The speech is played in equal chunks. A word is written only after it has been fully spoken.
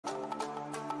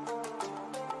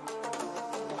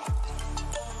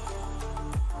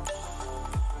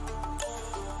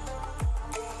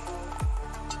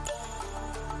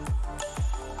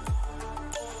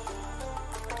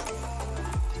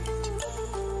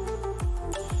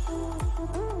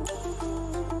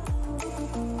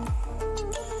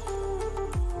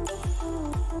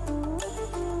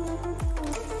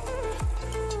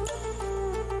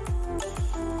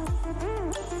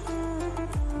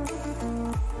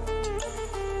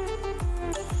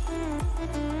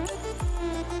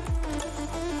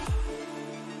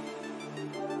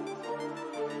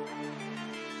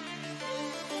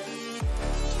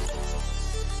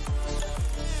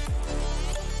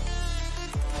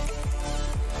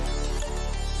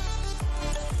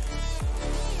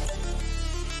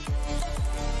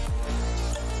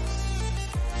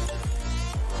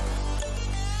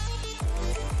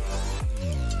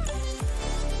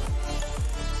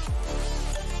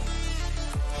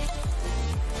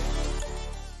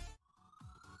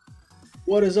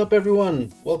What is up,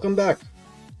 everyone? Welcome back.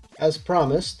 As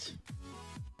promised,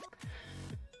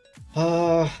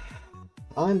 I'm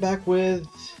back with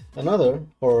another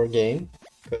horror game,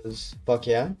 because fuck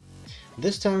yeah.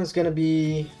 This time it's gonna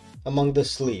be Among the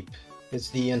Sleep. It's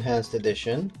the enhanced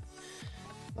edition.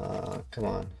 Come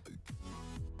on.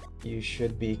 You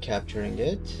should be capturing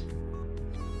it,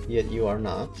 yet you are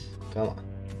not. Come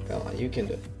on, you can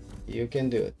do it. You can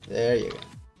do it. There you go.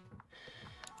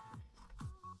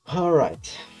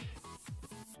 Alright.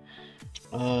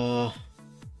 I'm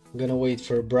gonna wait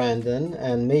for Brandon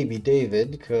and maybe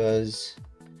David, because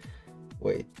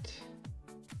wait,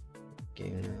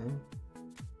 game now.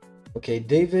 Okay,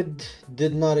 David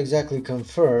did not exactly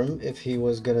confirm if he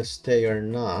was gonna stay or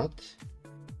not.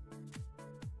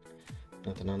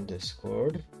 Nothing on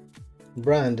Discord.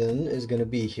 Brandon is gonna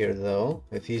be here though,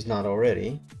 if he's not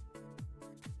already.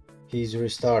 He's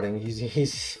restarting.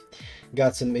 He's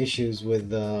got some issues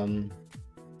with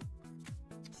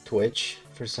Twitch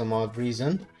for some odd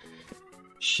reason.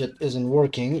 Shit isn't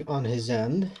working on his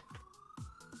end.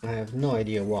 I have no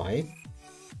idea why.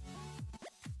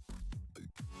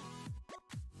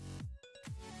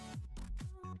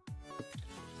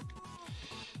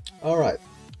 Alright.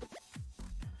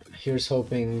 Here's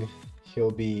hoping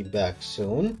he'll be back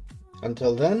soon.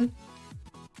 Until then,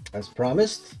 as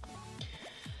promised,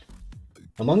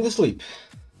 Among the Sleep.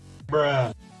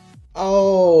 Bruh.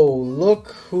 Oh,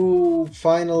 look who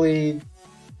finally...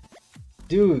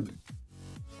 Dude,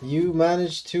 you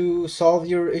managed to solve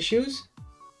your issues?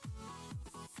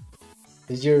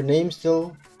 Is your name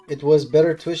still... It was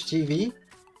Better Twitch TV?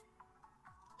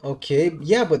 Okay,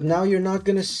 yeah, but now you're not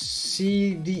gonna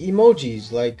see the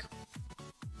emojis, like...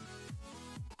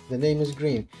 The name is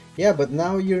green. Yeah, but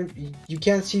now you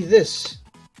can't see this.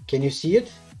 Can you see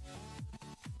it?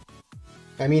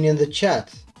 I mean in the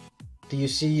chat. Do you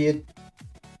see it?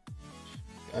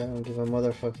 I don't give a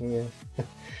motherfucking yeah.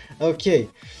 Okay,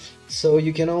 so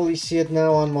you can only see it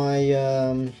now on my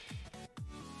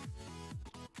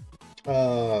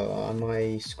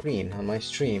screen, on my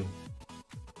stream,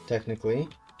 technically.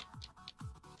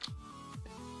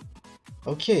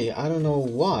 Okay, I don't know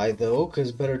why though,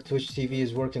 because Better Twitch TV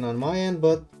is working on my end,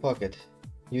 but fuck it.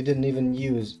 You didn't even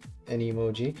use any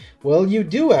emoji. Well, you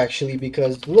do actually,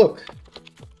 because look.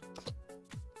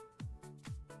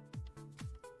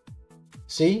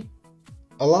 See?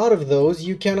 A lot of those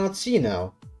you cannot see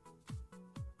now.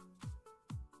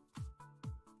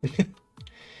 I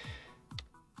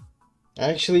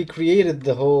actually created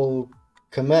the whole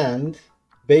command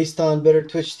based on Better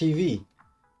Twitch TV.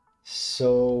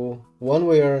 So, one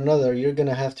way or another, you're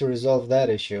gonna have to resolve that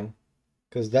issue.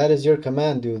 Because that is your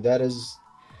command, dude. That is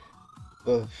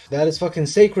fucking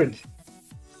sacred.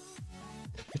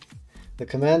 The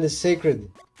command is sacred.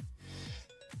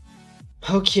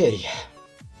 Okay.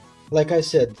 Like I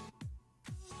said,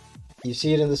 you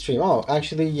see it in the stream. Oh,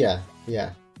 actually, yeah,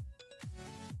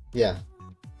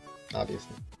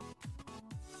 obviously.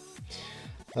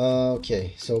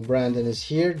 Okay, so Brandon is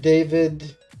here.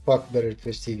 David, fuck Better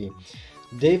Twitch TV.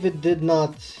 David did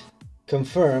not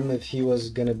confirm if he was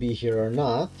gonna be here or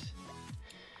not.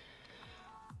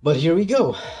 But here we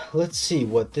go. Let's see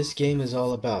what this game is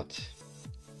all about.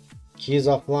 He is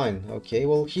offline. Okay,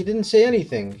 well, he didn't say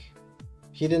anything.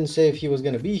 He didn't say if he was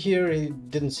gonna be here. He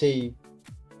didn't say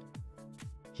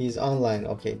he's online.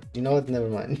 Okay, you know what? Never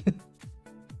mind.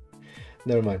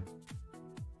 Never mind.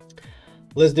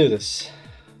 Let's do this.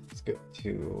 Let's go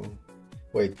to...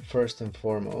 Wait, first and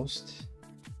foremost,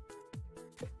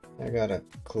 I gotta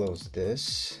close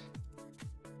this.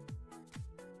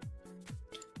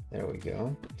 There we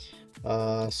go.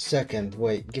 Second,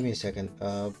 wait, give me a second.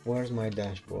 Where's my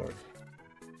dashboard?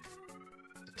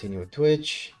 Continue with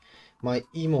Twitch. My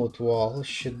emote wall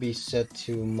should be set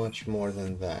to much more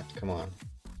than that. Come on.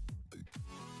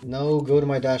 No, go to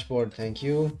my dashboard. Thank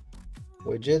you.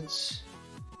 Widgets.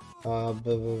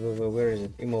 Where is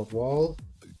it? Emote wall.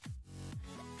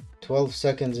 12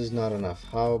 seconds is not enough.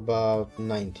 How about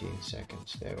 19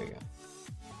 seconds? There we go.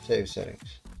 Save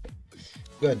settings.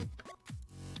 Good.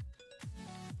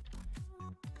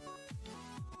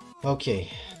 Okay,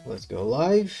 let's go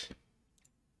live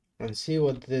and see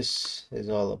what this is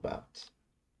all about.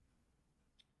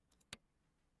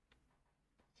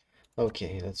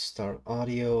 Okay, let's start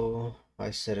audio. I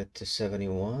set it to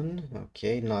 71.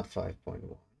 Okay, not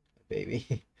 5.1,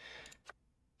 baby.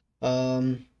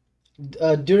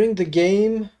 During the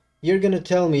game, you're gonna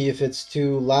tell me if it's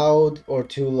too loud or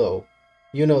too low.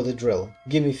 You know the drill.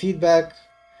 Give me feedback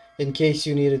in case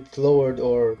you need it lowered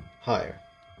or higher.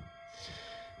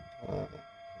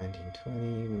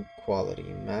 1920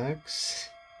 quality max.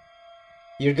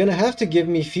 You're gonna have to give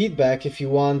me feedback if you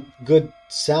want good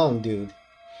sound, dude.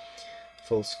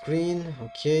 Full screen.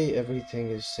 Okay, everything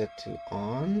is set to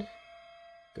on.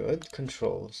 Good.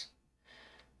 Controls.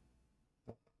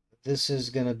 This is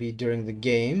gonna be during the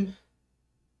game.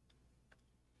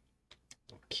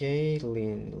 Okay,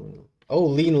 lean. Oh,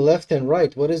 lean left and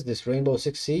right. What is this? Rainbow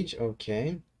Six Siege?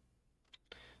 Okay.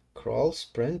 Crawl,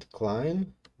 sprint,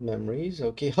 climb, memories.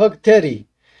 Okay, hug Teddy.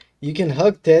 You can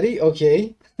hug Teddy?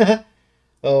 Okay.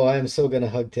 Oh, I am so gonna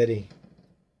hug Teddy.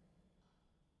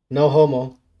 No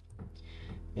homo.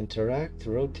 Interact,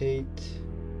 rotate,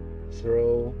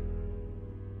 throw.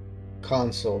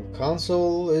 Console.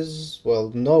 Console is,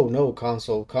 well, no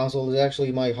console. Console is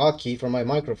actually my hotkey for my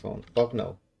microphone. Fuck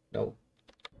no. No.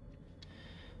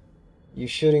 You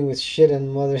shooting with shit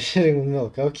and mother shitting with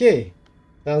milk. Okay.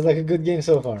 Sounds like a good game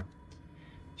so far.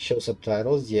 Show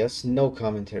subtitles, yes. No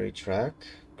commentary track.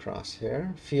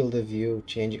 Crosshair. Field of view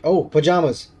changing. Oh,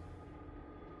 pajamas!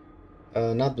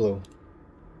 Not blue.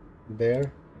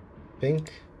 Bear.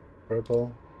 Pink.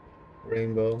 Purple.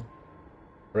 Rainbow.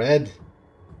 Red.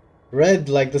 Red,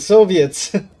 like the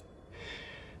Soviets!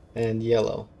 And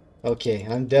yellow. Okay,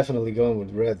 I'm definitely going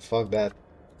with red. Fuck that.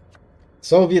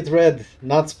 Soviet red,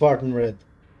 not Spartan red.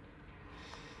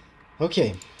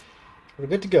 Okay, we're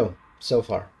good to go so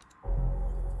far.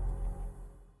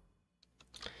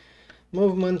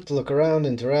 Movement, look around,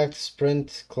 interact,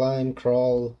 sprint, climb,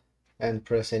 crawl, and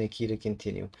press any key to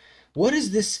continue. What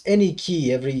is this any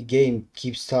key every game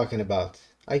keeps talking about?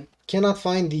 I cannot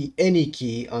find the any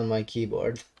key on my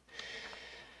keyboard.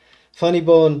 Funny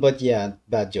bone, but yeah,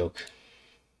 bad joke.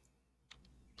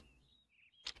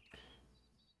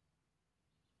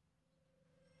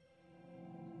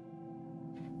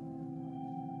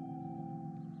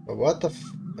 But what the f...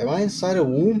 Am I inside a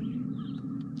womb?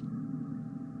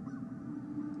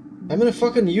 I'm in a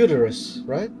fucking uterus,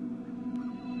 right?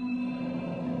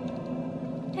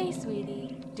 Hey,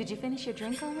 sweetie. Did you finish your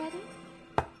drink already?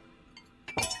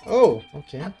 Oh,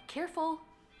 okay. Careful.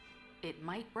 It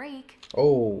might break.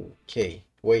 Okay.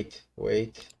 Wait.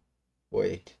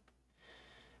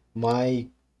 My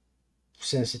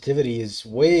sensitivity is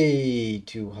way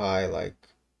too high, like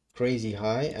crazy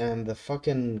high, and the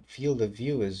fucking field of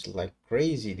view is like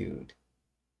crazy, dude.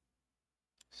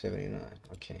 79,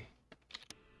 okay.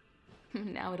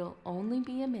 Now it'll only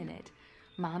be a minute.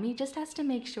 Mommy just has to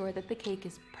make sure that the cake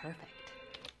is perfect.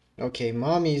 Okay,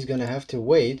 mommy's gonna have to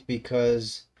wait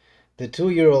because the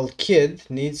 2-year-old kid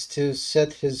needs to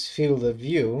set his field of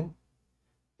view,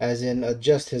 as in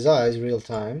adjust his eyes real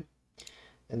time,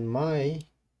 and my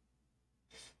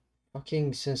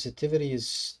fucking sensitivity is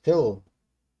still...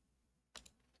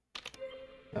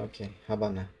 Okay, how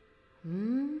about now?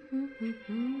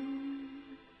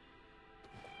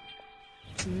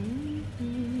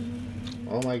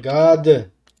 Oh my god!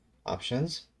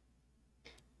 Options.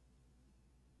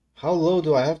 How low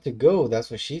do I have to go?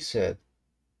 That's what she said.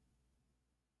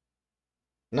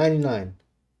 99.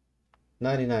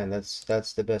 99,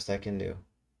 that's the best I can do.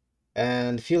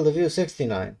 And field of view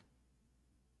 69.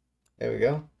 There we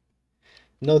go.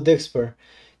 No Dixper.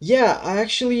 Yeah, I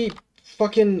actually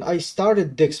I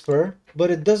started Dixper, but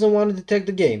it doesn't want to detect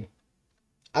the game.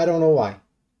 I don't know why.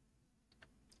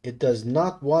 It does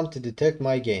not want to detect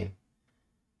my game.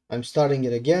 I'm starting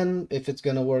it again. If it's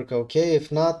gonna work, okay.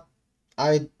 If not,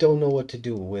 I don't know what to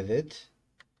do with it.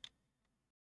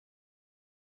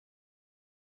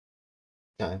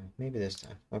 Maybe this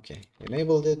time. Okay,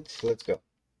 enabled it. Let's go.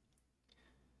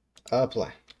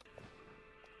 Apply.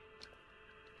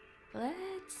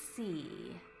 Let's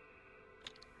see.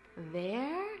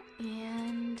 There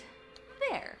and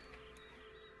there.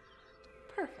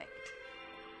 Perfect.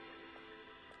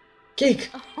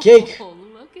 Cake! Cake! Oh,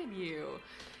 look at you.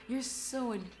 You're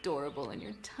so adorable in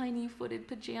your tiny-footed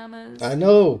pajamas. I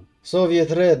know. Soviet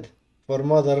red for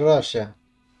Mother Russia.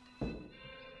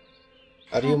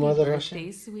 Are you Mother Russia? Happy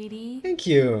birthday, sweetie. Thank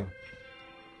you.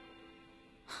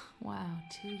 Wow,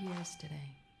 2 years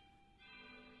today.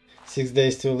 6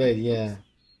 days too late, yeah.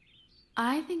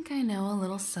 I think I know a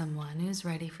little someone who's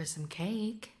ready for some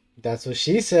cake. That's what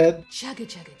she said. Chugga,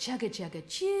 chugga, chugga, chugga,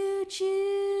 choo,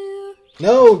 choo.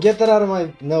 No, get that out of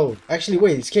my... No. Actually,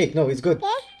 wait, it's cake. No, it's good.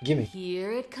 Gimme.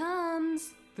 Here it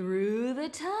comes. Through the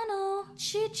tunnel.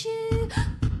 Choo, choo.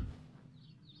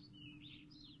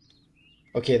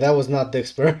 Okay, that was not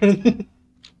Dixper.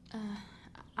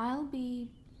 I'll be...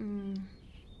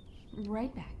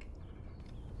 right back.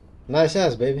 Nice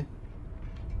ass, baby.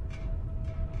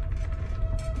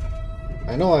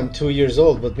 I know I'm 2 years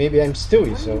old, but maybe I'm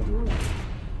Stewie, so...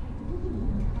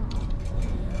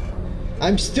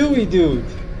 I'm Stewie, dude!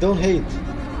 Don't hate.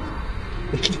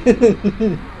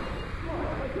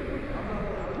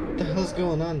 the hell's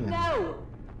going on, man? No!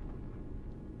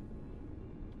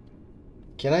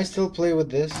 Can I still play with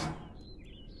this?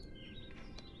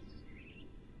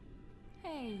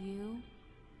 Hey, you.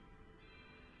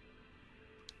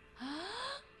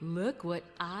 Look what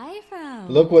I found.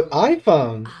 Look what I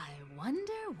found. I wonder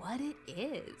what it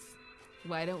is.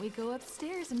 Why don't we go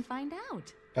upstairs and find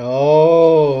out?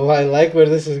 Oh, I like where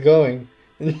this is going.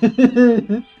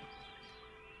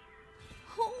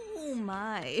 Oh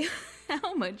my.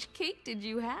 How much cake did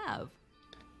you have?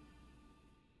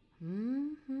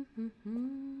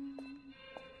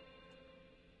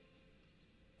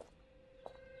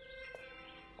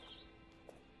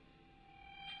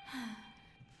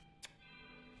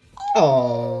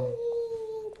 Oh.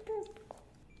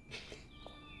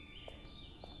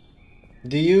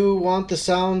 Do you want the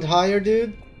sound higher,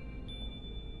 dude?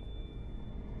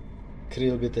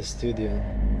 GIGABYTE Studio.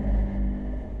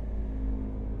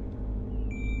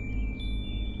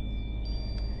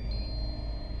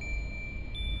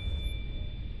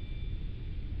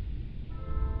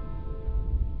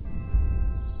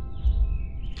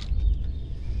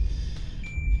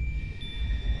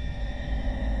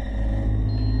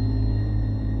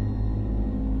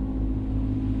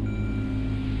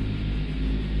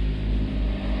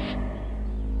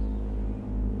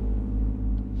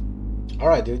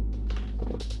 Alright, dude.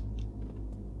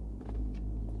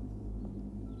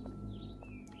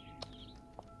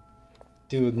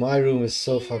 Dude, my room is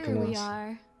so fucking Here we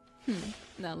awesome. are.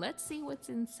 Now let's see what's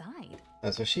inside.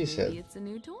 That's what she Maybe said. it's a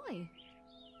new toy.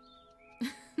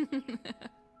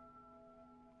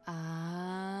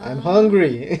 I'm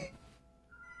hungry.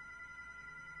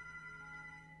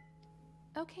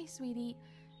 Okay, sweetie.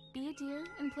 Be a dear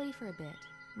and play for a bit.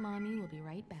 Mommy will be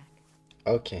right back.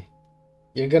 Okay.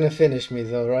 You're gonna finish me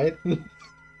though, right?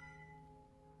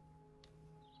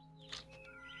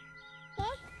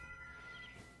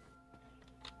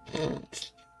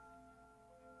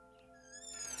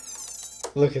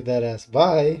 Look at that ass.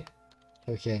 Bye.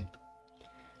 Okay.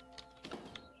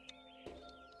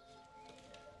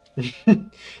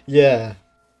 Yeah.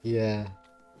 Yeah.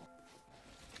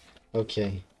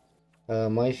 Okay.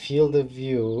 My field of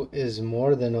view is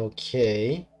more than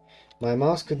okay. My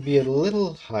mouse could be a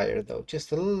little higher though.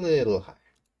 Just a little higher.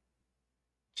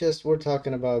 Just, we're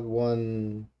talking about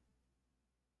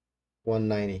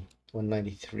 190,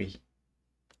 193.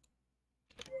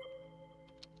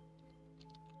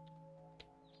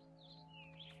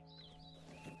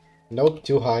 Nope,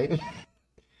 too high.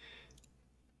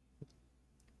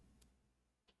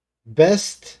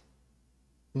 Best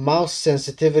mouse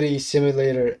sensitivity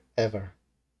simulator ever.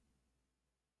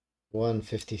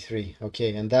 153.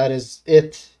 Okay, and that is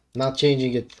it. Not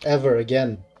changing it ever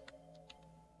again.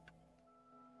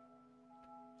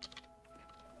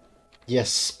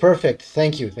 Yes, perfect.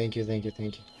 Thank you, thank you, thank you,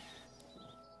 thank you.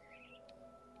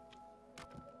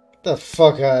 Get the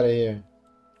fuck out of here.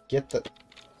 Get the...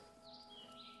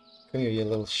 Come here, you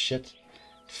little shit.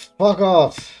 Fuck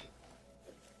off.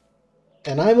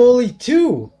 And I'm only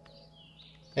 2.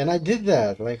 And I did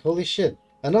that. Like, holy shit.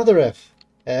 Another F.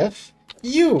 F.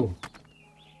 U.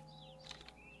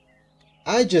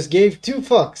 I just gave 2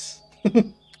 fucks.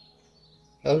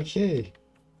 Okay.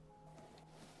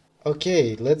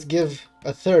 Okay, let's give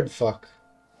a third fuck.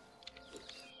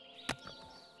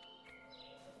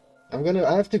 I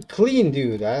have to clean,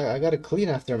 dude. I gotta clean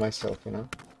after myself, you know?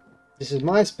 This is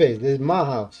my space. This is my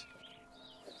house.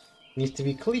 Needs to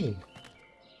be clean.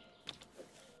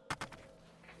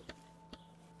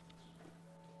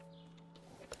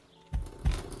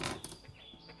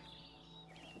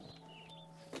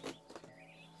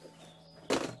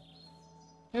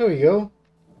 There we go.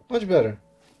 Much better.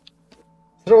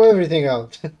 Throw everything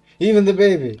out. Even the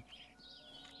baby.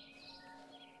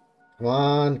 Come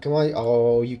on, come on.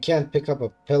 Oh, you can't pick up a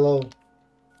pillow.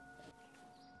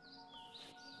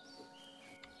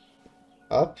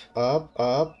 Up, up,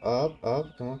 up, up,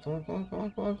 up. Come on, come on, come on, come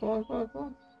on, come on, come on, come on, come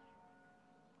on.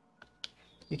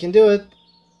 You can do it.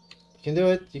 You can do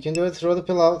it. You can do it. Throw the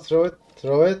pillow out. Throw it.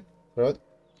 Throw it. Throw it.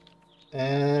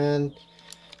 And...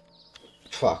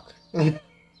 Fuck.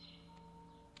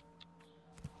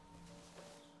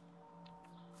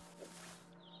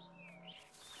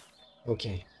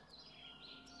 Okay.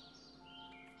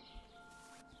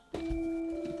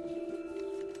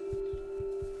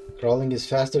 Crawling is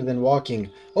faster than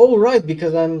walking. Oh, right,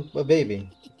 because I'm a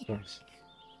baby. Of course.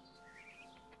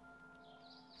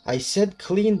 I said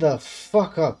clean the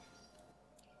fuck up.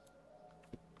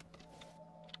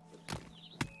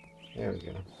 There we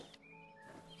go.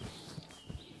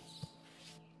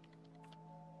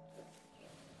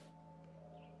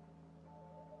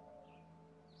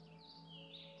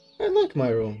 I like my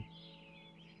room.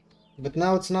 But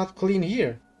now it's not clean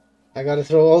here. I gotta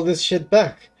throw all this shit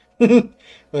back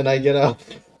when I get up.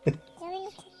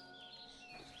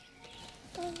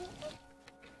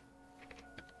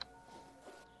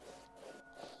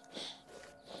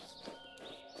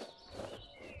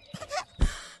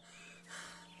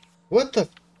 What the?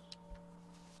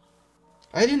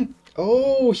 I didn't...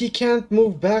 Oh, he can't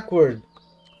move backward.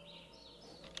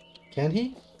 Can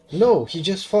he? No, he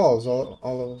just falls all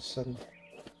of a sudden.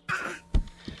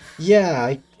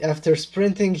 Yeah, after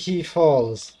sprinting, he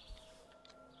falls.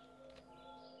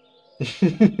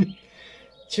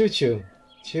 Choo-choo.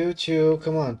 Choo-choo,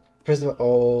 come on. Press the button.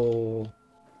 Oh.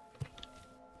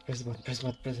 Press the button, press the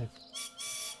button, press it.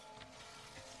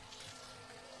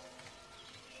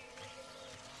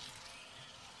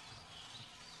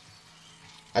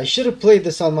 I should have played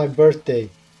this on my birthday.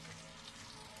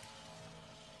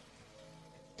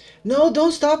 No,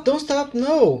 don't stop,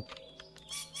 no!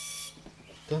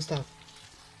 Don't stop.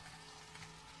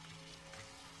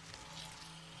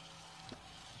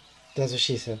 That's what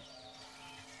she said.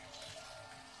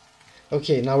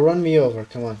 Okay, now run me over,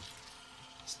 come on.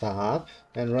 Stop,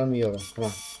 and run me over, come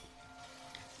on.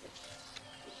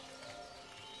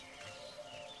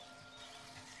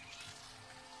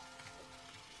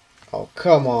 Oh,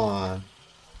 come on.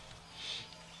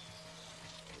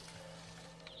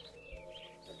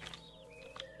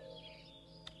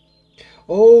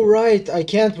 Oh, right, I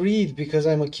can't read because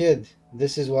I'm a kid.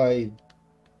 This is why...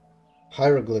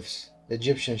 Hieroglyphs,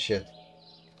 Egyptian shit.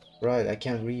 Right, I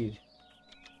can't read.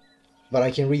 But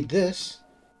I can read this.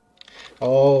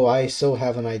 Oh, I so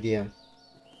have an idea.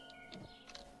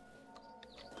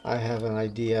 I have an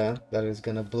idea that is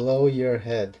gonna blow your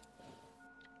head.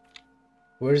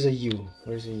 Where's a U?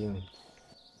 Where's a U?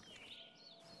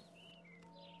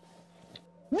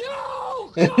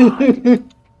 No! God!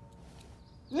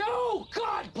 No!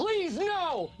 God, please,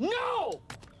 no! No!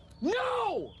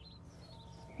 No!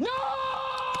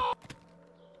 No!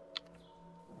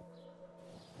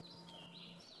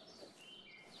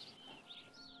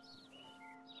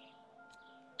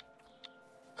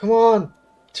 Come on!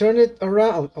 Turn it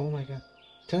around! Oh my god.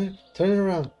 Turn it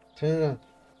around. Turn it around.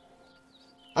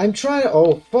 I'm trying to...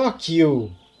 Oh, fuck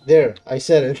you! There, I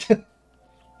said it.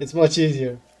 It's much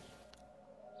easier.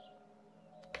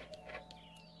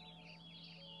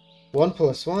 1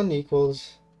 + 1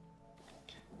 equals...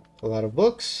 a lot of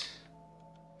books.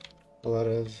 A lot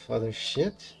of other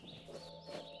shit.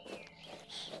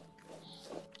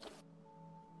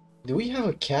 Do we have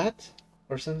a cat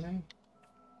or something?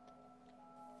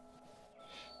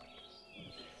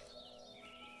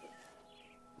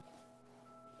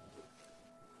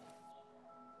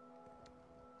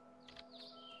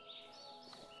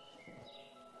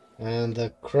 And the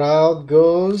crowd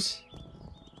goes...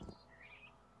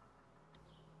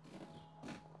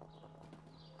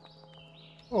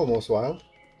 almost wild.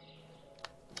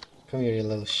 Come here, you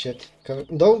little shit. Come...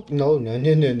 Don't... No.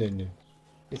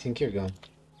 You think you're gone.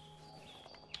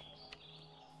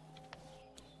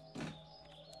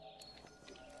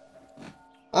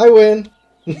 I win!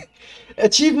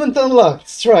 Achievement unlocked!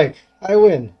 Strike! I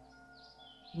win!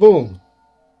 Boom!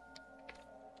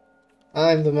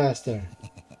 I'm the master.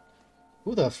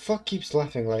 Who the fuck keeps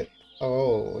laughing like...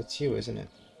 Oh, it's you, isn't it?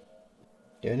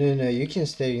 Yeah, no, you can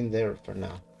stay in there for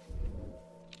now.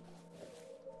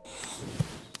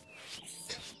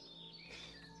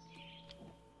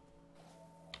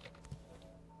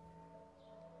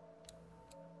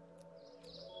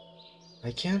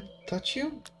 I can't touch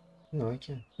you? No, I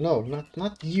can't. No,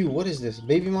 not you. What is this?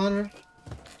 Baby monitor?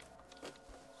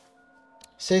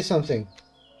 Say something.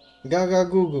 Gaga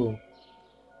goo goo.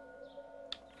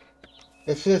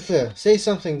 Say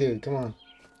something, dude. Come on.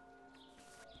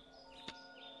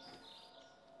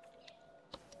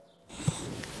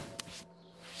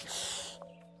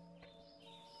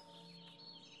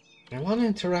 I want to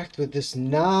interact with this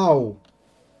now.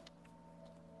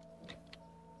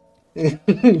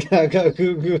 Gaga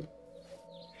goo goo.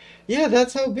 Yeah,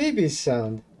 that's how babies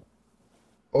sound.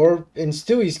 Or in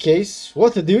Stewie's case,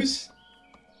 what the deuce?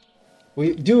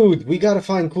 Dude, we gotta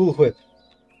find Cool Whip.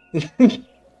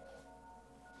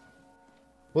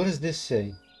 What does this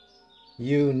say?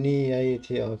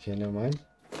 U-N-I-A-T. Okay, never mind.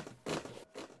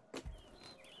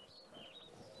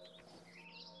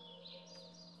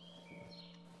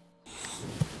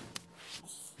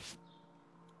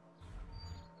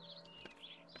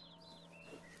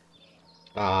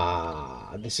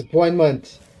 Ah,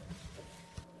 disappointment.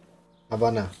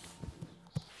 Habana.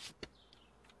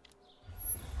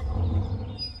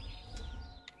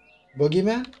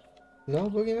 Boogeyman? No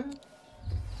boogeyman?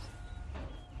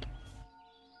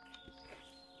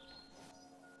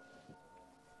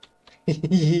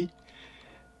 Come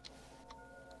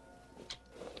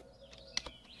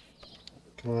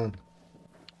on.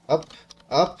 Up,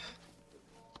 up,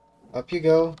 up you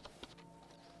go.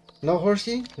 No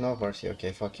horsey? No horsey.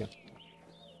 Okay, fuck you.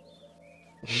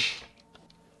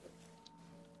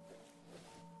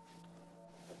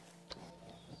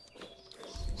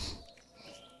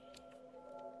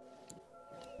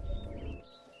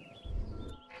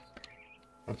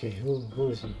 Okay, who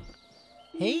is he?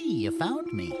 Hey, you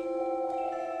found me.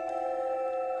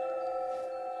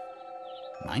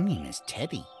 My name is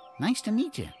Teddy. Nice to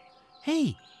meet you.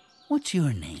 Hey, what's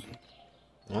your name?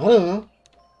 I don't know.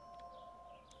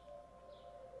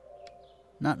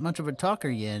 Not much of a talker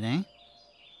yet, eh?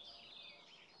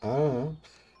 I don't know.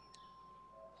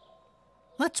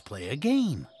 Let's play a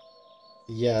game.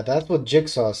 Yeah, that's what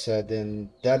Jigsaw said, and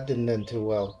that didn't end too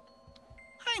well.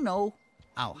 I know.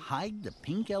 I'll hide the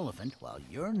pink elephant while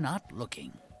you're not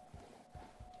looking.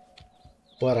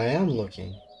 But I am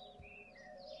looking.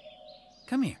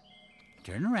 Come here.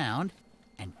 Turn around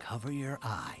and cover your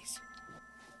eyes.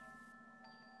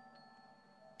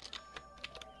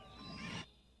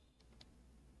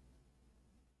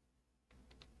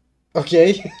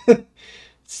 Okay.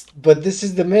 But this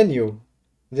is the menu.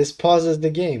 This pauses the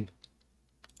game.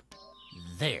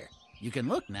 There. You can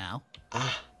look now.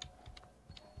 Ah.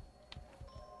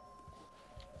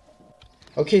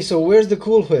 Okay, so where's the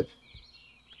cool whip?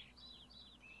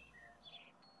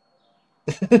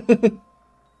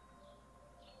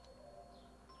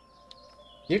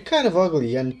 You're kind of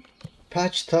ugly and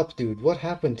patched up, dude. What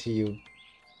happened to you?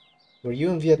 Were you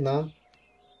in Vietnam?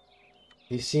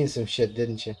 You've seen some shit,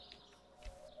 didn't you?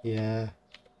 Yeah.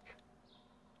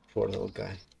 Poor little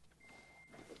guy.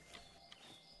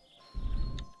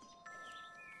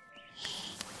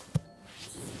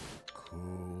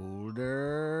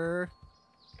 Colder.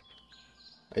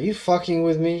 Are you fucking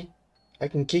with me? I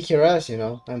can kick your ass, you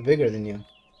know. I'm bigger than you.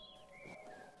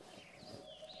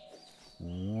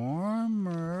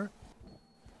 Warmer.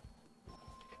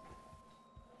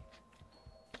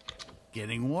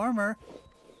 Getting warmer.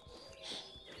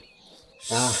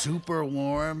 Ah. Super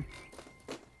warm.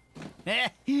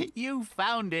 You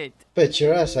found it. Bet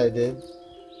your ass I did.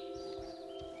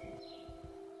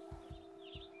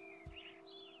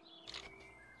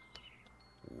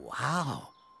 Wow.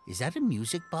 Is that a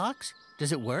music box?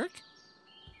 Does it work?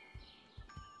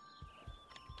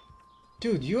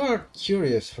 Dude, you are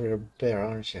curious for a bear,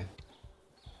 aren't you?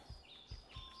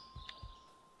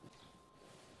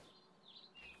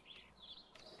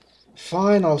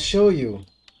 Fine, I'll show you.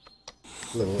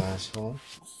 Little asshole.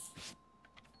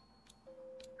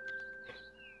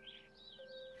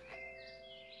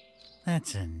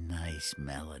 That's a nice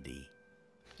melody.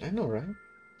 I know, right?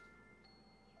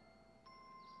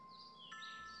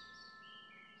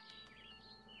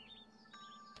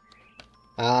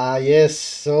 Ah, yes,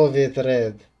 Soviet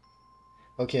red.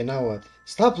 Okay, now what?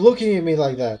 Stop looking at me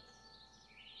like that.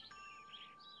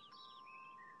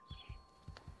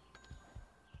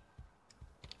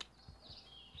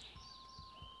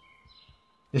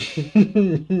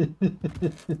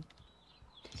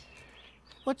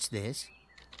 What's this?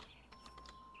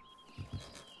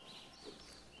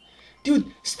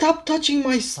 Dude, stop touching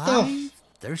my stuff. 5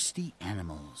 thirsty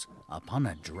animals upon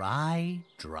a dry,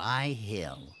 dry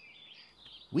hill.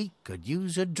 We could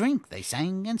use a drink, they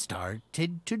sang, and started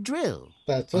to drill.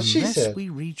 That's what she said. Unless we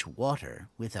reach water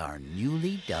with our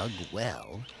newly dug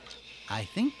well, I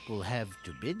think we'll have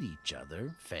to bid each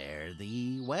other fare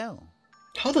thee well.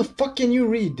 How the fuck can you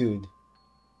read, dude?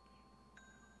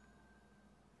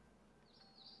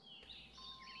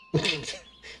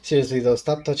 Seriously though,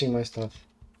 stop touching my stuff.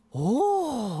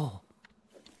 Oh!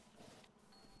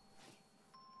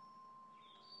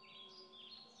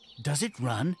 Does it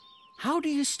run? How do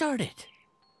you start it?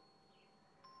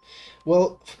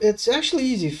 Well, it's actually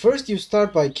easy. First you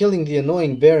start by killing the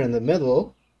annoying bear in the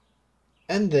middle,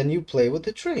 and then you play with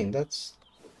the train. That's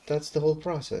the whole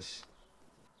process.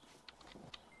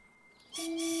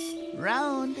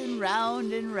 Round and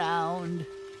round and round.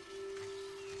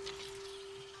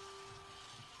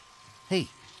 Hey,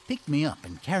 pick me up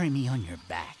and carry me on your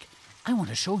back. I want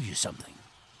to show you something.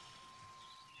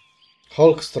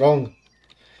 Hulk strong.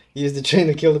 Use the train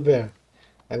to kill the bear.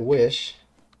 I wish.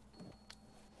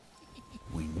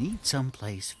 We need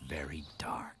someplace very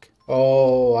dark.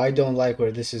 Oh, I don't like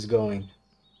where this is going.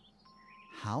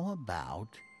 How about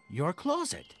your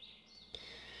closet?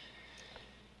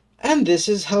 And this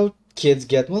is how kids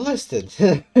get molested.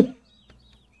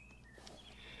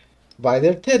 By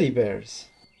their teddy bears.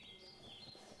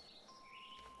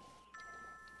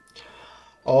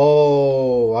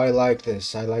 Oh, I like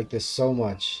this. I like this so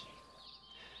much.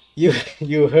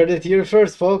 You heard it here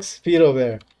first, folks. Pedo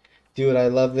Bear. Dude, I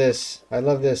love this. I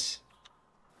love this.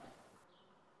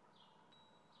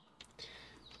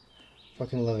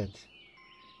 Fucking love it.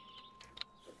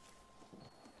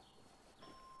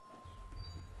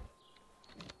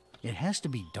 It has to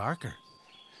be darker.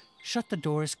 Shut the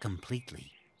doors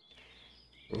completely.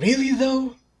 Really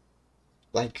though?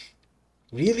 Like,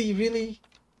 really, really?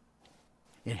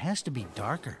 It has to be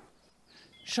darker.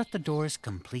 Shut the doors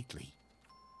completely.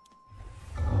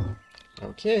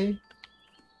 Okay.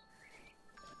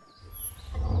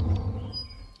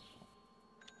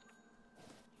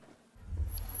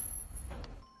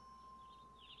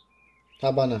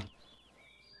 Habana.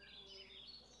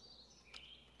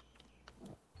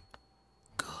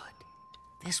 Good.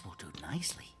 This will do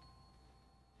nicely.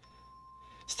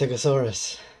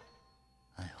 Stegosaurus.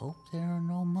 I hope there are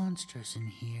no monsters in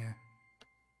here.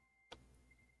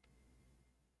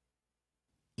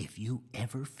 If you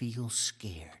ever feel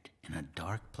scared in a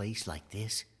dark place like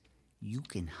this, you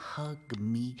can hug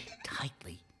me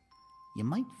tightly. You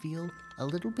might feel a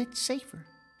little bit safer.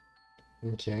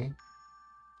 Okay.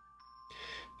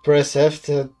 Press F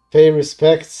to pay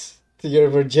respects to your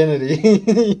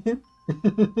virginity.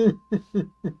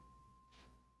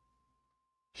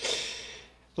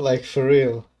 Like, for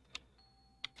real.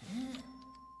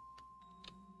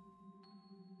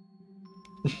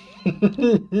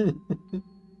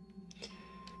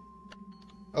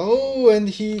 Oh, and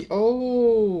he...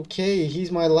 Oh, okay,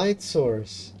 he's my light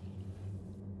source.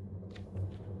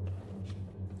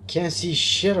 Can't see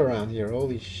shit around here,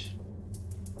 holy sh...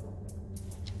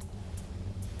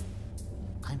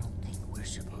 I don't think we're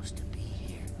supposed to be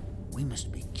here. We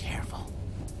must be careful.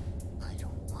 I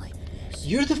don't like this.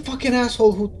 You're the fucking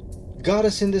asshole who got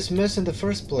us in this mess in the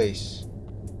first place.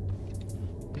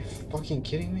 Are you fucking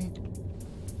kidding me?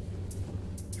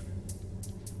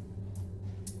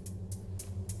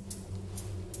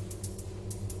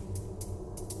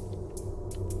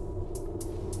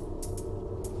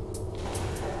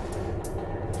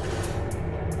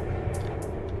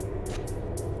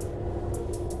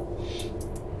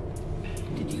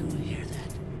 Did you hear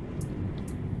that?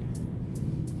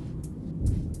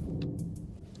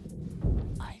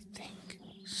 I think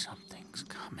something's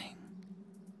coming.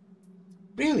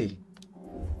 Really?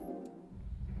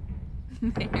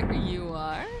 There you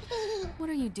are. What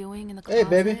are you doing in the Hey, closet?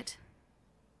 baby.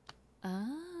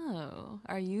 Oh,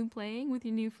 are you playing with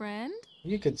your new friend?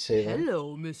 You could say that.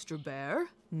 Hello, Mr. Bear.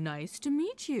 Nice to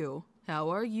meet you. How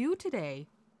are you today?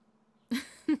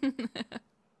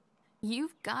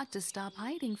 You've got to stop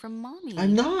hiding from Mommy.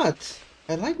 I'm not.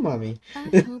 I like mommy.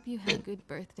 I hope you had a good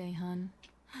birthday, hon.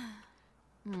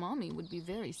 Mommy would be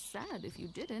very sad if you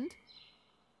didn't.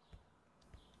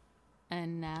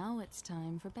 And now it's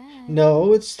time for bed.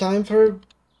 No, it's time for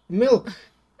milk.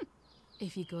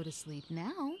 If you go to sleep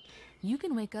now, you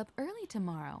can wake up early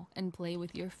tomorrow and play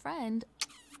with your friend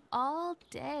all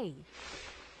day.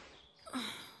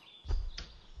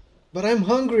 But I'm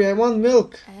hungry. I want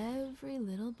milk. Every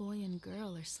little boy and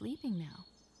girl are sleeping now,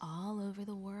 all over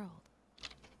the world.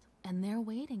 And they're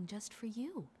waiting just for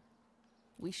you.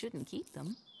 We shouldn't keep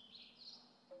them.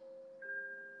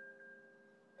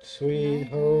 Sweet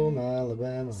home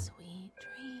Alabama. Sweet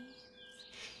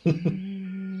dreams.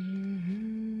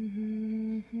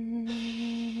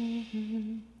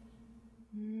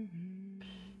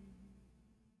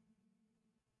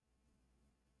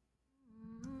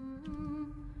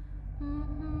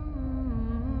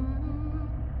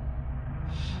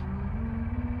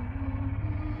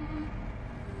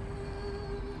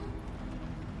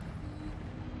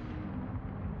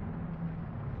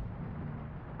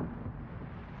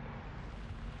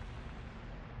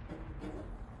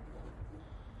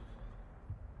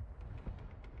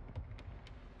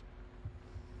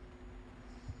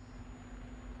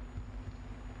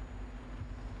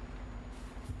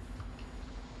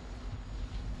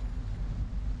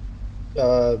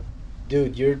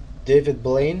 Dude, you're David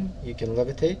Blaine. You can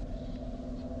levitate.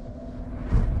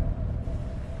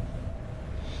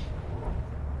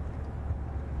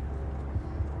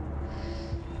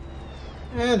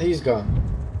 And he's gone.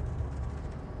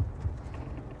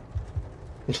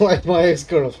 Like my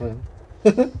ex-girlfriend.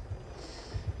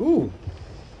 Ooh.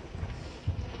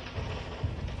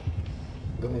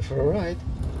 Going for a ride.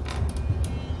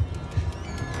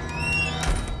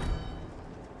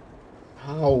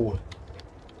 Ow.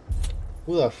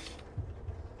 Who the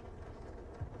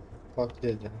fuck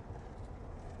did that?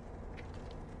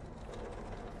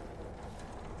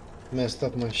 Messed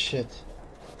up my shit.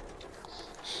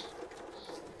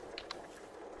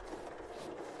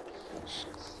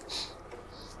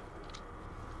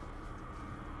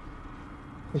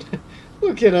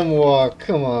 Look at him walk.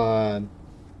 Come on.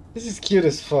 This is cute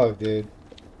as fuck, dude.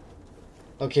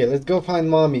 Okay, let's go find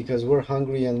mommy because we're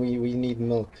hungry and we need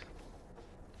milk.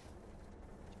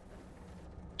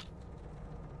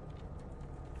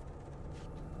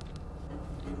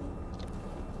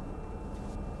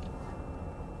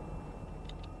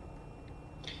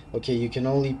 Okay, you can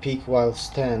only peek while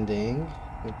standing.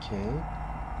 Okay.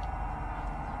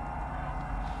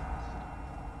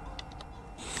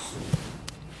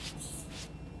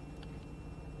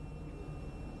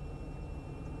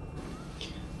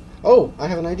 Oh, I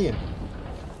have an idea.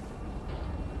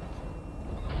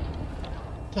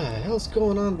 What the hell's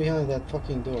going on behind that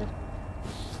fucking door?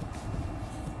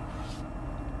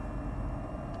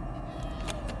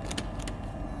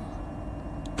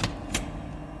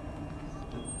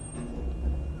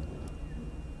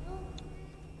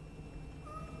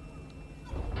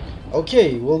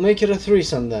 Okay, we'll make it a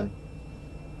threesome then.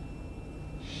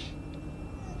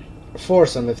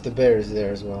 Foursome if the bear is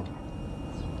there as well.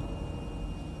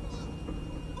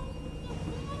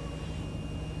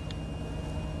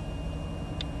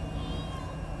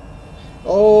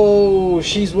 Oh,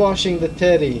 she's washing the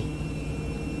teddy.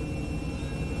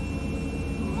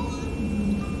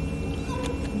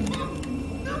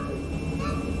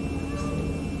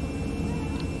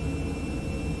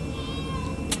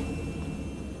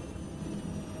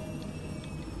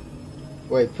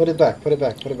 Wait, put it back, put it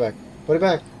back, put it back, put it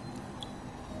back.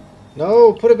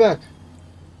 No, put it back.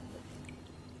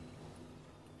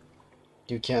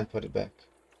 You can't put it back.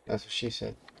 That's what she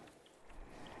said.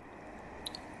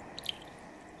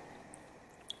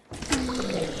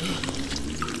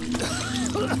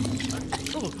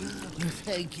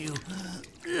 Thank you.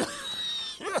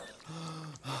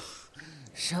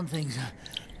 Something's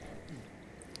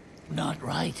not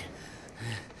right.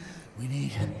 We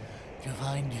need to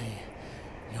find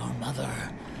your mother.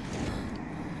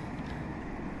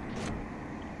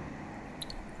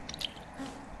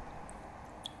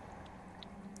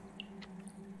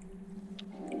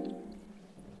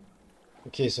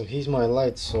 Okay, so he's my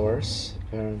light source,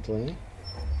 apparently.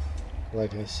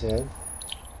 Like I said.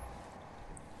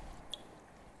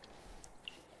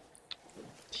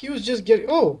 He was just getting...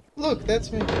 Oh, look,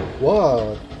 that's me.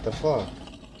 What the fuck?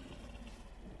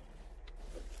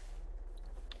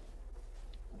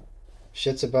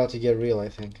 Shit's about to get real, I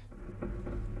think.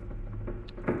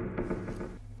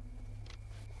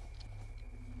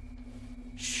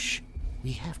 Shh.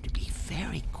 We have to be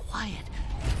very quiet.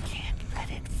 We can't let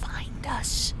it find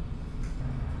us.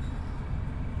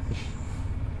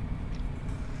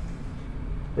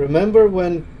 Remember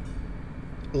when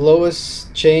Lois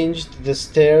changed the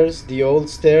stairs, the old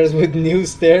stairs with new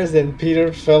stairs, and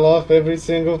Peter fell off every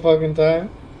single fucking time?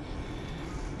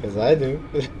 Because I do.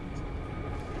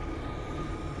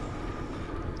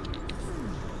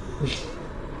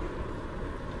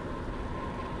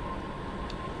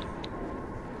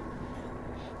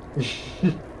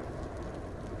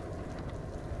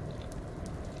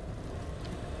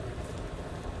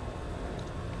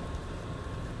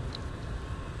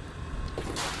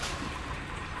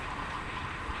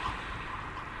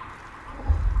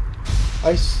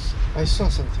 I saw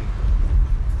something.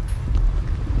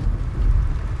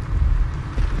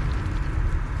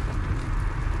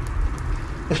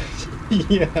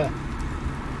 Yeah.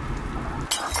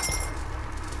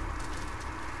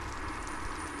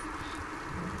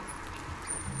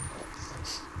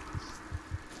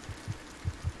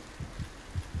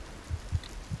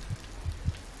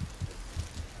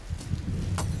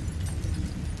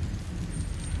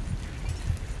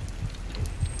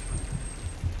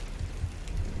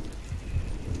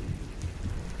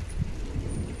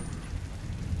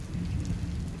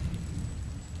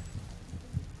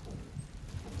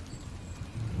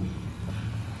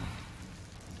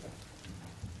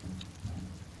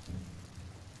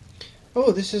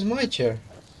 Oh, this is my chair.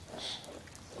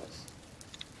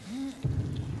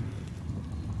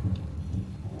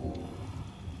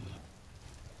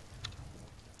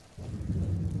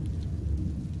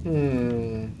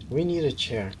 We need a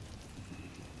chair.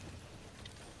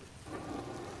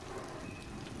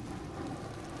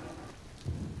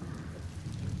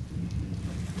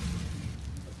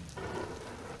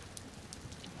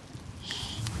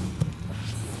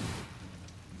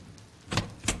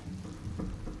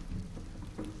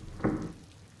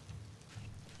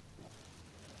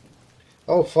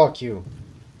 Oh, fuck you.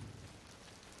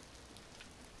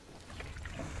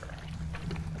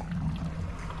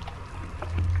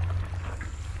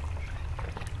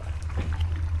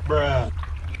 Bruh.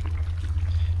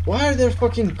 Why are there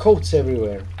fucking coats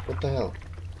everywhere? What the hell?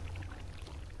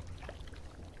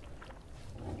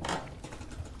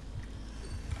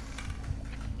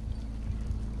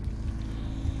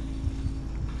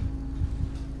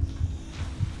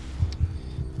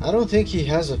 I don't think he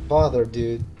has a father,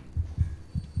 dude.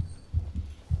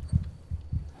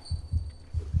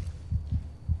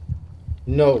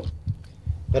 No.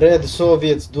 Red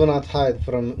Soviets do not hide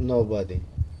from nobody.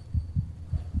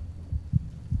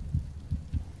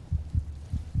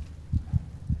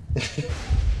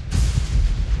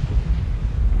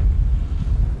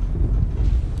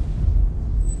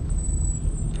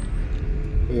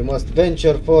 We must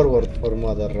venture forward for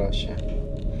Mother Russia.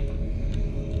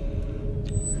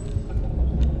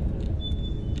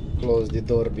 Close the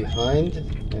door behind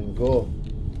and go.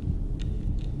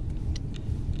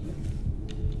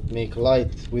 Make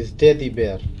light with teddy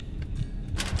bear.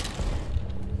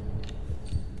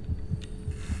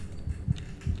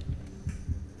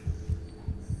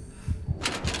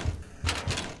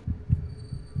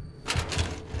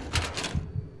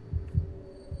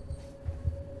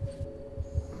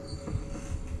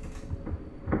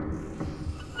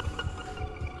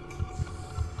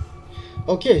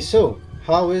 Okay, so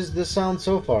how is the sound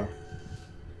so far?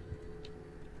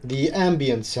 The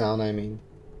ambient sound, I mean.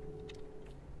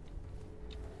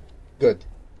 Good,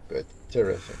 good,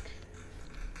 terrific.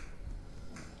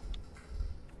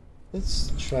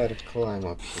 Let's try to climb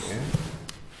up here.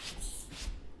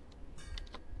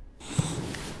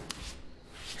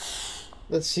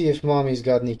 Let's see if mommy's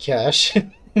got any cash.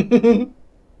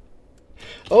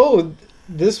 Oh,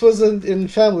 this was in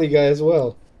Family Guy as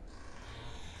well.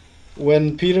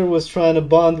 When Peter was trying to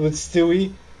bond with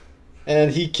Stewie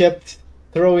and he kept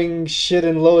throwing shit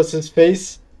in Lois's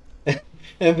face.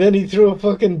 And then he threw a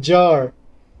fucking jar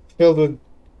filled with,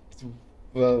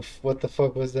 well, what the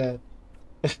fuck was that?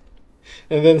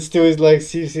 And then Stewie's like,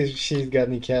 see if she's got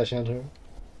any cash on her.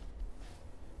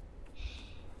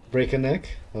 Break a neck?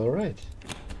 Alright.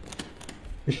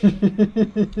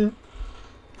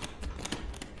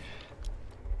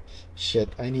 Shit,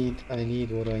 I need,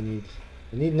 what do I need?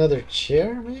 I need another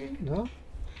chair, maybe? No?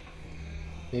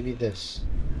 Maybe this.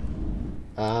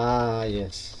 Ah,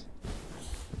 yes.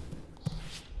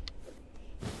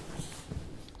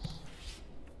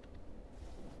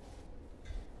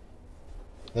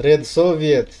 Red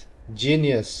Soviet,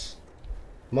 genius,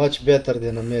 much better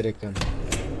than American.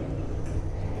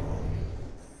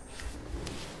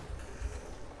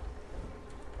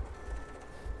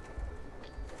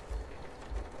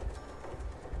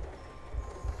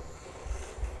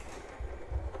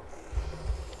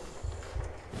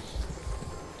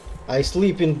 I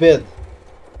sleep in bed.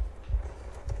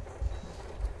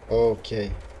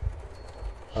 Okay.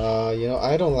 You know,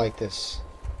 I don't like this.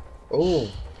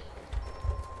 Oh.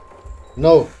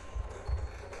 No!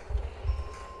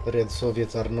 Red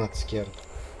Soviets are not scared.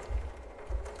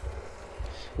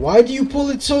 Why do you pull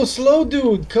it so slow,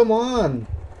 dude? Come on!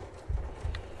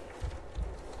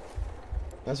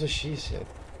 That's what she said.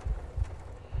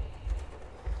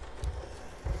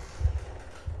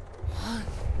 What?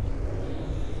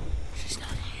 She's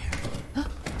not here. Huh?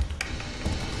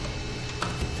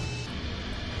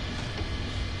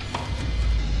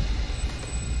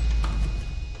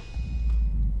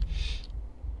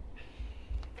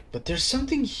 But there's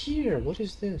something here. What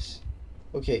is this?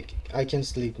 Okay, I can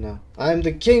sleep now. I'm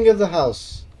the king of the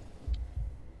house.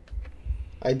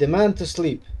 I demand to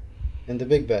sleep in the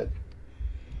big bed.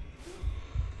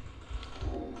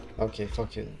 Okay,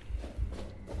 fuck you.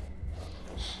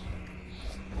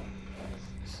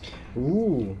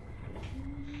 Ooh.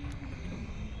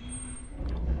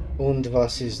 Und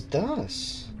was ist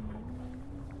das?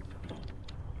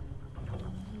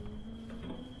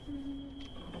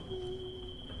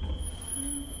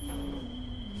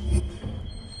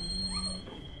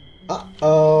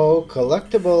 Uh-oh,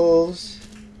 collectibles.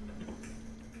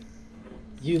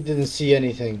 You didn't see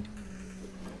anything.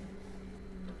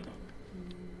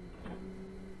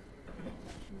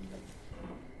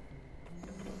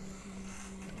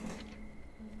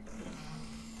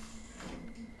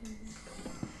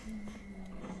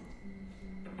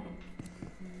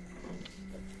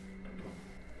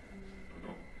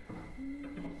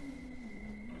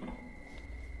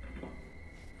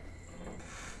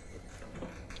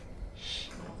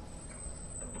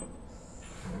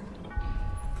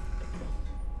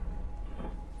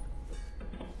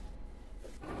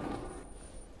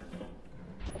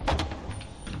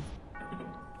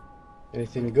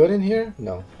 Anything good in here?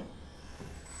 No.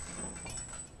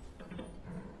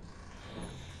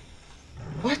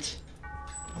 What?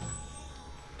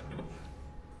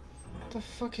 What the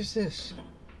fuck is this?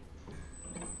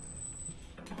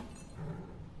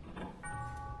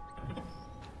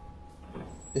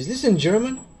 Is this in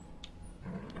German?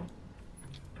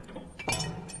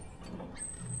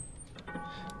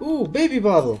 Ooh, baby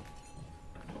bottle.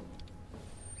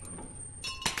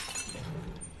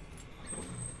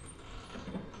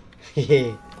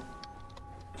 Yeah.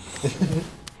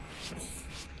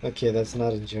 Okay, that's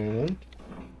not in German.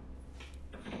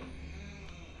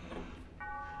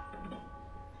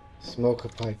 Smoke a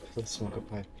pipe. Let's smoke a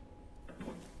pipe.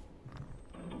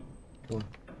 Come on.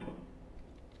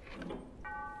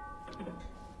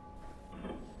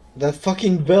 That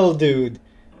fucking bell, dude.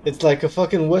 It's like a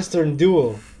fucking Western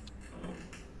duel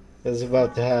that's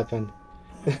about to happen.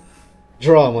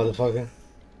 Draw, motherfucker.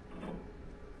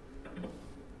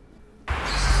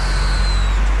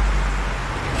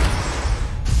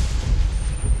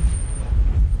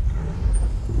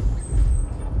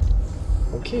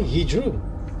 Okay, he drew.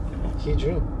 He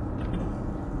drew.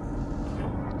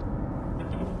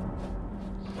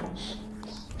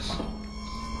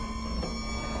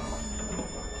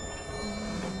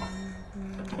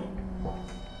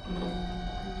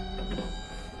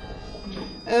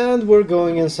 And we're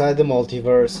going inside the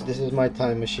multiverse. This is my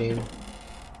time machine.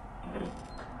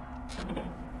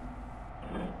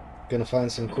 Gonna find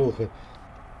some cool.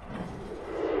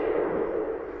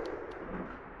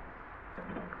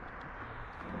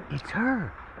 It's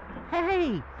her.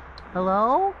 Hey!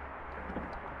 Hello?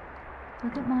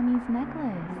 Look at Mommy's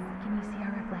necklace. Can you see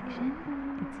our reflection?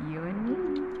 It's you and me.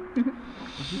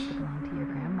 It used to belong to your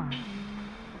grandma.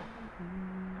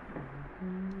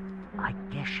 I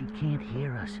guess she can't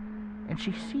hear us. And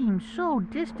she seems so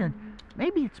distant.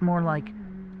 Maybe it's more like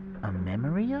a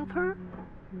memory of her?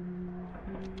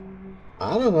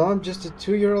 I don't know, I'm just a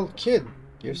 2-year-old kid.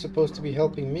 You're supposed to be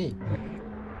helping me.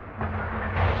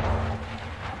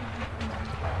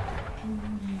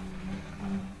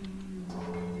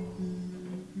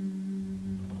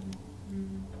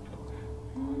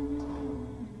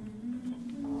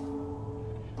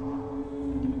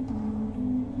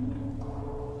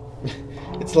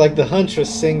 It's like the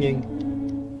Huntress singing.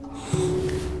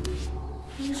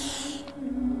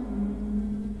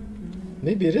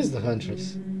 Maybe it is the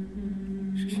Huntress.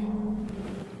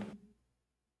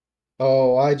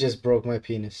 Oh, I just broke my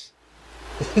penis.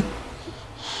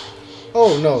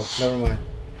 Oh no, never mind.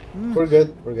 We're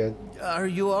good, we're good. Are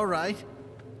you alright?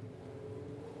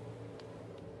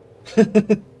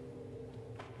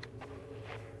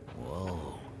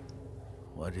 Whoa.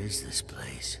 What is this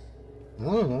place? I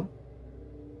don't know.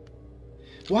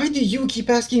 Why do you keep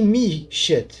asking me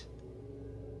shit?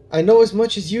 I know as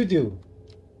much as you do.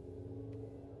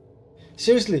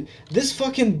 Seriously, this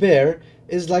fucking bear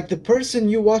is like the person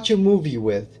you watch a movie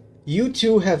with. You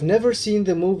two have never seen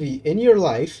the movie in your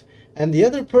life, and the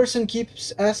other person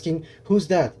keeps asking, who's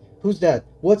that? Who's that?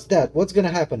 What's that? What's gonna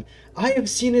happen? I have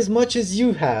seen as much as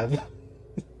you have.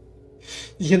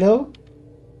 You know?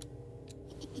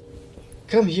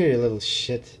 Come here, you little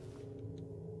shit.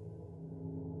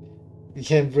 You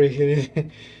can't break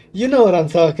it. You know what I'm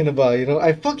talking about, you know?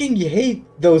 I fucking hate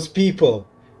those people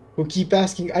who keep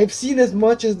asking. I've seen as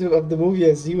much of the movie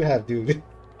as you have, dude.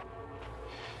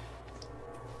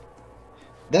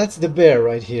 That's the bear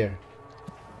right here.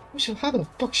 How the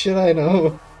fuck should I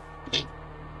know? A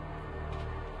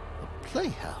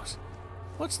playhouse?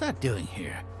 What's that doing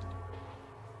here?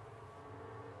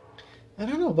 I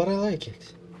don't know, but I like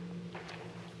it.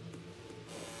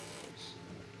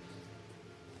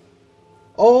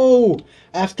 Oh,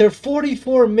 after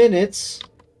 44 minutes,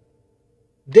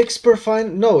 Dixper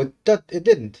find no, it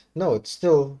didn't. No, it's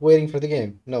still waiting for the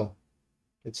game. No,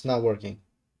 it's not working.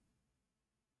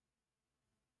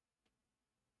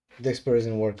 Dixper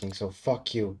isn't working, so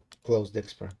fuck you. Close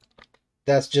Dixper.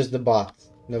 That's just the bot.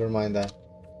 Never mind that.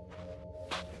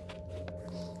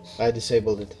 I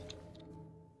disabled it.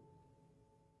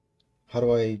 How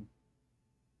do I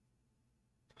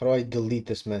delete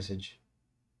this message?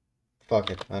 Fuck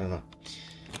it, I don't know.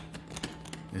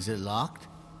 Is it locked?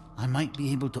 I might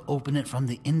be able to open it from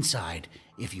the inside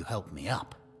if you help me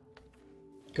up.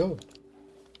 Go.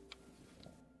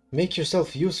 Make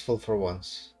yourself useful for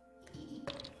once.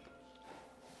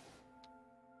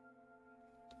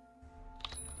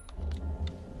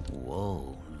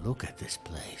 Whoa, look at this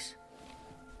place.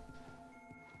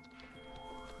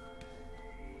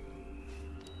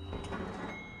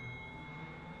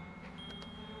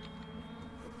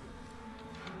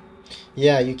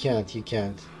 Yeah, you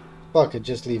can't. Fuck it,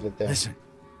 just leave it there. Listen.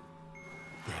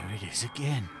 There it is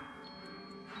again.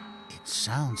 It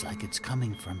sounds like it's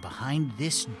coming from behind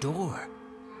this door.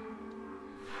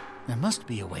 There must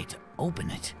be a way to open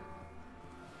it.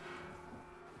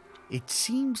 It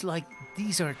seems like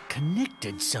these are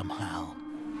connected somehow.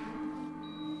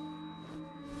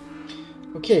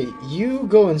 Okay, you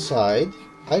go inside.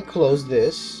 I close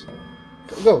this.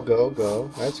 Go.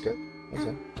 That's good. That's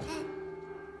good.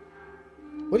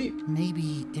 What do you...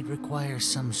 Maybe it requires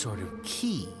some sort of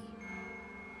key.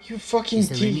 You fucking Is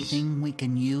there tease. anything we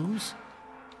can use?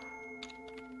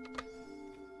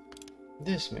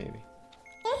 This maybe.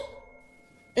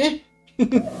 Eh?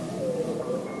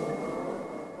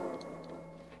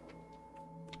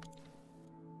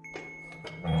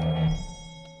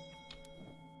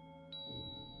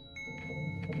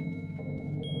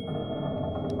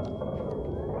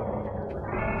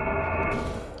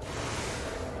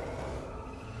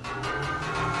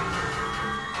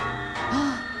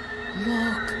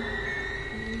 Look!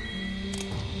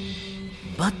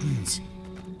 Buttons!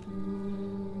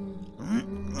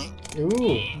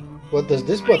 Ooh, what does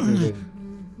this button do?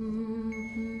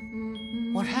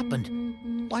 What happened?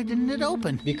 Why didn't it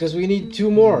open? Because we need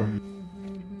 2 more.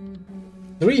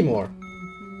 3 more.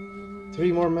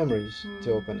 3 more memories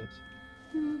to open it.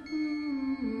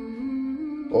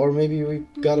 Or maybe we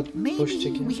gotta push Maybe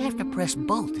together. we have to press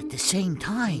both at the same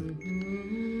time.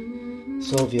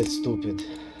 Soviet stupid.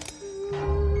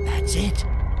 That's it.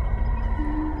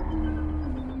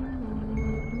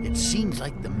 It seems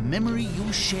like the memory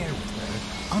you shared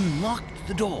with her unlocked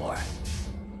the door.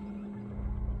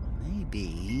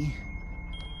 Maybe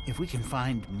if we can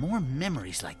find more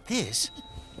memories like this,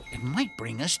 it might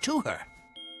bring us to her.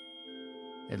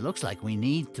 It looks like we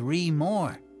need 3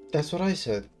 more. That's what I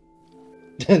said.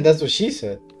 That's what she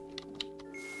said.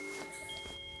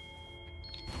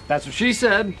 That's what she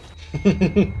said.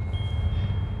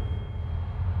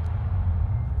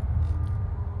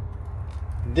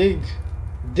 Dig.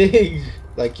 Dig.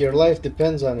 Like your life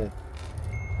depends on it.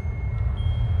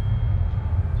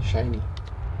 Shiny.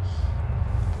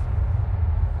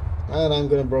 And I'm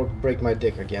gonna break my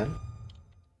dick again.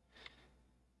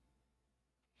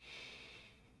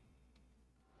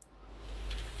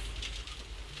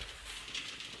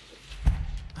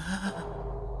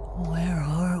 Where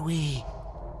are we?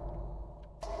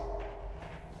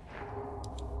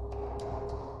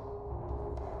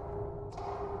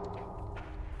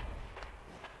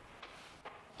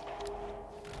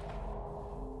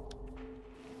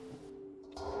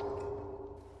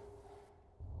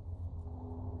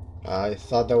 I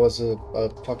thought that was a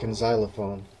fucking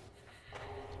xylophone.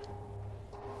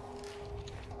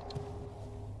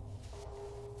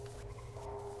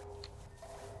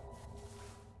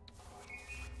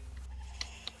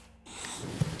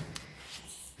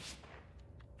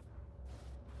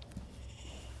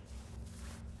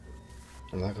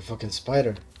 I'm like a fucking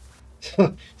spider.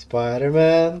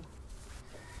 Spider-Man.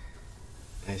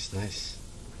 Nice, nice.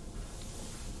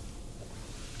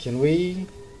 Can we?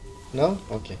 No?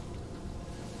 Okay.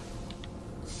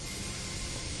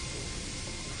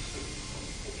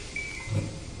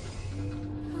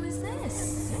 Who is this?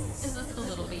 Is this the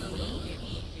little baby?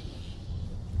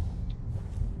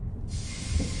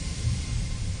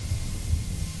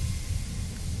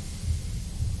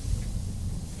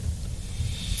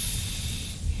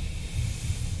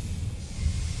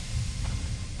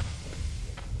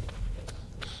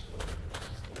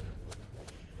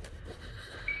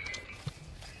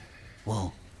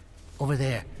 Whoa, over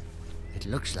there. It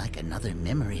looks like another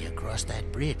memory across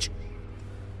that bridge.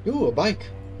 Ooh, a bike.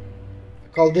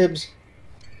 Call dibs.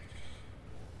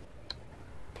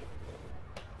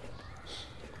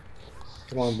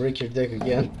 Come on, break your dick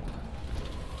again.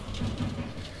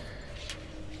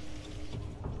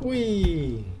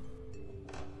 Whee!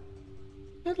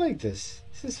 I like this.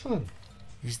 This is fun.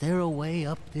 Is there a way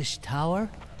up this tower?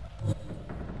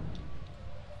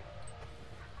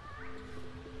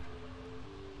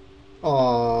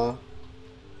 Aww.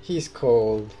 He's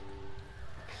cold.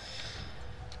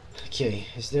 Okay,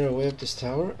 is there a way up this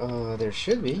tower? There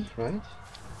should be, right?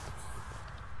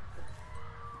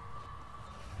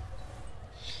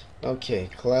 Okay,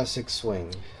 classic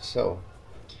swing. So,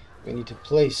 we need to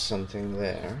place something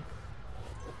there.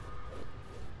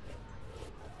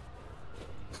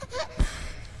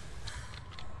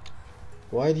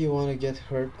 Why do you want to get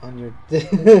hurt on your dick?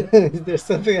 Is there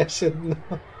something I should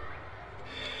know?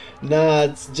 Nah,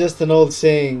 it's just an old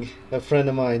saying a friend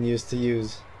of mine used to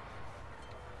use.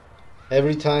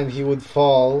 Every time he would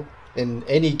fall in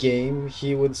any game,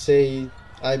 he would say,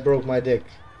 I broke my dick.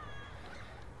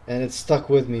 And it stuck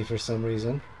with me for some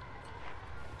reason.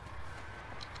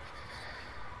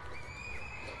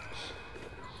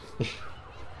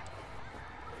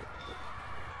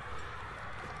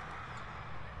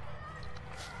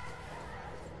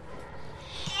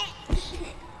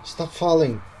 Stop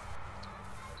falling.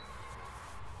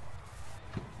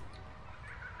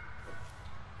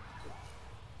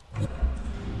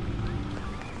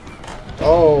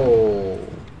 Oh,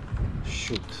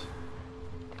 shoot.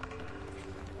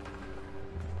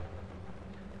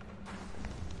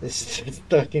 This is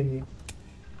stuck in you.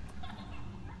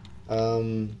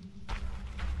 Um.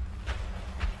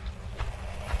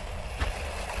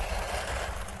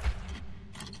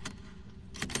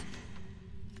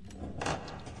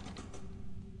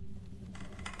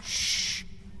 Shh.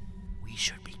 We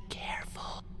should be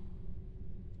careful.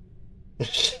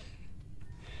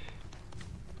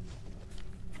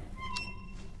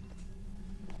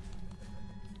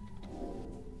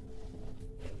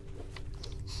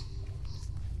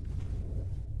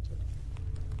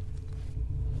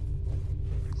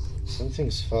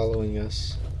 Something's following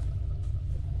us.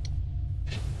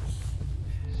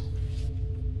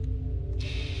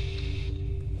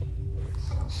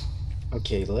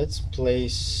 Okay, let's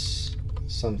place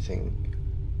something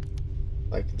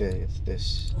like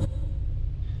this.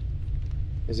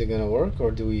 Is it gonna work,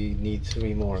 or do we need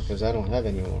 3 more? Because I don't have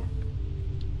any more.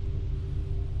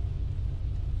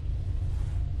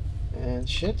 And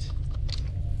shit.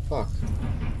 Fuck.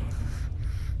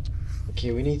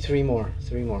 Okay, we need 3 more.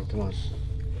 3 more, come on.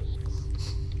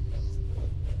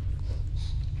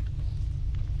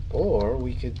 Or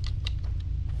we could...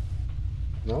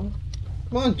 No?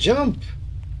 Come on, jump!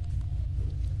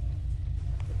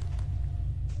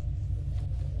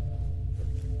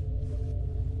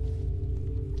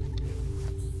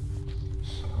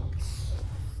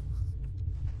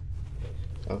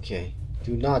 Okay.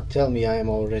 Do not tell me I am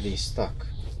already stuck.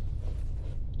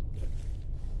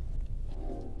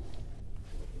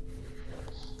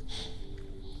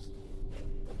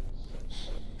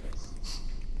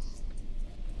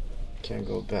 Can't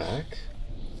go back.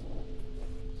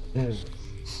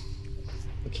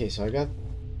 Okay, so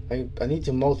I need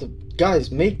to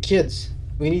guys, make kids.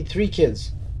 We need 3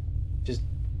 kids. Just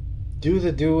do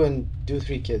the do and do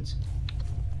 3 kids.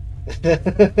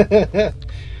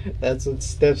 That's what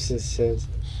Stepsis says.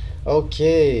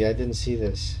 Okay, I didn't see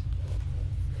this.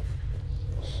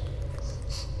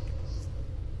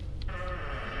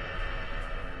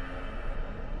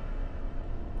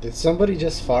 Did somebody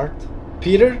just fart?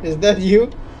 Peter, is that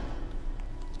you?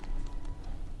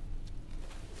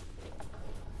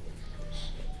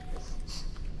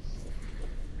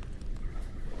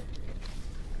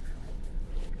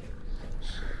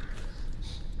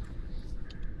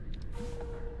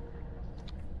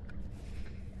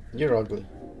 You're ugly.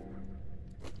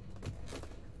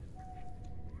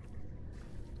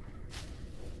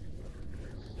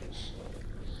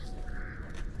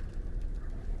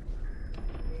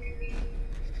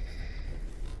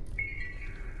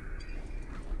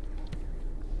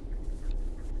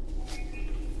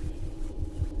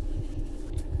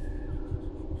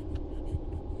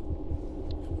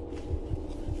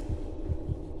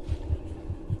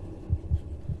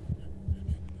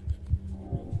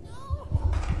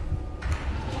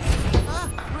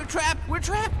 We're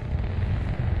trapped!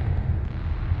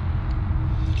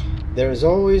 There is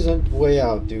always a way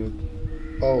out, dude.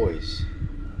 Always.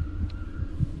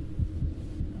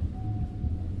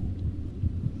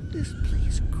 This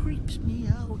place creeps me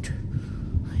out.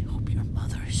 I hope your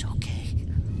mother is okay.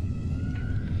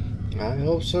 I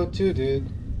hope so too, dude.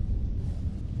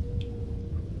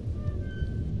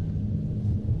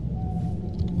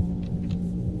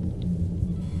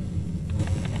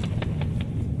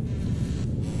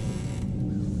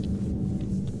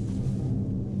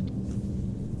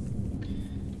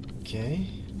 Okay.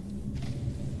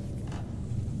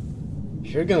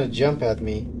 If you're gonna jump at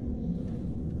me.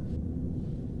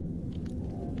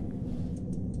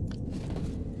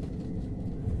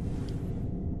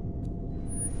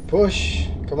 Push!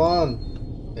 Come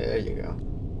on! There you go.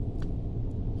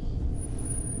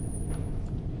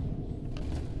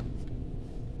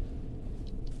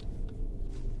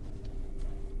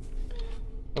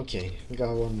 Okay, we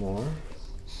got one more.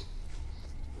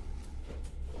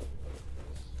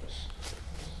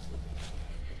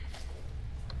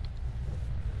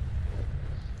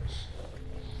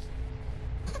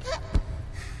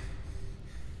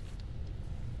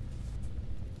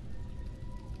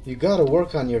 You gotta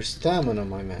work on your stamina,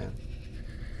 my man.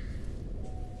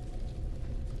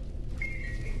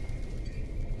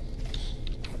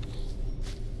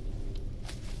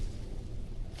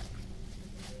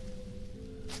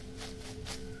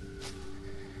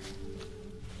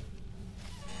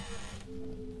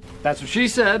 That's what she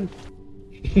said.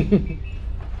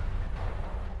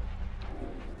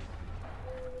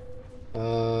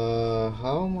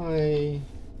 How am I...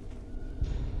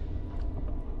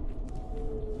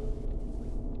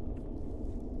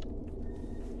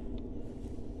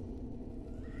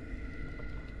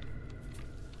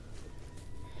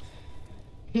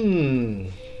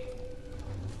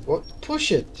 What?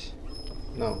 Push it.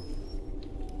 No.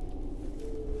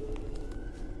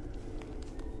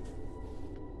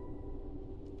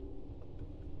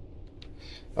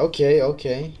 Okay,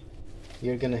 okay.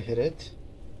 You're gonna hit it.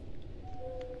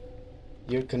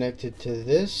 You're connected to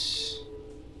this.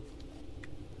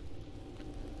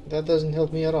 That doesn't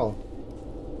help me at all.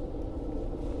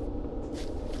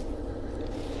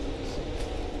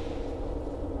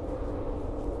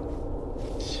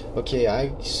 Okay,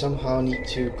 I somehow need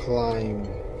to climb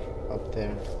up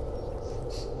there.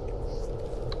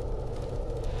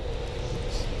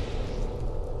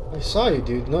 I saw you,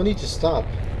 dude. No need to stop.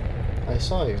 I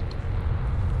saw you.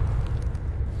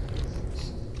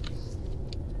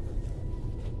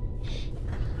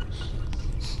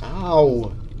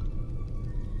 Ow!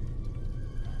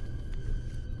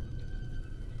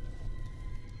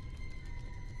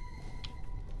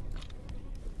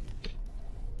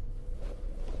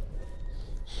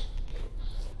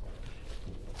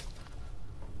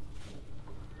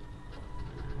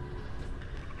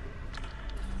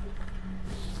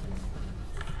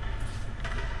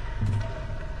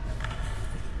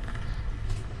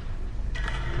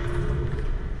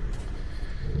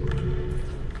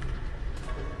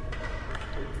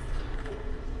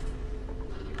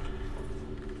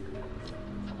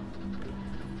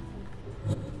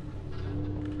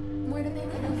 Where do they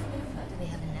live? Do they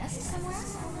have a nest somewhere?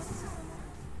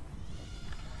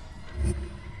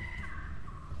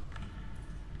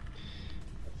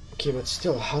 Okay, but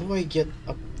still, how do I get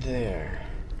up there?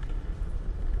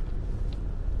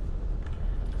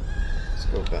 Let's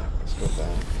go back. Let's go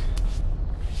back.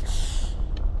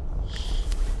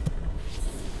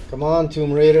 Come on,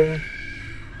 Tomb Raider.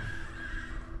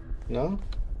 No?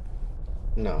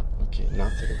 No. Okay,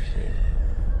 not over here.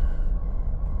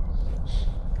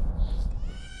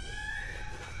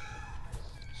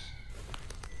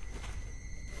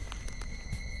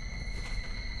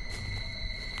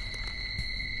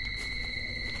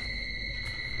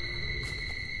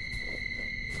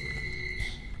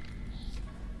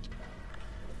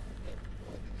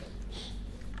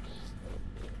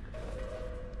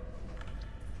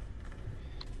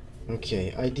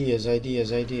 Okay, ideas,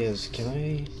 ideas, ideas. Can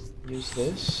I use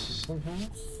this somehow?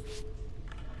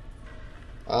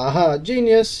 Aha,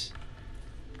 genius!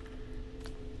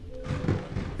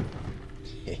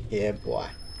 Yeah, boy.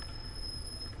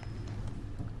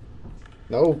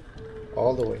 No,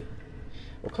 all the way.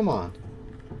 Oh, come on.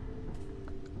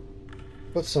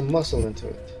 Put some muscle into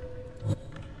it.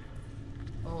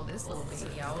 Oh, this little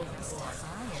baby always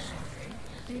tired.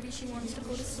 Maybe she wants to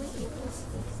go to sleep.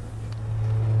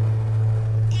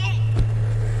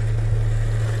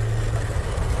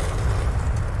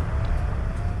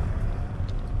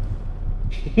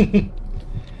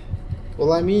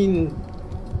 Well, I mean,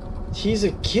 he's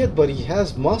a kid, but he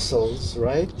has muscles,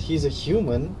 right? He's a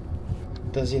human.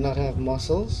 Does he not have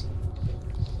muscles?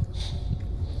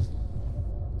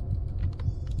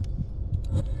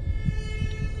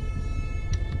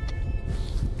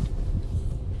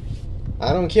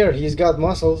 I don't care, he's got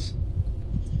muscles.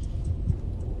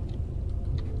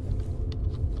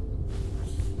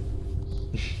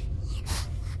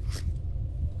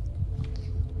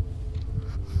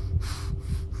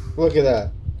 Look at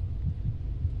that.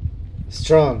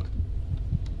 Strong.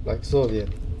 Like Soviet.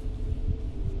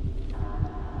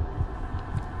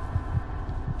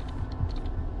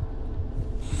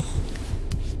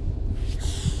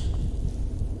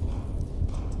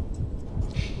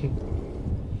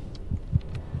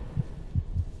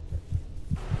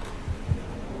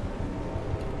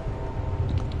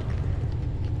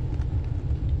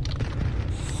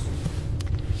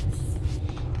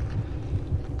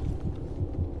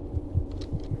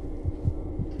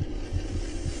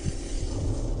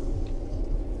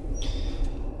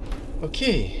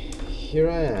 Okay, here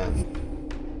I am.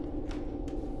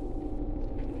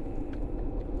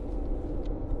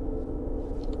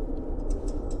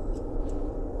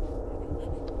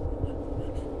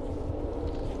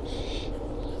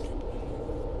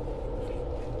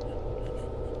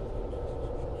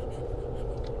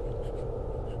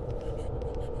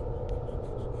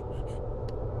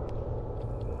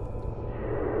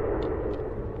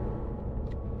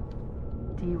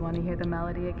 Do you want to hear the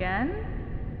melody again?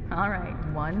 All right,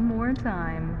 one more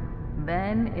time.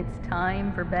 Then it's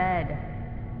time for bed.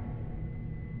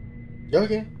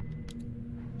 Okay.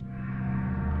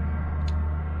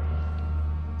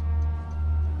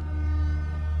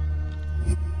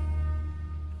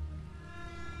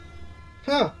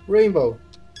 Huh, rainbow.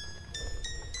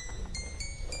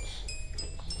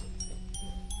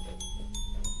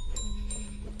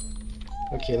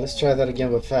 Okay, let's try that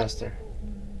again, but faster.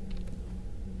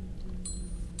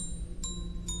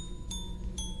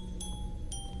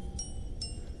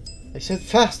 I said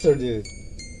faster, dude.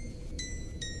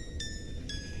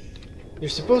 You're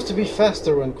supposed to be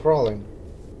faster when crawling.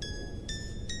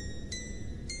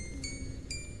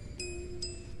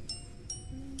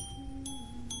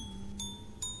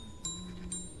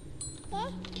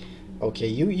 Okay,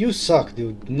 you suck,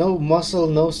 dude. No muscle,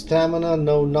 no stamina,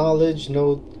 no knowledge,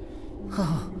 no...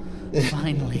 Oh,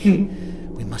 finally.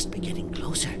 We must be getting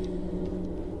closer.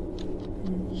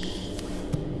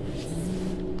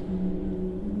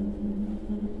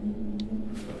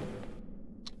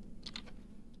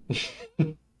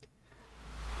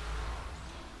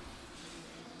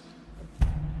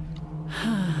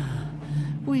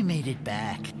 We made it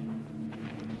back.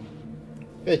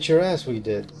 Bet your ass we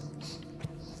did.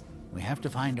 We have to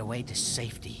find a way to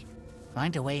safety.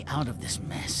 Find a way out of this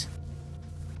mess.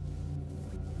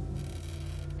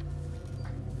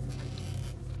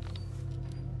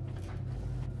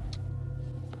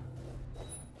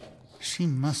 She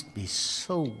must be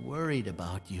so worried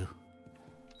about you.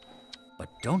 But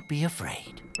don't be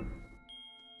afraid.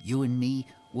 You and me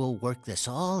will work this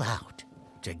all out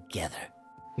together.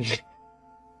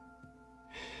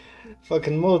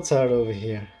 Fucking Mozart over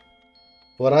here.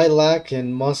 What I lack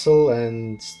in muscle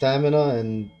and stamina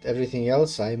and everything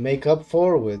else, I make up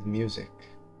for with music.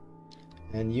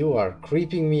 And you are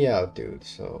creeping me out, dude,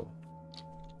 so...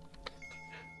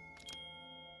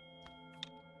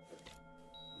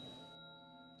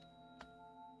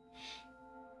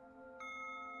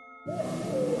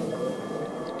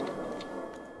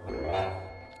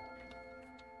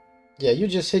 Yeah, you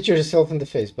just hit yourself in the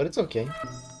face, but it's okay.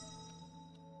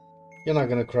 You're not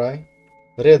gonna cry.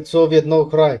 Red Soviet, no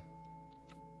cry.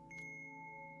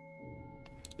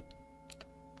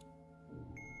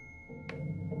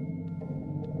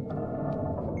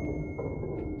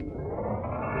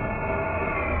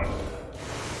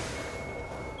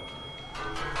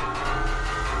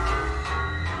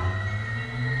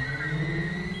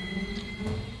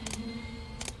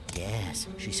 Yes,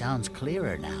 she sounds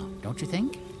clearer now, don't you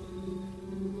think?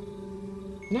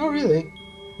 No, really.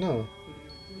 No.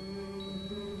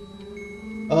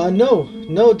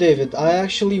 No, David. I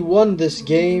actually won this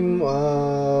game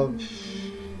a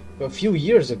few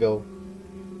years ago.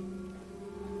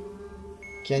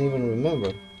 Can't even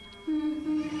remember.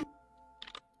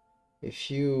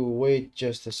 If you wait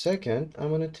just a second, I'm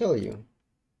gonna tell you.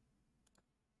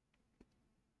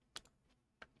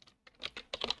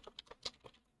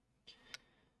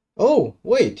 Oh,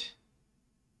 wait.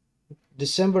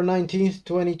 December 19th,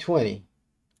 2020.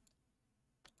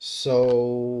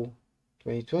 So...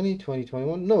 2020,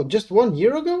 2021? No, just 1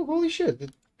 year ago? Holy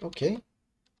shit. Okay.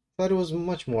 Thought it was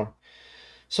much more.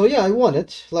 So yeah, I won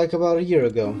it, like about a year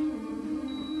ago.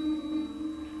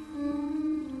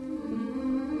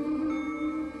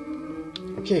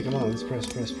 Okay, come on, let's press.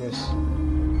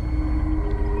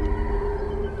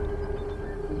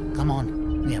 Come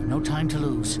on, we have no time to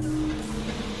lose.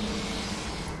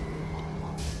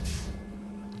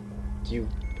 You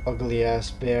ugly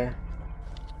ass bear.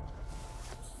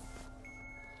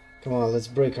 Come on, let's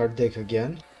break our dick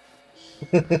again.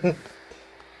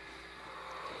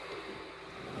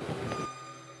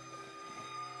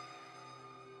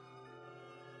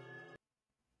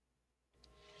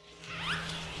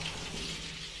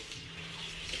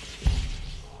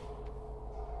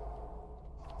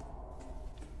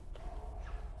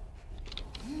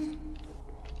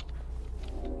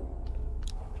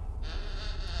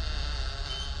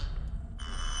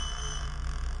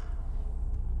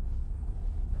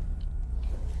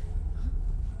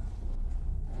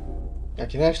 I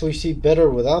can actually see better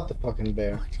without the fucking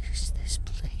bear. What is this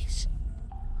place?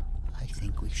 I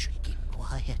think we should keep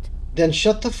quiet. Then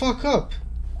shut the fuck up.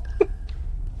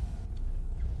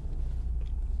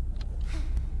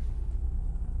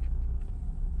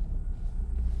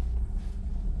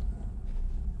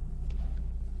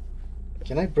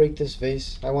 Can I break this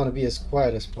vase? I want to be as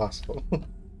quiet as possible.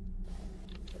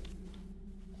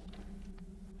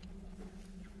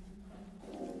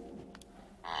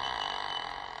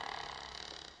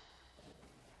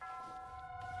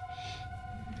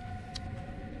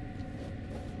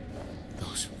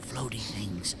 Those floaty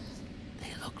things,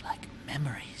 they look like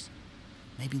memories.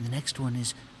 Maybe the next one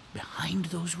is behind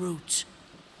those roots.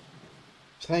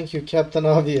 Thank you, Captain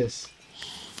Obvious.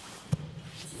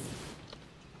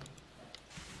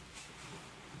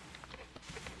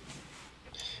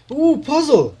 Ooh,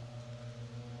 puzzle!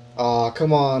 Aw,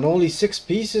 come on, only 6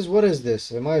 pieces? What is this?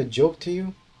 Am I a joke to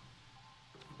you?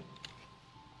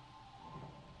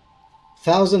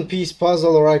 1,000-piece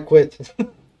puzzle or I quit.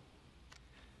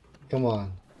 Come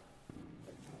on.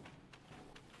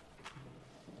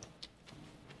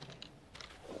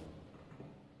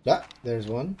 Ah, there's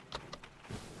one.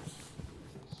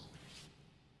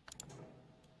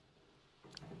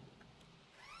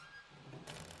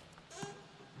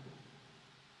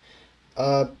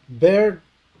 Bear,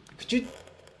 could you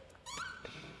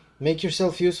make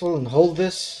yourself useful and hold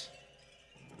this?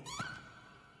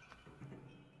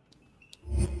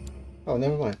 Oh,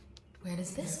 never mind. Where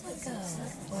does this one go?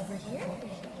 Over here?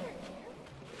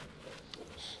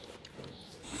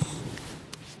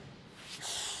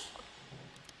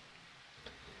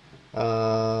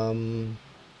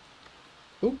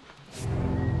 Oop.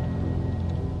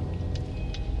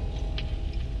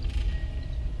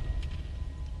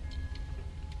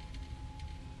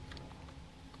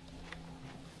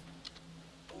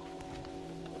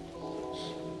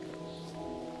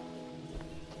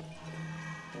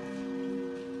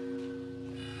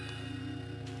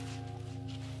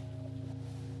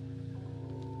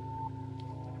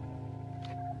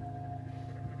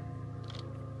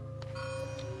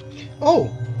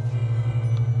 Oh!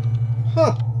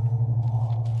 Huh.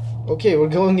 Okay, we're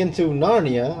going into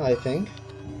Narnia, I think.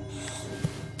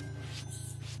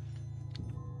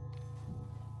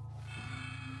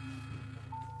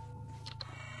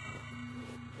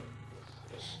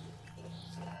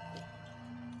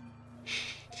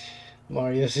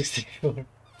 Mario 64.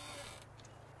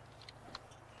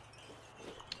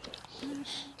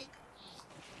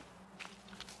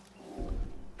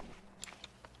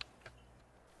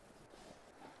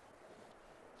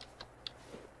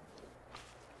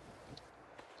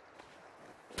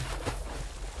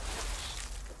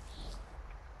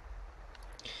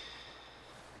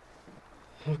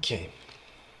 Okay.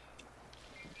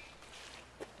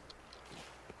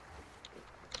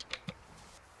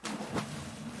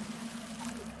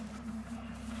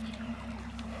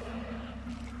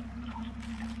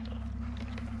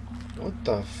 What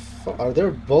the fuck? Are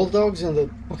there bulldogs in the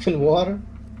fucking water?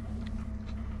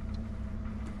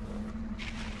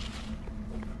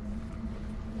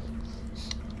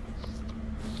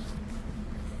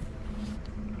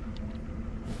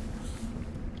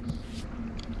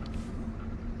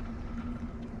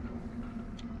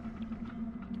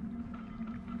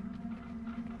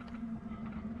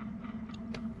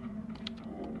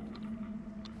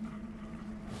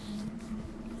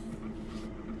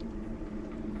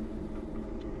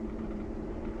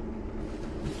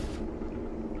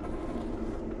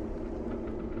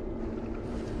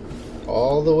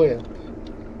 All the way up.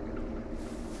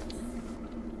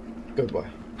 Goodbye.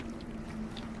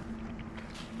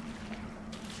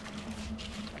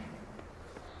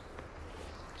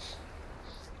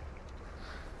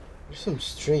 There's some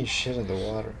strange shit in the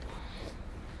water.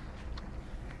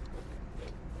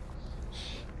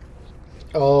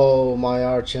 Oh, my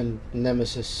arch and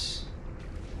nemesis.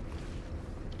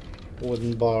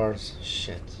 Wooden bars.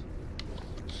 Shit.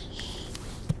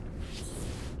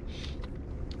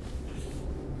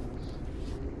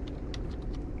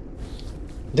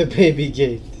 The baby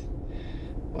gate.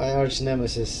 My arch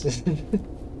nemesis.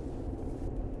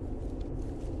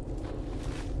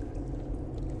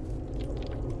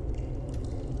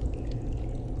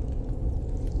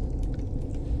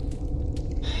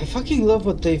 I fucking love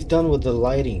what they've done with the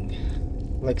lighting.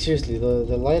 Like seriously, the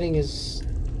lighting is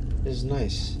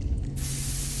nice.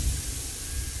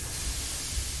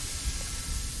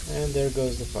 And there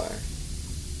goes the fire.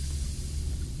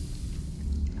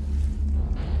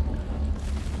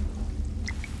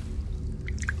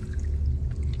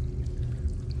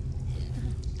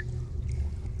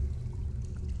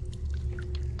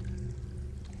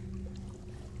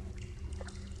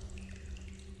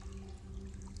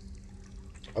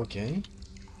 Okay.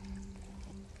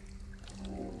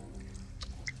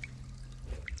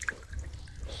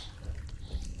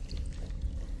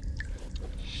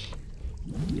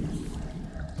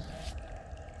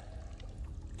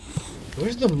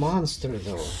 Where's the monster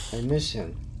though? I miss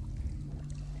him.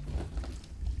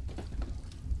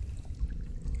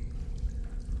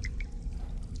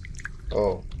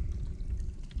 Oh.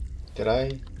 Did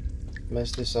I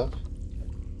mess this up?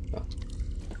 Oh.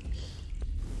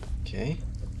 Okay.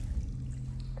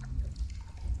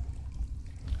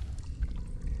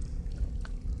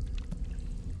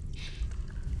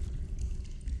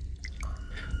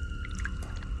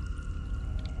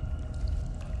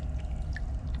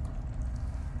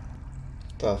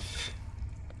 Tough.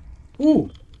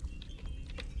 Ooh!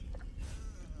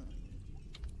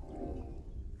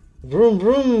 Vroom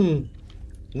vroom!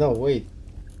 No, wait.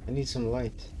 I need some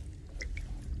light.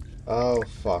 Oh,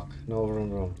 fuck. No vroom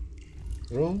vroom.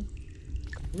 Vroom?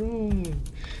 Vroom!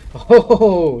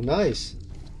 Oh, nice!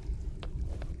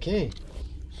 Okay.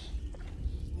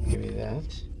 Give me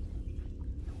that.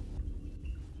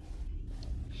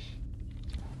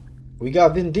 We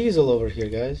got Vin Diesel over here,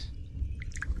 guys.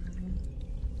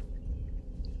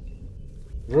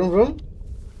 Vroom vroom.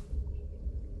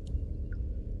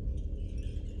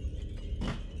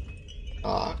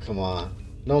 Come on.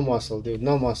 No muscle, dude.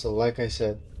 No muscle, like I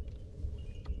said.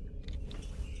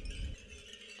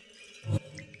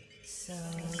 So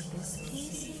this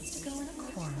piece needs to go in a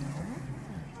corner.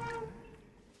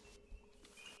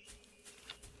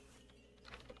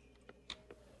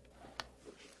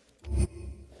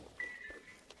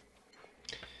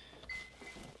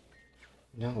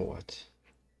 Now what?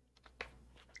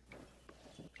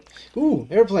 Ooh,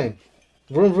 airplane.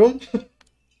 Vroom vroom.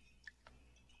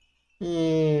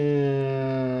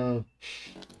 Yeah.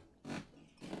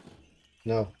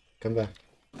 No, come back.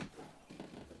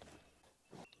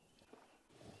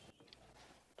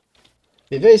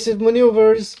 Evasive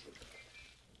maneuvers.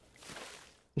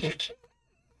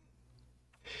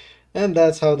 And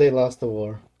that's how they lost the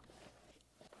war.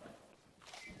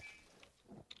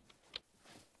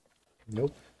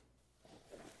 Nope.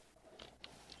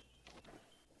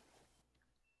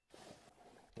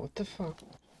 What the fuck?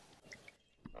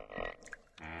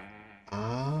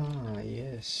 Ah,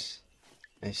 yes.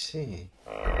 I see.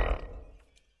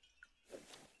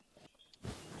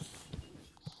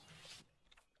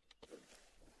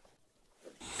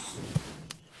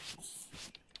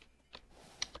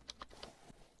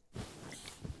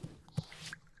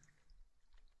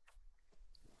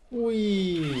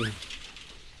 Whee!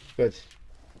 Good.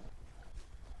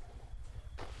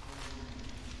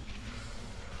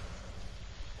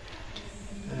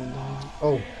 And,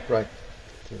 oh, right.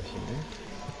 Through here.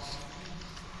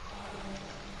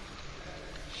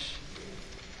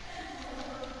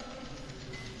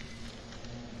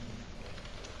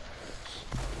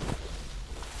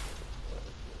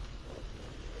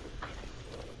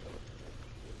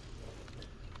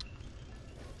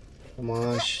 Come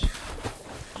on,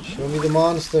 show me the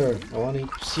monster. I want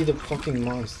to see the fucking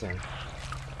monster.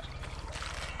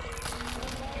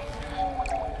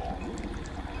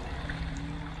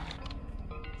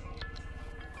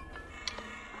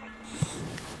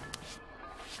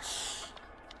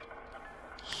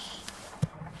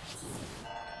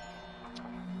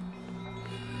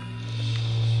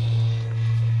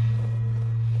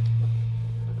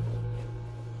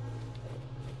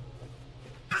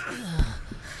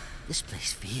 This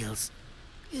place feels...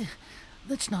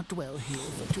 Let's not dwell here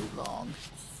for too long.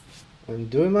 I'm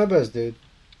doing my best, dude.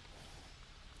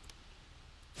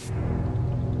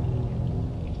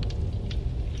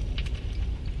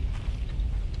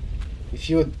 If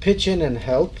you would pitch in and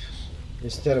help,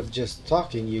 instead of just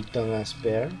talking, you dumbass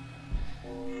bear.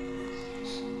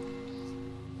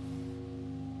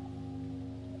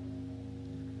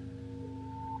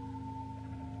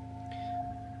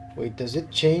 Wait, does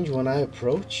it change when I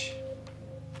approach?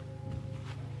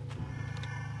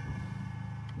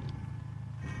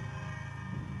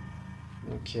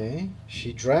 Okay,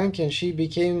 she drank and she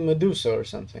became Medusa or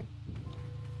something.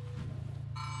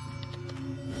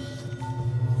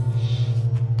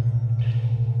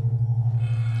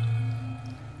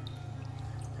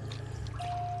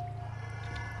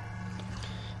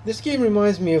 This game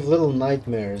reminds me of Little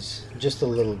Nightmares, just a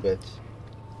little bit.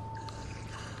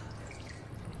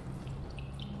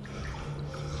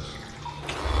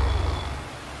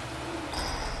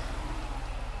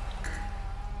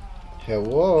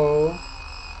 Hello?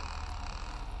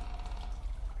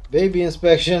 Baby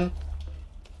inspection.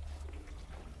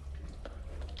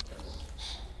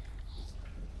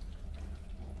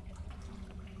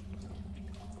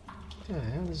 What the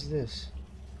hell is this?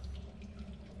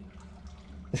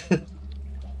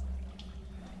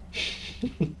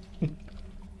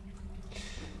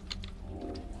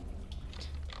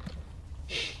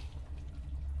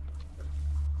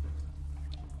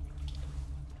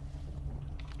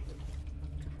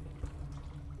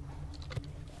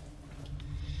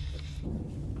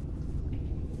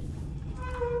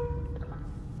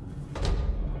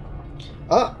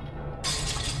 Ah!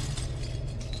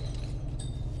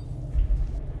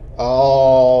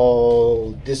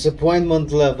 Oh,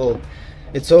 disappointment level.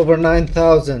 It's over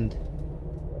 9,000.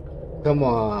 Come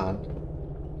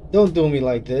on. Don't do me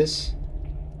like this.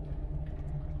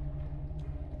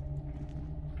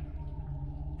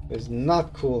 It's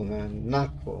not cool, man.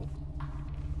 Not cool.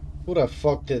 Who the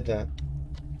fuck did that?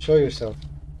 Show yourself.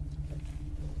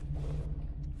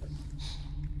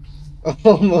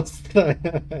 Almost.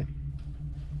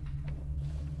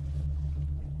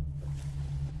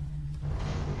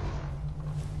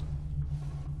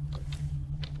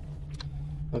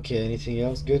 Okay, anything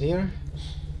else good here?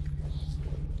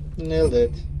 Nailed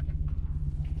it.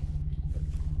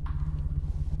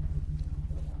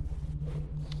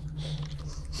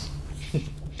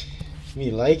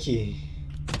 Me likey.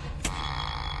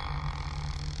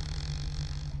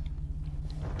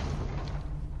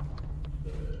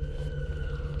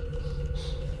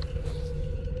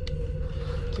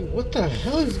 Dude, what the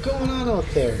hell is going on out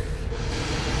there?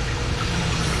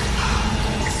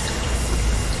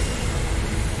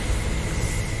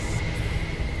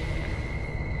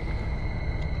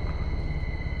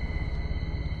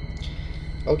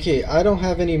 Okay, I don't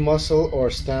have any muscle or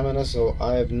stamina, so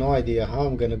I have no idea how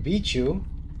I'm gonna beat you.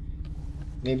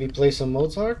 Maybe play some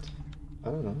Mozart? I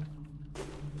don't know.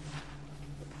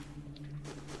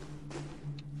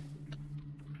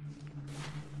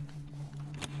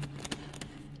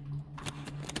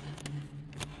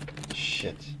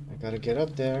 Shit, I gotta get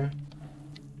up there.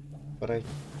 But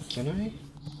can I?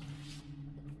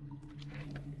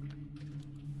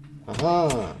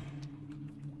 Aha!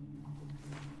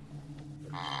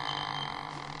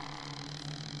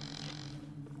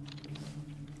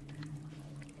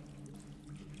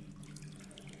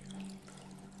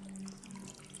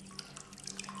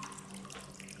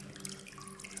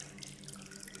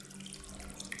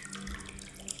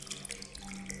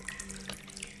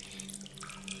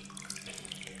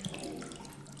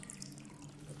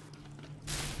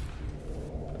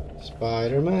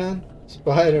 Spider-Man,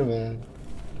 Spider-Man.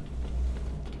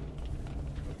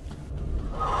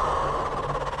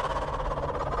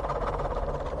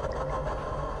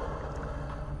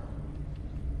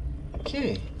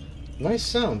 Okay, nice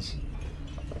sounds.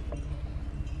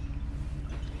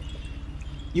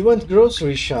 You went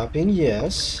grocery shopping?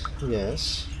 Yes,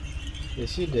 yes.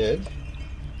 Yes, you did.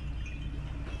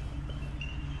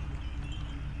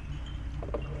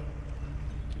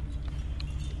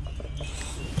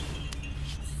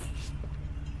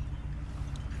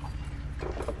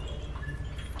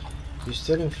 You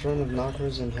stood in front of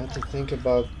knockers and had to think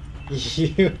about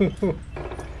you.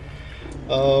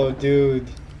 Oh, dude.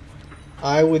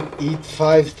 I would eat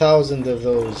 5,000 of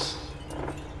those.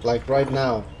 Like right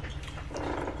now.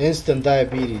 Instant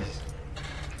diabetes.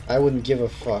 I wouldn't give a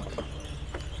fuck.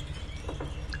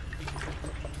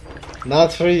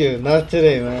 Not for you. Not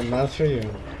today, man. Not for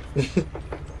you.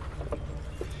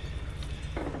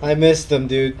 I missed them,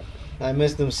 dude. I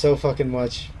missed them so fucking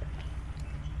much.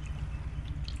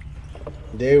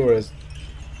 They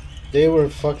were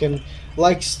fucking,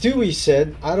 like Stewie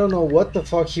said, I don't know what the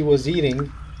fuck he was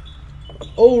eating.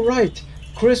 Oh right,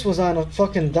 Chris was on a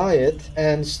fucking diet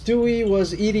and Stewie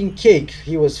was eating cake.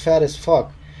 He was fat as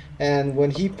fuck. And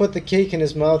when he put the cake in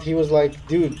his mouth, he was like,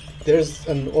 dude, there's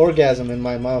an orgasm in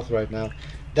my mouth right now.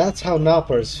 That's how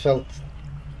Noppers felt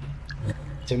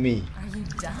to me. Are you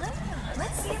done?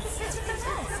 Let's see if this is the test.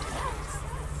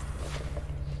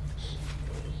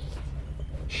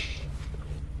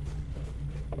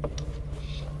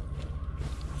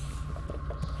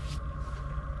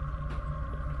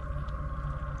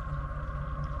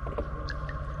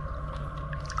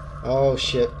 Oh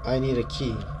shit, I need a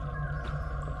key.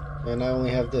 And I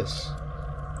only have this.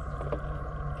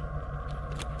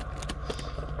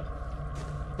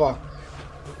 Fuck.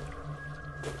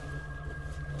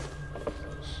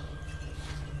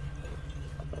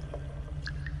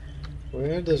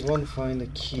 Where does one find a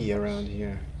key around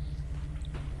here?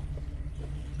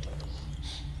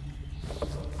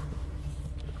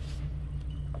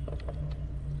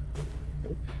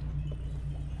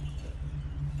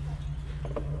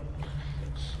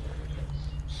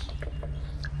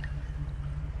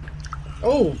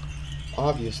 Oh!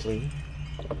 Obviously.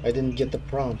 I didn't get the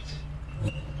prompt.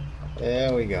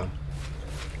 There we go.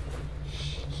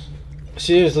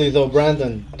 Seriously though,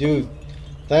 Brandon, dude,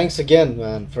 thanks again,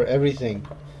 man, for everything.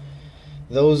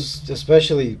 Those,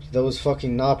 especially those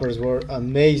fucking Noppers were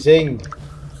amazing.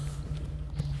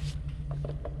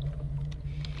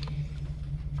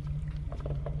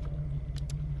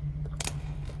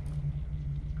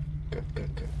 Good.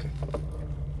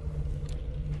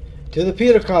 To the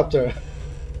Petercopter.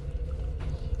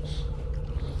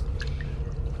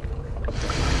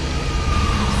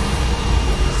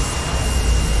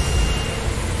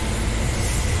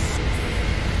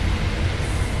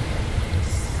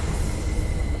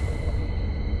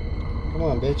 Come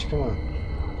on, bitch, come on.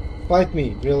 Fight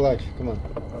me, real life, come on.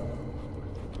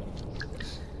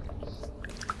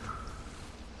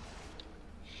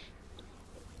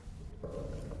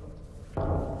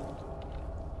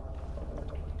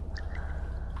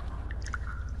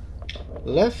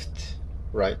 Left,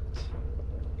 right,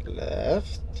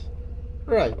 left,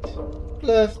 right,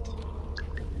 left.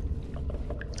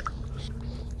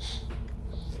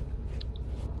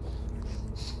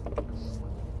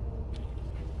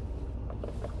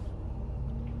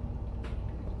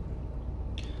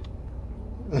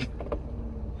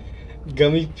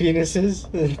 Gummy penises?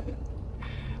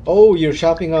 Oh, you're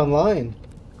shopping online.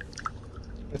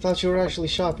 I thought you were actually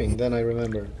shopping, then I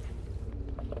remember.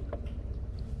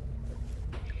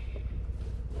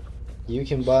 You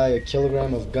can buy a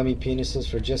kilogram of gummy penises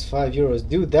for just €5.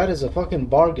 Dude, that is a fucking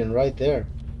bargain right there.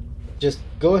 Just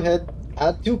go ahead,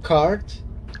 add to cart,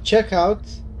 check out,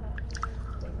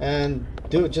 and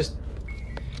dude, just,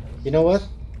 you know what?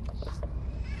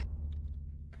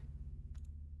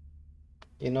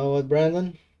 You know what,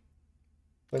 Brandon?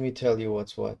 Let me tell you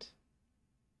what's what.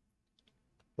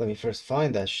 Let me first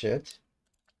find that shit.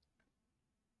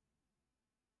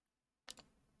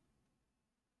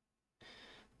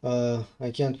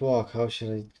 I can't walk. How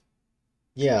should I?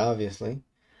 Yeah, obviously.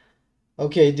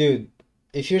 Okay, dude.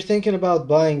 If you're thinking about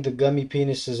buying the gummy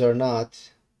penises or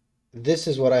not, this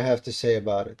is what I have to say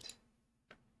about it.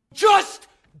 Just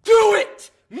do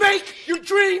it! Make your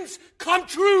dreams come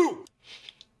true!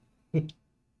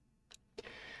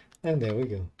 And there we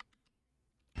go.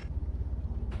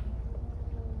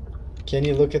 Can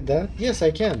you look at that? Yes,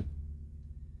 I can.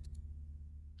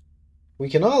 We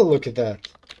can all look at that.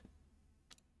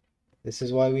 This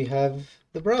is why we have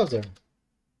the browser.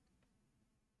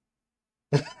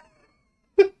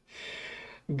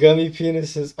 Gummy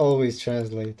penises always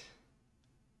translate.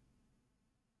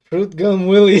 Fruit gum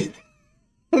willies.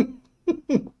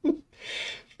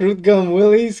 Fruit gum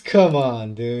willies? Come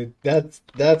on, dude.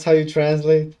 That's how you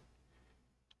translate?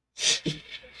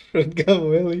 Fruit gum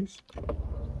willies?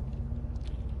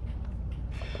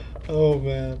 Oh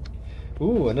man.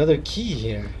 Ooh, another key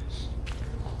here.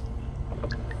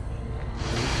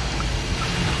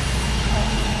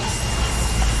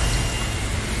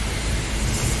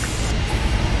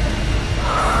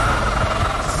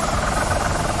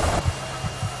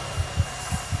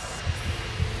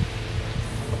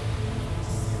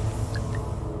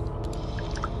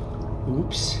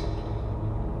 Oops.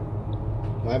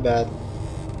 My bad.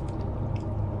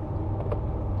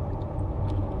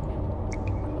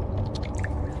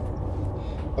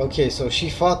 Okay, so she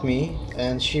fought me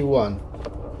and she won.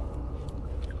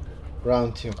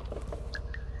 Round 2.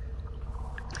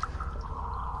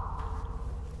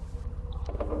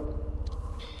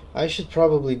 I should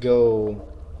probably go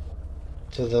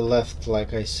to the left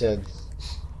like I said.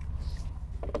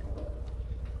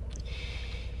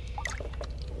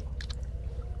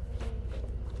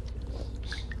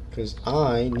 Because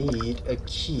I need a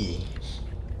key.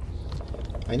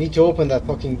 I need to open that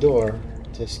fucking door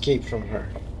to escape from her.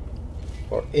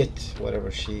 Or it, whatever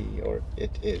she or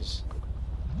it is.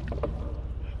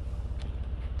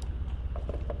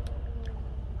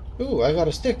 Ooh, I got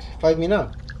a stick. Fight me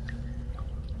now.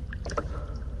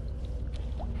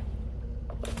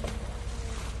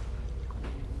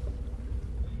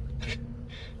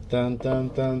 Dun dun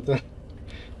dun dun.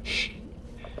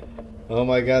 Oh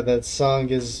my god, that song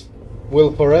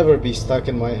will forever be stuck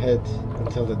in my head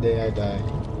until the day I die.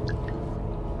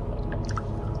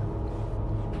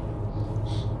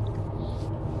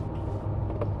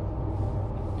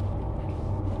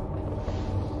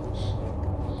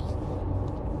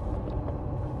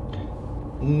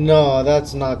 No,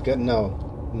 that's not good.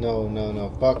 No. No, no, no.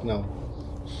 Fuck no.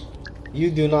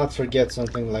 You do not forget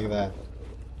something like that.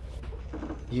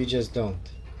 You just don't.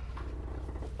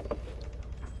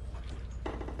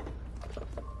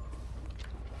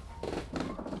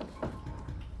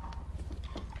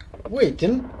 Wait,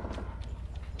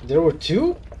 there were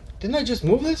 2? Didn't I just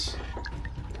move this?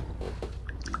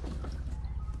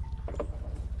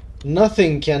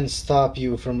 Nothing can stop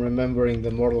you from remembering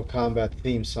the Mortal Kombat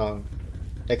theme song.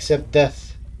 Except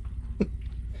death.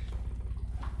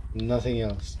 Nothing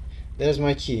else. There's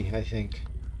my key, I think.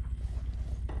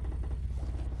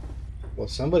 Well,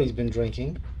 somebody's been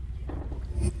drinking.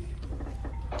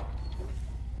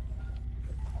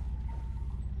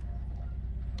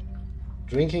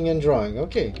 Drinking and drawing.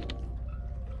 Okay.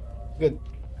 Good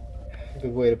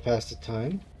way to pass the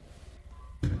time.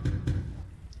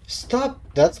 Stop!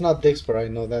 That's not Dixper, I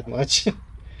know that much.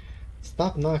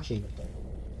 Stop knocking.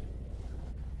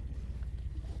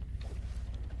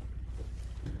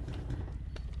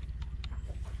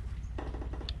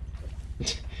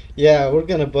 Yeah, we're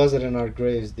gonna buzz it in our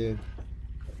graves, dude.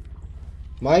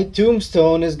 My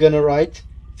tombstone is gonna write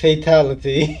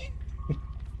fatality.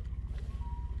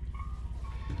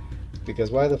 Because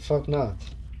why the fuck not?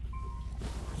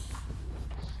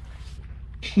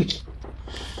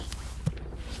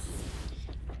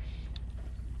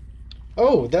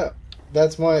 Oh,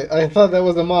 that's my... I thought that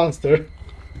was a monster.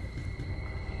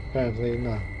 Apparently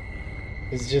not.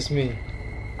 It's just me.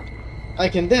 I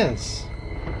can dance.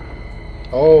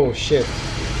 Oh shit.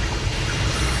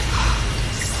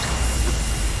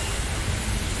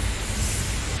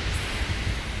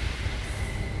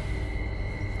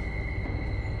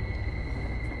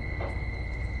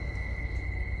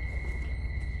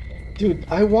 Dude,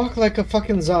 I walk like a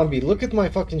fucking zombie. Look at my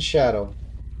fucking shadow.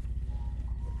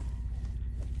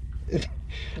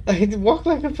 I walk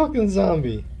like a fucking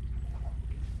zombie.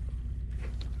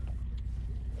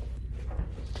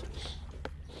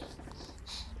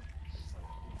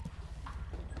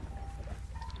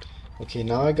 Okay,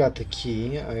 now I got the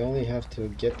key. I only have to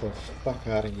get the fuck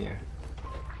out of here.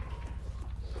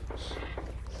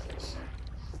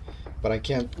 But I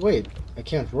can't, wait, I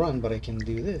can't run, but I can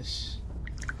do this.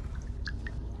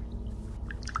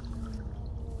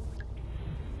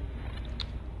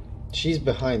 She's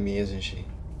behind me, isn't she?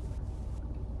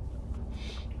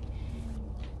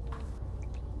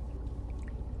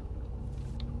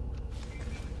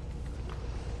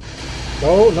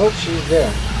 Oh, no, she's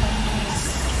there.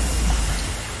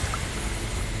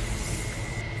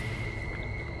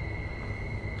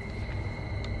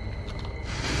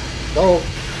 Go.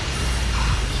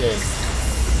 Okay.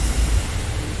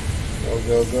 Go,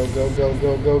 go, go, go,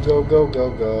 go, go, go, go, go,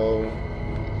 go.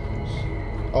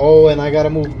 Oh, and I gotta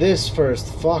move this first.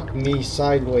 Fuck me,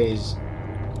 sideways.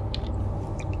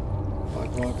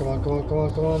 Come on, come on, come on, come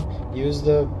on, come on. Use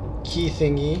the key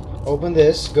thingy. Open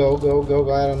this. Go, go, go,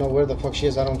 go. I don't know where the fuck she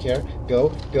is. I don't care.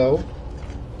 Go, go.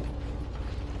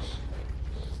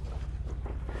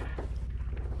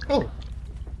 Oh.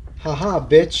 Haha,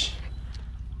 bitch.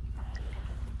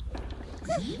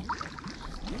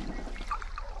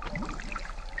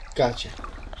 Gotcha.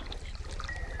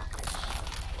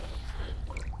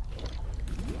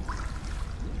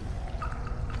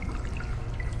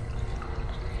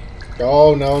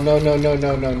 Oh, no, no, no, no,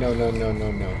 no, no, no, no, no,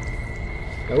 no, no.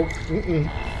 Nope. Mm-mm.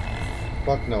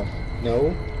 Fuck no.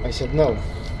 No. I said no.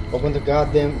 Open the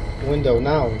goddamn window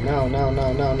now. Now, now,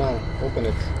 now, now, now. Open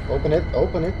it. Open it.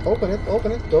 Open it. Open it.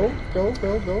 Open it. Go. Go.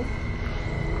 Go. Go.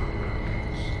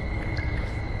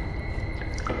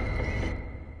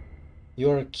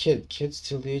 You're a kid. Kids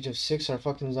till the age of 6 are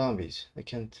fucking zombies. They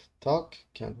can't talk,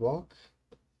 can't walk.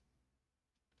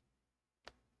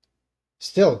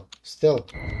 Still.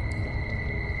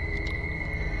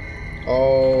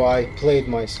 Oh, I played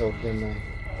myself, didn't I?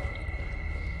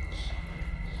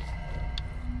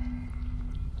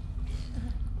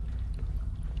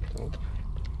 Oh.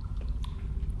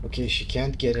 Okay, she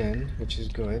can't get in, which is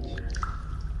good.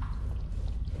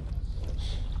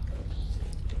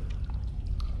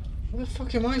 Where the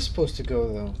fuck am I supposed to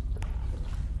go, though?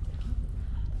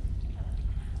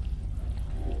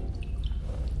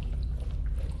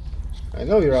 I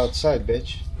know you're outside,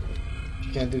 bitch.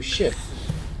 You can't do shit.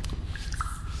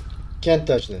 Can't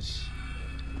touch this.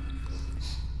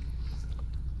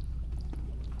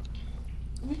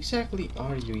 Who exactly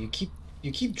are you?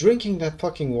 You keep drinking that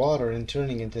fucking water and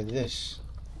turning into this.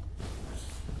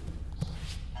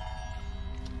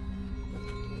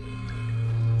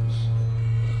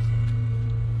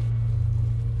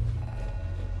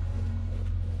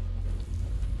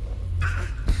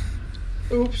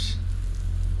 Oops.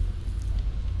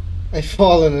 I've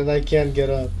fallen and I can't get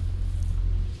up.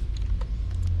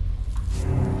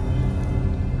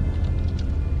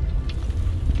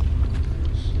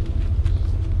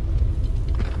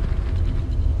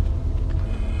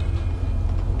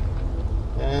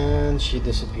 And she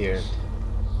disappeared.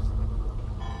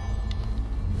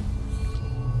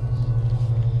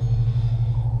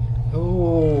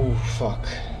 Oh, fuck.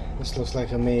 This looks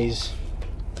like a maze.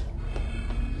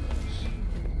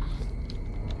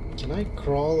 Can I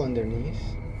crawl underneath?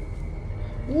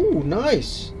 Ooh,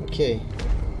 nice! Okay.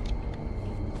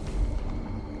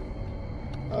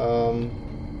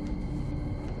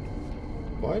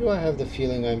 Why do I have the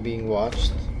feeling I'm being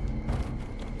watched?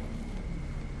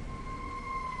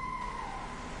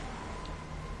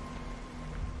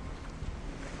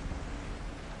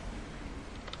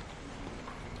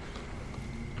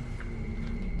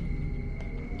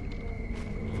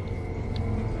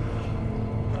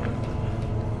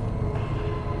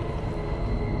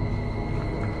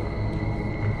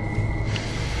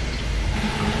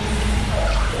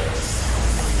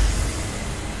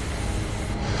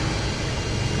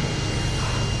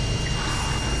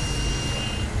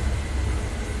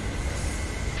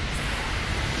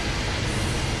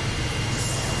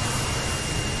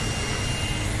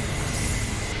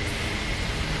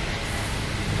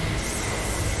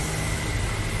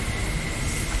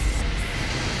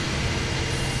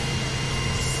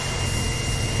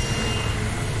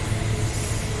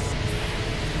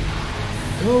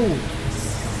 Go!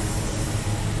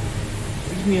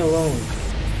 Leave me alone.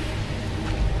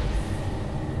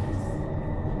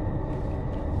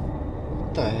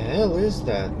 What the hell is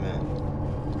that, man?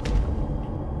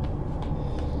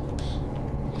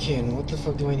 Okay, and what the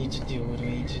fuck do I need to do? What do I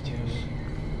need to do?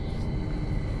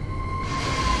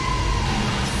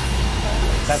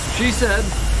 That's what she said.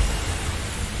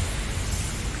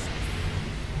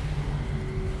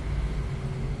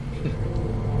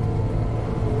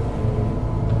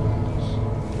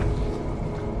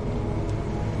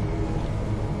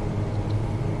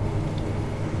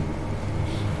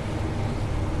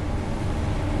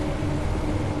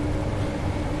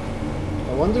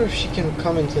 I wonder if she can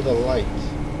come into the light.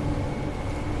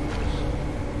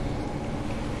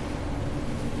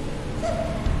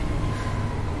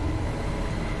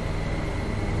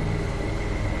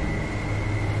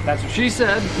 That's what she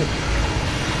said.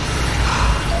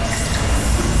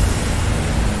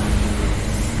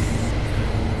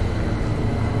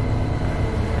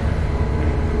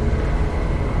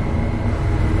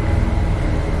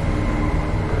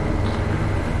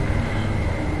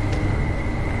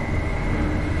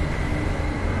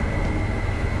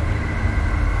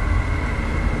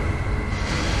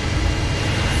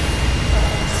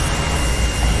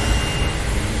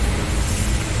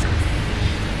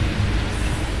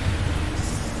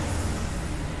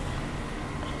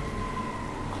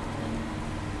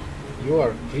 You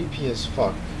are creepy as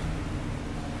fuck.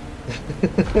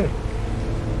 That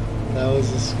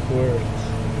was a squirt.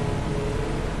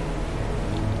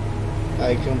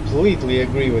 I completely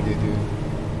agree with you, dude.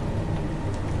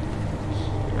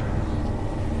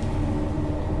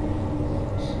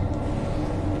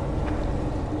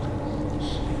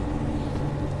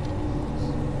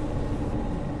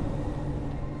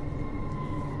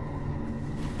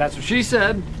 That's what she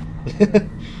said.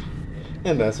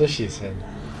 And that's what she said.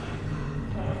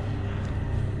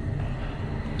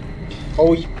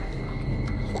 Oh,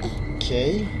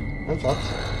 okay. I'm fucked.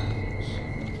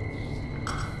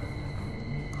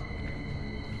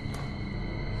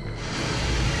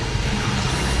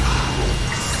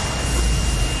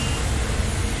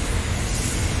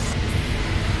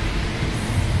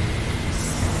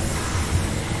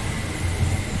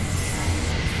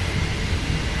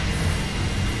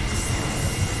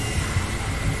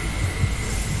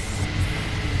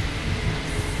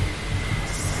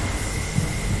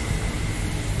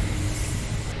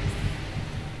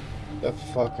 The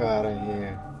fuck out of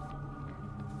here.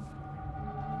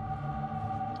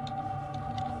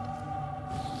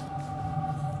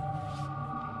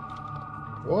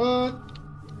 What?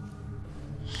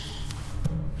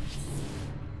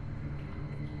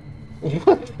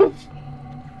 What the f—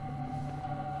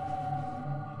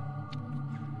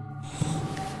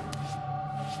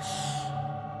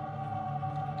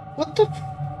 What the f—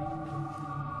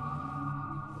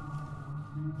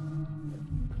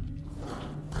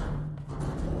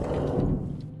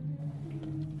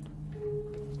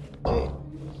 Okay.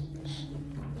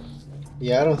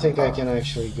 Yeah, I don't think I can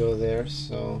actually go there,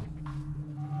 so...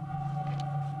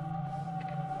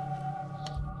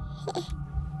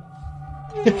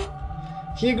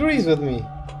 He agrees with me.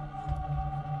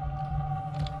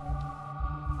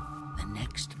 The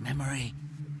next memory.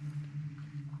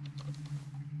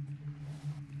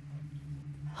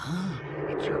 Huh?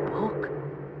 It's your book.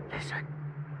 Listen.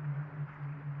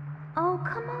 Oh,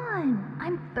 come on.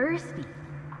 I'm thirsty,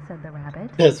 said the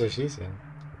rabbit. That's what she said.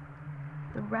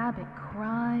 The rabbit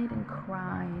cried and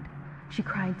cried. She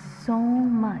cried so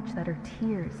much that her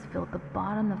tears filled the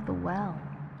bottom of the well.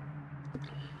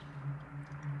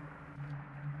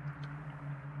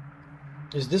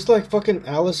 Is this like fucking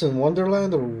Alice in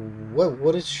Wonderland, or what?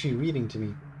 What is she reading to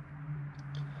me?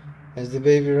 As the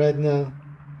baby right now.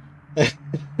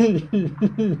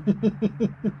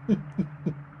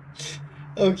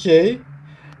 Okay.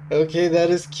 Okay, that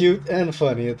is cute and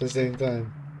funny at the same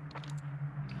time.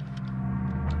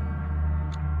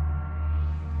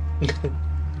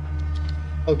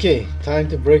 Okay, time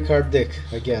to break our dick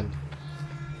again.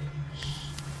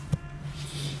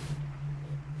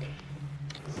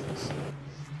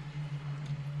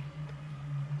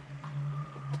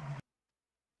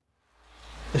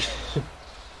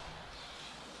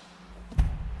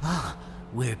 Ah,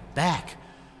 we're back.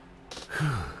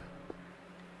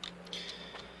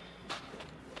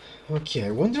 Okay,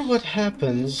 I wonder what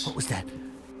happens. What was that?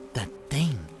 That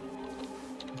thing?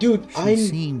 Dude, She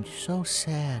seemed so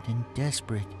sad and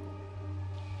desperate.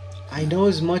 I know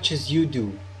as much as you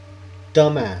do,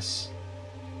 dumbass.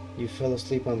 You fell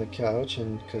asleep on the couch,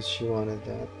 and because she wanted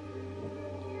that.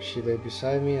 She lay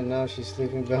beside me, and now she's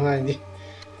sleeping behind you.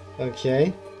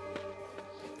 Okay.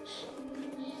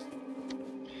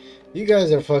 You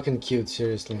guys are fucking cute,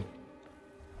 seriously.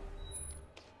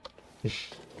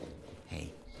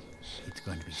 Hey, it's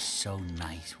going to be so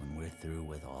nice when we're through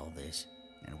with all this,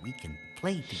 and we can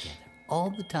play together all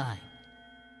the time.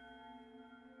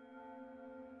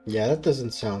 Yeah, that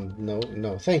doesn't sound...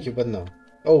 No, thank you, but no.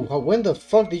 Oh, when the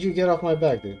fuck did you get off my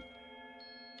back, dude?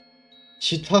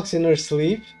 She talks in her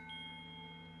sleep?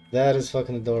 That is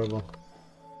fucking adorable.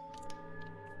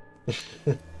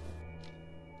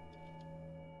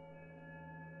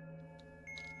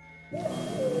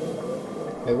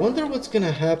 I wonder what's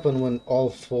gonna happen when all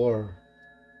 4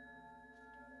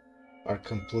 are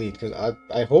complete, because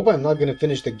I hope I'm not gonna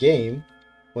finish the game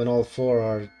when all 4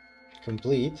 are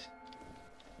complete.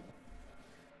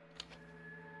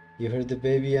 You heard the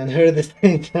baby and her at the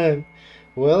same time.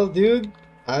 Well, dude,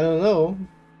 I don't know.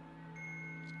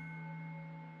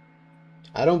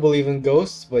 I don't believe in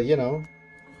ghosts, but you know.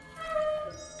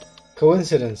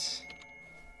 Coincidence.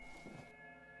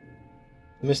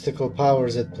 Mystical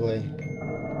powers at play.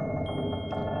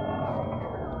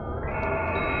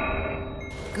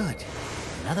 Good.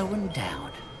 Another one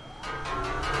down.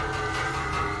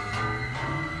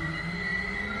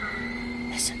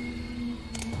 Listen.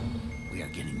 We are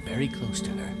getting very close to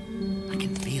her. I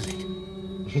can feel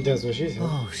it. That's what she said.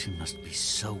 Oh, she must be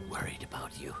so worried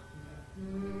about you.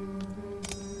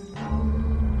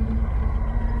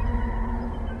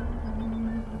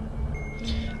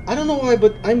 I don't know why,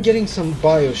 but I'm getting some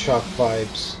BioShock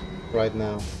vibes right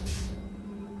now.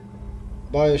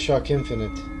 BioShock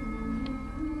Infinite.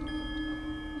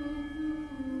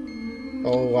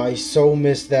 Oh, I so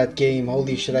missed that game.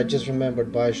 Holy shit, I just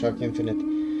remembered BioShock Infinite.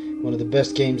 One of the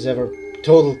best games ever.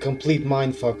 Total, complete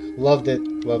mindfuck. Loved it,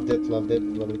 loved it, loved it,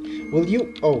 loved it. Will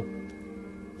you... Oh.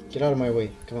 Get out of my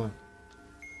way. Come on.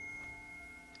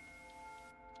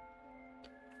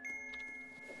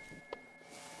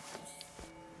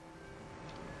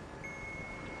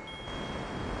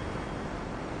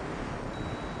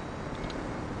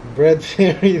 Bread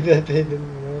fairy that they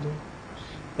didn't order.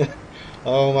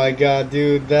 Oh my god,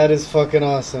 dude, that is fucking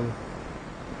awesome.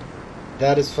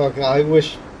 That is fucking... I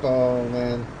wish... Oh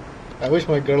man. I wish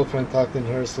my girlfriend talked in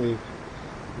her sleep.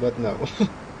 But no.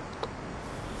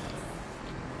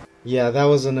 Yeah, that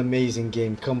was an amazing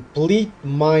game. Complete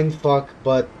mindfuck,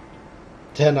 but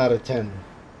 10 out of 10.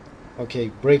 Okay,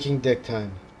 breaking deck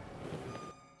time.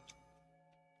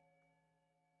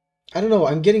 I don't know,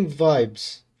 I'm getting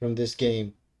vibes from this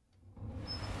game.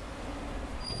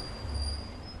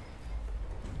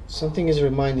 Something is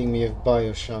reminding me of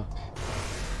BioShock.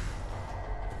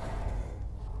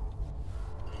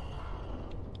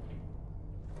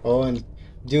 Oh, and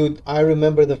dude, I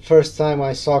remember the first time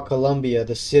I saw Columbia,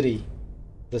 the city.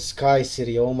 The Sky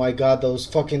City. Oh my god, those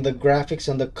fucking the graphics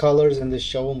and the colors and the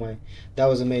show, oh my, that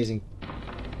was amazing.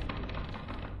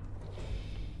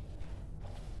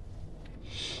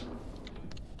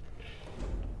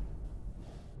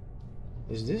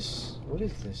 Is this? What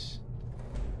is this?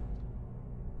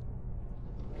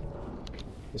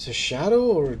 It's a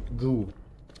shadow or goo?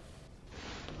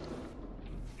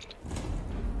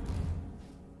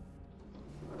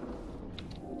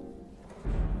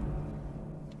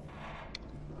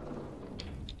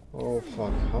 Oh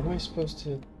fuck, how am I supposed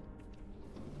to...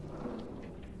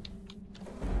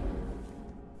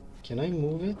 Can I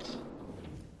move it?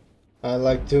 I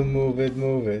like to move it,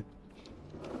 move it.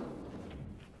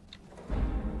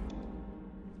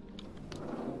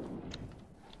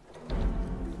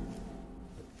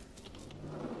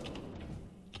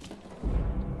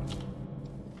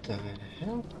 The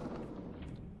hell?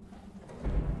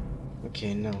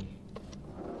 Okay, no.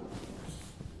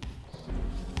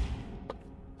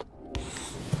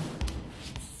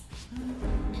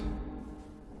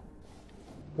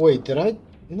 Wait, did I?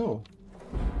 No.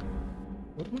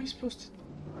 What am I supposed to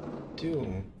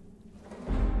do?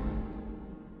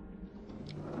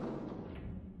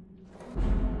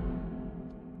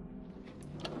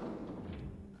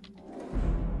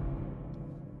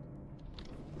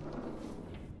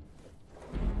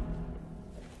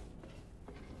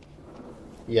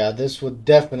 Yeah, this would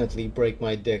definitely break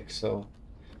my dick, so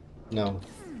no.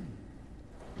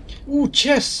 Ooh,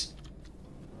 chess!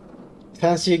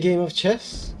 Fancy a game of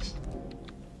chess?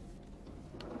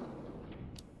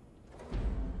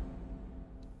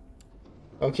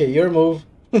 Okay, your move.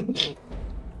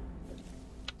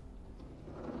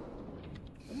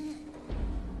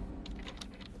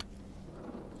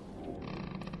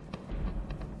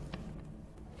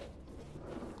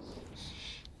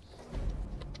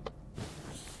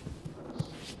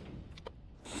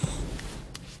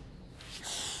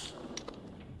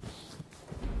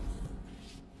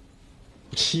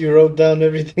 You wrote down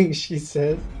everything she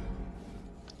said.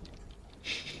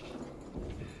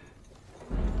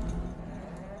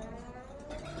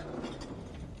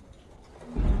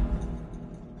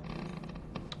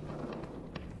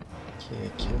 Okay, I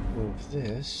can't move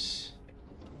this.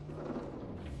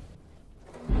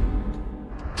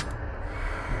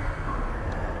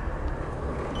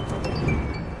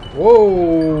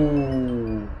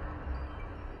 Whoa!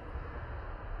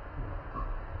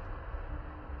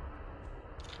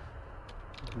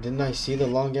 Didn't I see the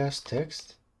long ass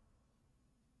text?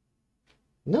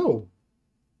 No.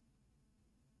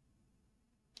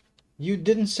 You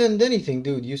didn't send anything,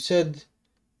 dude. You said,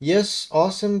 yes,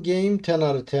 awesome game, 10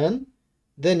 out of 10.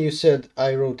 Then you said,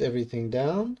 I wrote everything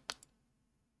down.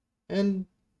 And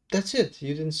that's it.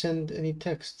 You didn't send any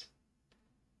text.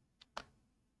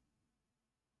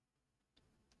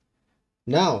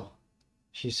 Now,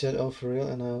 she said, oh, for real?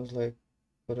 And I was like,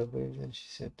 what up, wave? Then she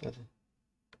said that.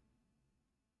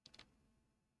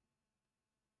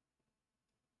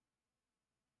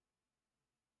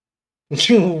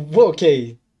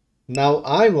 Okay. Now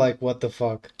I'm like, what the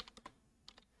fuck?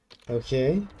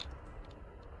 Okay.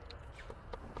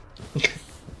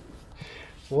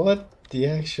 What the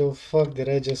actual fuck did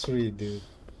I just read, dude?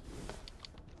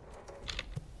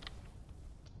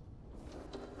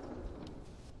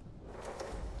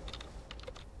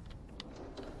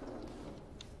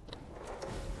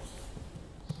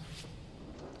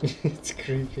 It's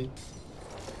creepy.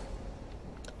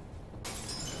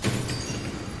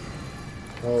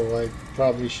 Oh, I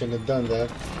probably shouldn't have done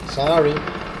that. Sorry.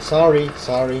 Sorry.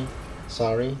 Sorry.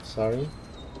 Sorry. Sorry.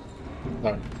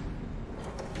 Alright.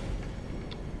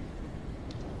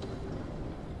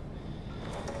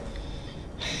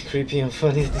 Creepy and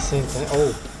funny at the same time.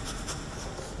 Oh.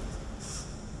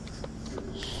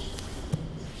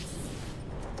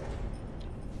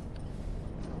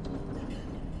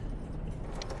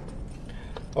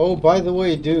 Oh, by the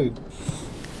way, dude.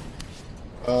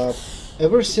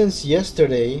 Ever since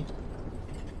yesterday,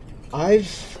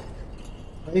 I've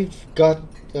got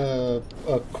a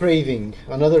craving,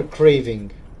 another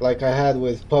craving, like I had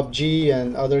with PUBG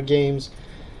and other games.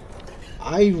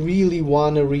 I really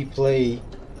want to replay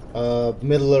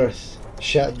Middle Earth,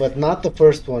 but not the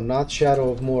first one, not Shadow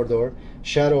of Mordor,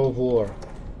 Shadow of War.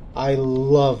 I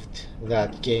loved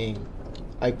that game.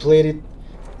 I played it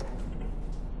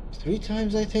 3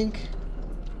 times, I think.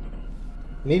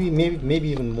 Maybe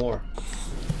even more.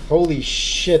 Holy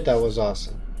shit, that was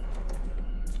awesome.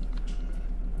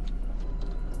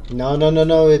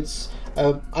 No, it's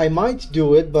I might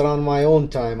do it, but on my own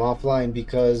time, offline,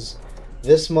 because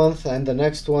this month and the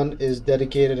next one is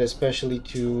dedicated especially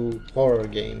to horror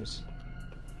games.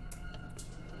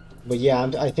 But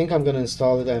yeah, I think I'm gonna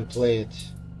install it and play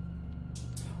it.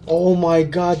 Oh my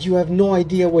god, you have no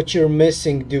idea what you're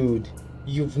missing, dude.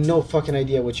 You've no fucking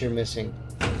idea what you're missing.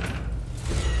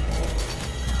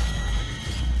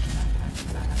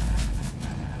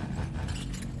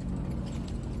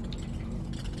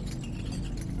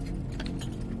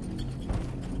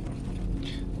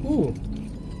 Ooh.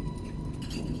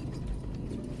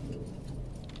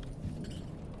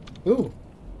 Ooh.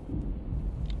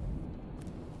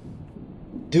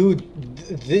 Dude,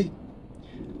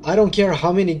 I don't care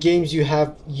how many games you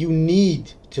have, you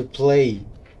need to play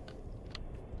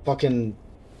fucking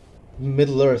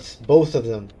Middle Earth, both of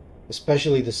them,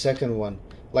 especially the second one.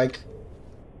 Like,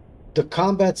 the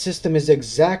combat system is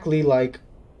exactly like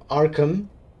Arkham.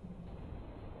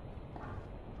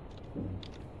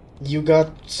 You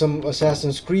got some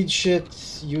Assassin's Creed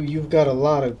shit. You've got a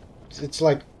lot of. It's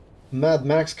like Mad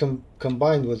Max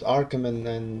combined with Arkham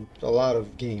and a lot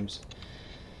of games.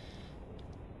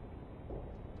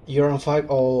 You're on 5.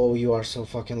 Oh, you are so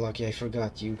fucking lucky. I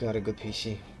forgot you got a good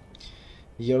PC.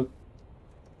 You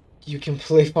can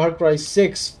play Far Cry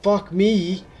 6. Fuck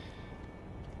me.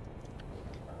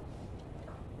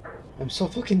 I'm so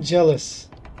fucking jealous.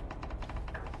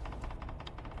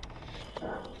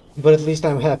 But at least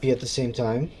I'm happy at the same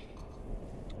time.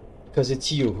 Because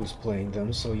it's you who's playing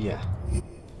them, so yeah.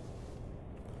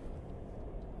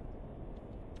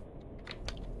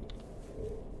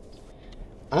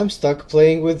 I'm stuck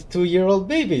playing with 2-year-old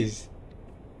babies.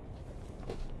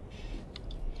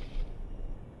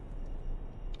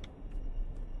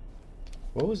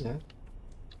 What was that?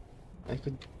 I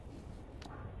could...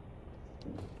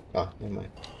 Ah, never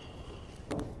mind.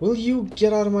 Will you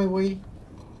get out of my way?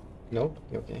 No?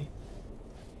 Okay.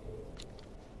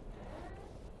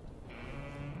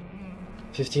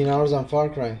 15 hours on Far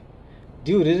Cry.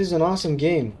 Dude, it is an awesome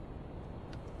game.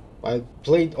 I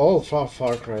played all Far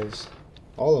Cries.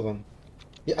 All of them.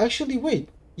 Yeah, actually, wait.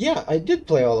 Yeah, I did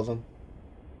play all of them.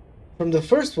 From the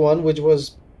first one, which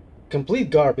was complete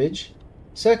garbage.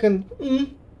 Second,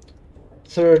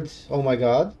 Third, oh my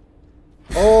god.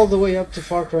 All the way up to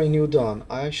Far Cry New Dawn.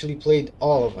 I actually played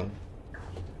all of them.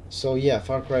 So yeah,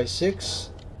 Far Cry 6.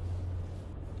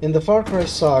 In the Far Cry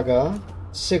saga,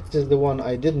 6 is the one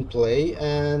I didn't play,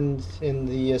 and in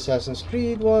the Assassin's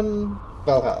Creed one,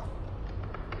 Valhalla.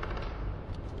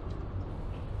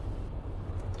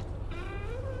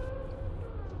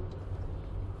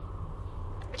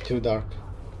 too dark.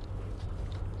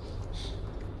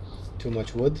 Too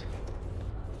much wood.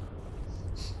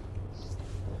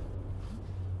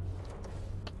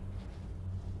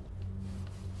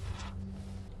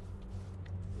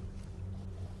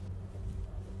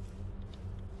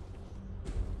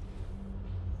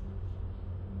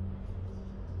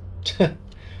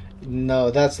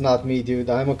 No, that's not me, dude.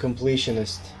 I'm a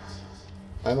completionist.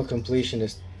 I'm a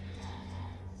completionist.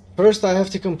 First, I have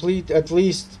to complete at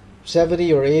least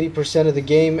 70 or 80% of the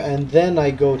game, and then I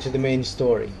go to the main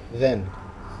story. Then,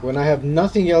 when I have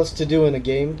nothing else to do in a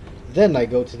game, then I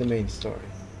go to the main story.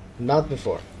 Not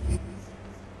before.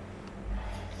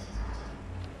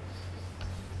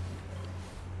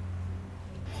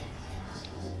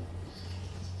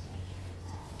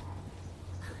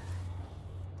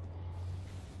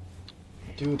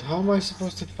 Dude, how am I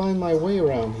supposed to find my way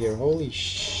around here? Holy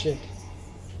shit.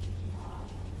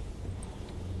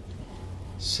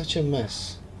 Such a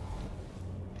mess.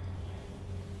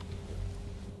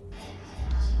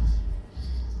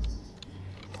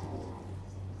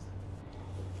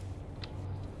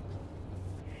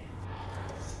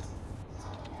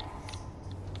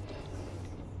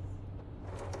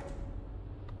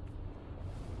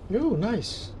 Ooh,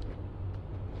 nice.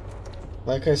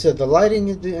 Like I said, the lighting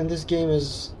in this game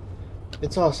is...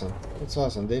 it's awesome. It's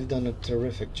awesome. They've done a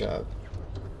terrific job.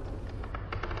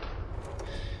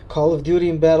 Call of Duty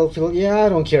and Battlefield, yeah, I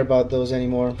don't care about those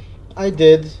anymore. I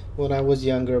did when I was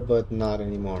younger, but not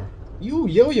anymore. You,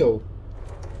 yo-yo!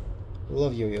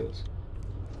 Love yo-yos.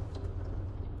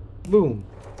 Boom.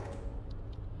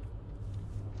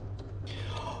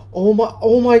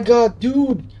 Oh my god,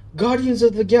 dude! Guardians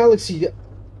of the Galaxy!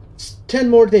 10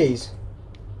 more days.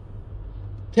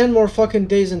 10 more fucking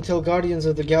days until Guardians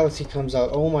of the Galaxy comes out.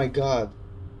 Oh my god.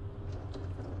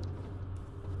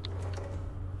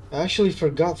 I actually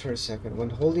forgot for a second. When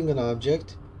holding an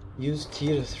object, use T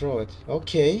to throw it.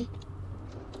 Okay.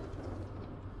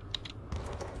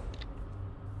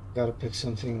 Gotta pick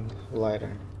something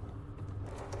lighter.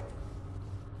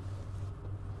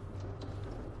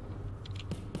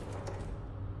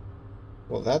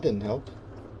 Well, that didn't help.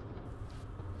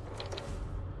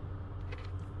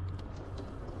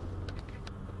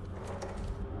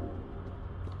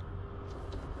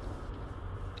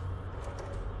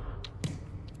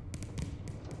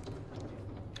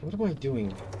 What am I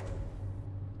doing?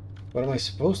 What am I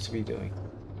supposed to be doing?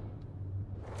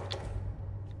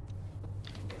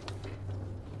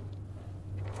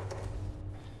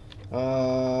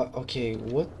 Okay,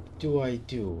 what do I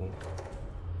do?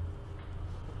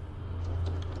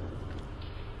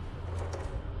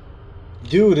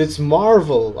 Dude, it's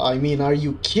Marvel! I mean, are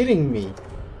you kidding me?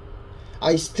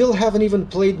 I still haven't even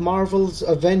played Marvel's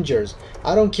Avengers.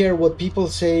 I don't care what people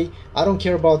say. I don't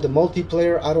care about the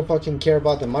multiplayer. I don't fucking care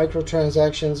about the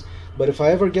microtransactions. But if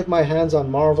I ever get my hands on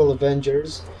Marvel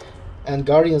Avengers and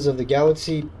Guardians of the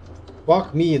Galaxy,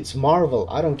 fuck me, it's Marvel.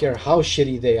 I don't care how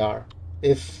shitty they are.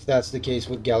 If that's the case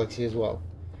with Galaxy as well.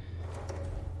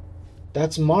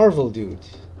 That's Marvel, dude.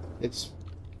 It's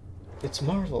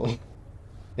Marvel.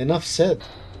 Enough said.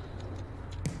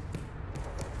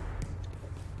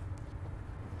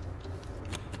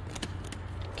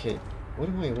 Okay, what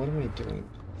am I doing?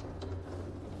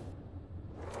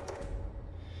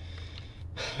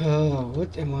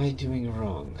 What am I doing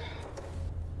wrong?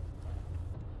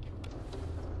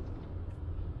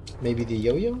 Maybe the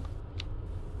yo-yo?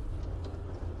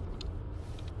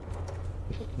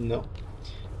 No.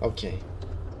 Okay.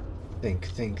 Think.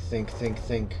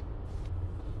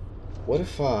 What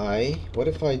if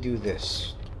I do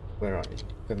this? Where are you?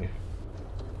 Come here.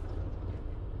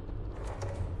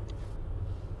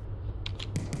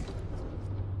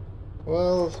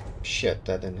 Well, shit,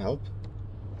 that didn't help.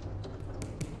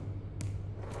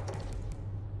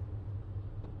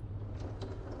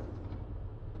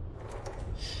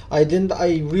 I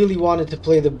really wanted to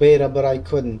play the beta, but I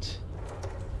couldn't.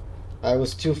 I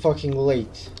was too fucking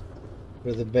late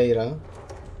for the beta.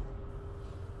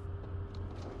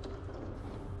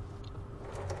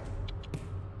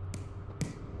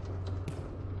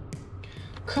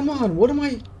 Come on, what am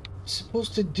I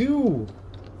supposed to do?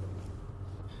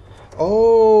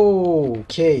 Oh,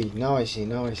 okay, now I see.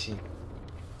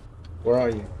 Where are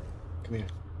you? Come here.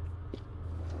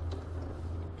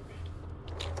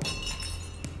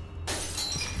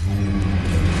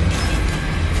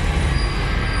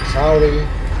 Sorry.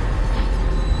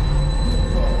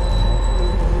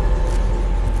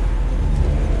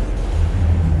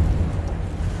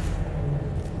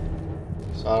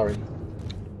 Sorry.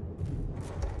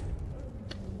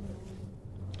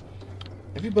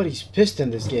 Everybody's pissed in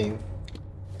this game.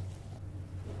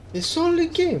 It's only a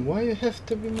game. Why you have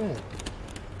to be mad?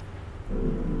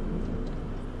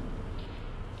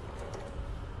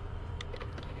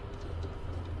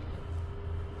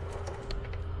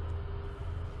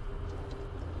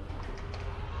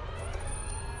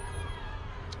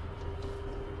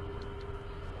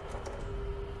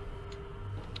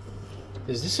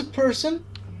 Is this a person?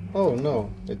 Oh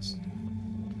no, it's...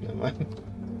 Never mind.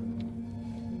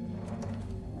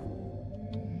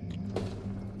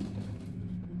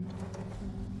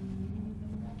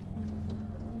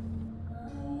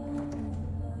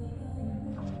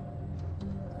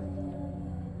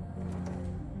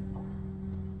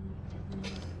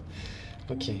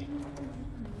 Okay,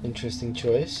 interesting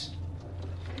choice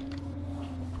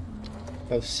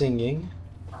of singing.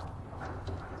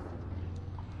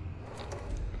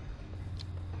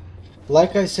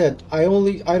 Like I said, I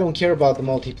don't care about the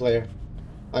multiplayer.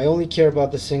 I only care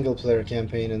about the single player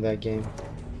campaign in that game.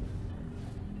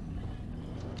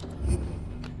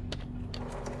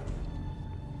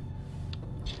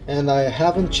 And I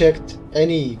haven't checked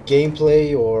any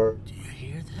gameplay or... Do you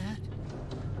hear that?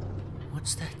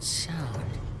 What's that sound?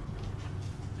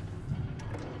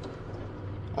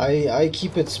 I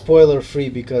keep it spoiler free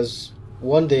because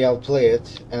one day I'll play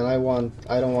it and I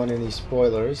don't want any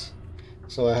spoilers.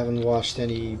 So I haven't watched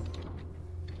any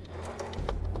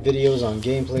videos on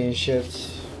gameplay and shit.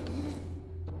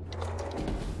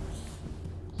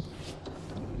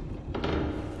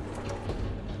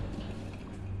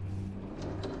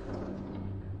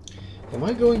 Am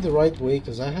I going the right way?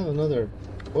 Because I have another...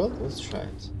 Well, let's try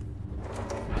it.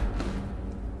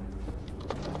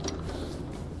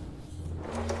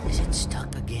 Is it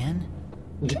stuck again?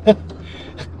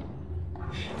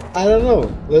 I don't know.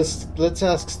 Let's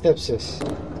ask Stepsis.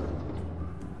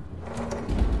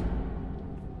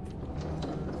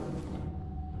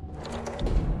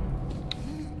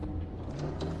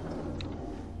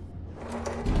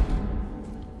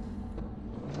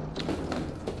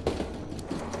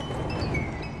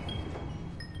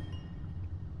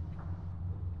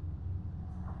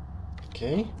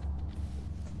 Okay.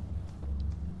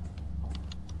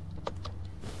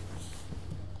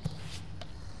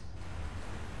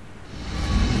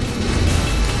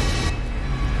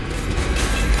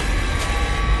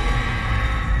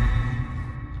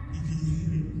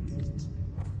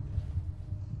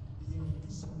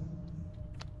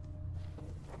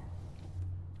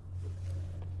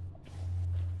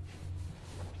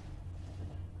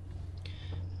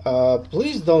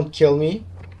 Please don't kill me.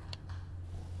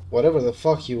 Whatever the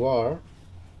fuck you are.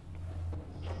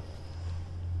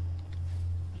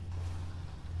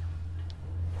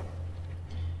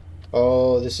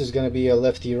 Oh, this is gonna be a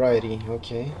lefty-righty.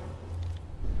 Okay.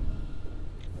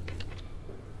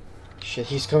 Shit,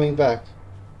 he's coming back.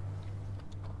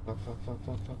 Fuck, fuck, fuck,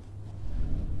 fuck, fuck.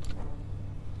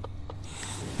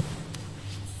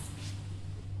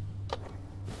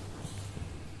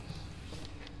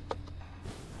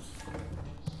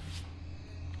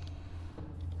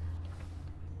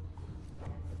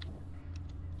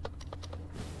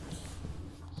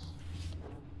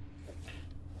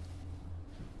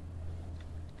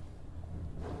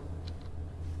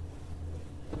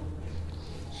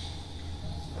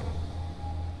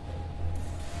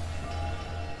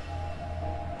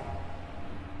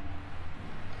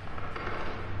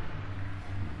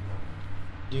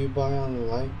 Do you buy on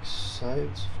like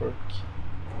sites for...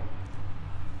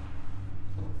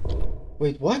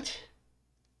 Wait, what?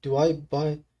 Do I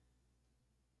buy...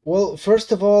 Well,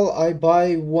 first of all, I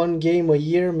buy one game a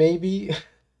year, maybe.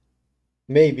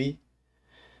 Maybe.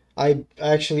 I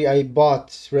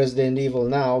bought Resident Evil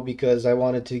now because I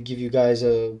wanted to give you guys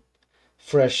a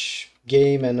fresh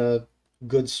game and a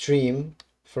good stream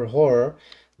for horror.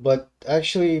 But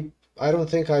actually, I don't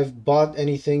think I've bought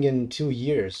anything in 2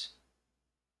 years.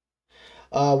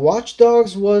 Watch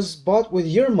Dogs was bought with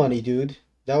your money, dude.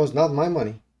 That was not my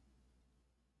money.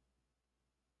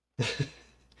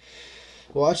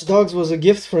 Watch Dogs was a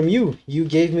gift from you. You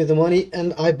gave me the money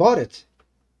and I bought it.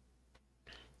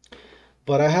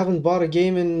 But I haven't bought a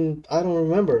game in, I don't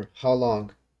remember how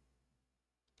long.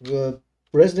 The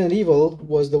Resident Evil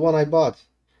was the one I bought.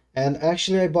 And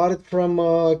actually I bought it from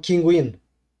Kinguin.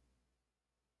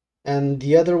 And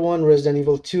the other one, Resident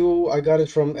Evil 2, I got it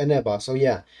from Eneba. So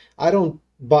yeah, I don't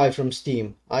buy from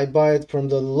Steam. I buy it from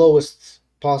the lowest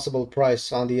possible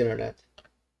price on the internet.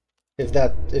 If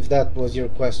that was your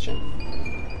question.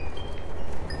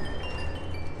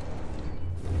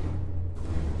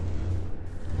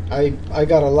 I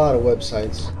got a lot of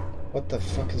websites. What the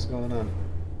fuck is going on?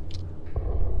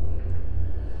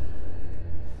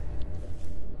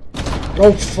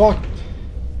 Oh fuck!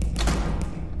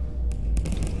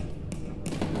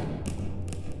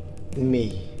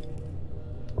 me.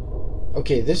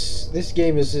 Okay, this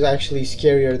game is actually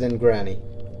scarier than Granny.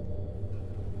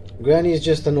 Granny is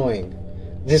just annoying.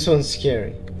 This one's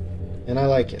scary. And I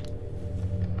like it.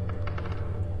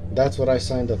 That's what I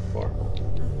signed up for.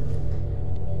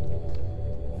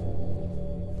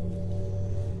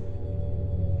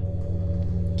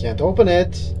 Can't open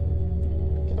it.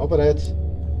 Can't open it.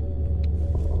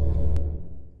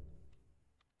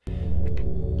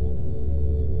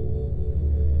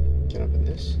 Can I open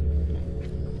this? No.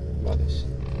 About this.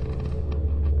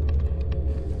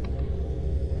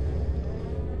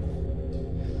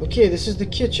 Okay, this is the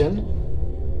kitchen.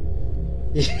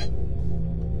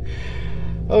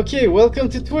 Okay, welcome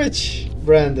to Twitch,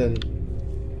 Brandon.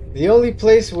 The only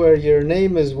place where your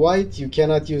name is white, you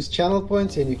cannot use channel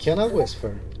points, and you cannot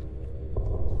whisper.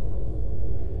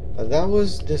 That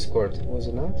was Discord, was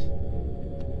it not?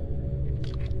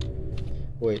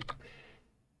 Wait.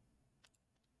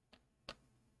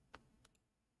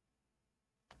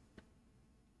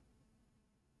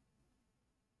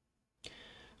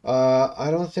 I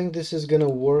don't think this is gonna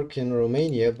work in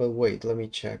Romania, but wait, let me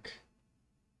check.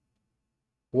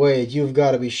 Wait, you've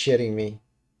got to be shitting me.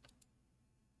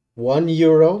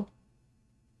 €1?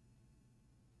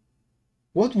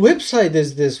 What website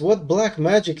is this? What black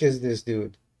magic is this,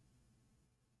 dude?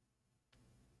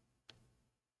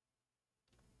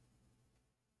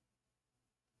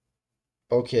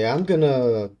 Okay, I'm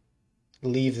gonna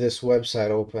leave this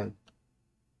website open.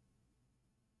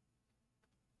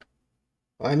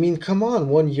 I mean, come on,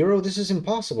 €1? This is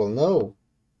impossible. No.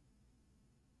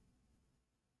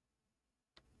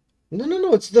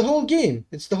 No, it's the whole game.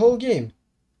 It's the whole game.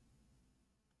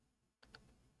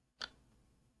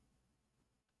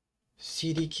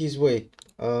 CD keys, wait.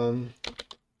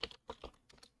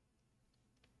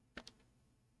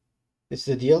 It's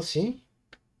the DLC?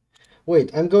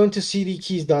 Wait, I'm going to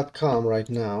cdkeys.com right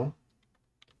now.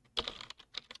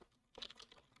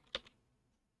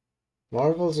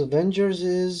 Marvel's Avengers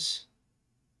is...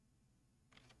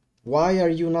 Why are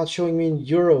you not showing me in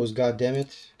euros,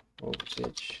 goddammit?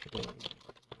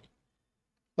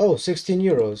 Oh, 16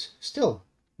 euros. Still,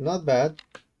 not bad.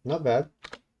 Not bad.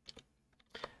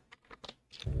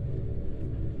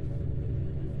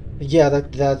 Yeah,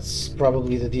 that's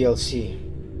probably the DLC.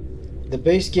 The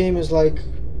base game is like,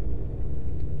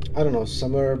 I don't know,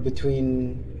 somewhere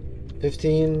between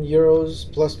 15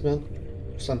 euros plus mint,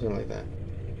 something like that.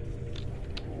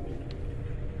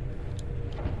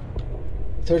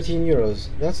 13 euros.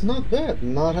 That's not bad.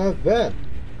 Not half bad.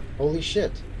 Holy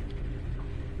shit.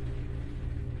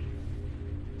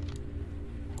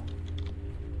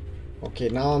 Okay,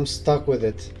 now I'm stuck with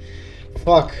it.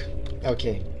 Fuck.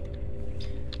 Okay.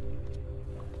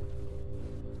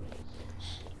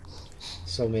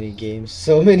 So many games.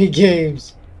 So many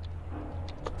games.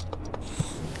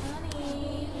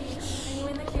 Honey, are you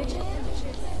in the kitchen?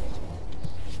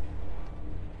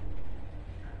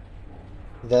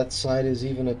 That side is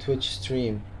even a Twitch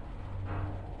stream.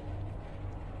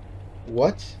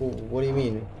 What? What do you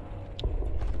mean?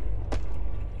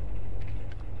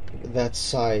 That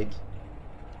side.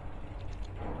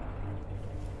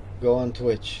 Go on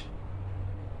Twitch.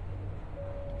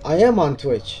 I am on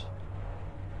Twitch.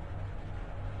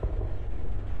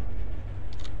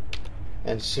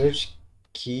 And search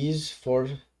keys for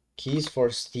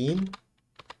Steam.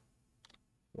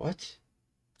 What?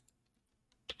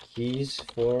 Keys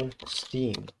for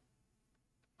Steam.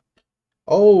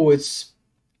 Oh, it's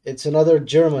another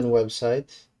German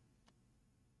website.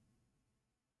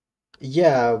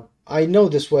 Yeah, I know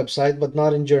this website, but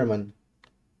not in German.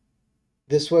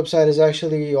 This website is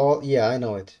actually all... Yeah, I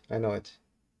know it. I know it.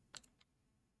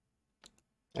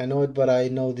 I know it, but I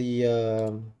know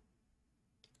the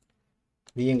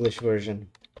English version.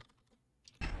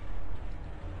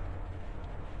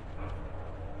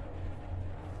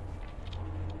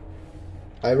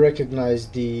 I recognize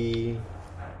the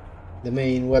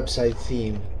main website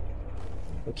theme.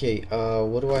 Okay,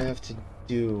 what do I have to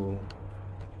do?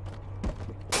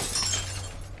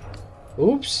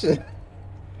 Oops!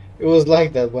 It was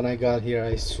like that when I got here,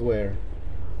 I swear.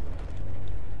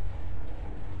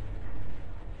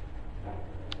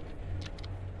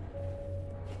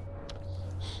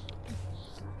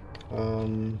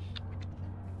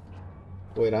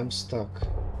 Wait, I'm stuck.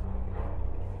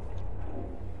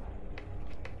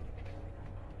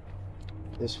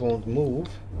 This won't move.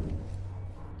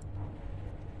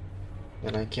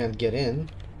 And I can't get in.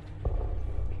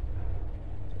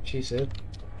 She said.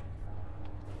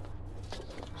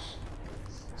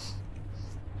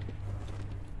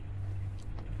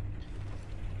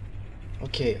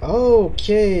 Okay,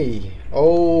 okay.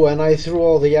 Oh, and I threw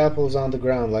all the apples on the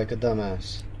ground like a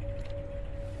dumbass.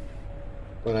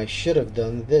 When I should have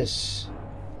done this.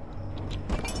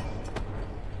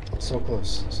 So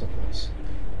close, so close.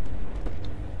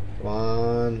 Come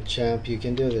on, champ, you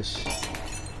can do this.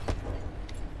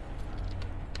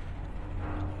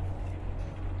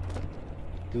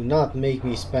 Do not make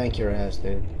me spank your ass,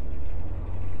 dude.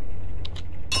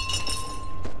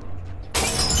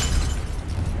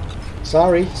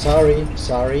 Sorry, sorry,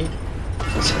 sorry.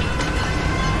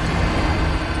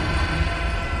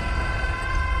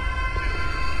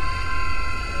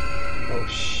 Oh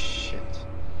shit.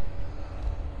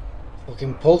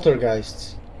 Fucking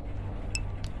poltergeists.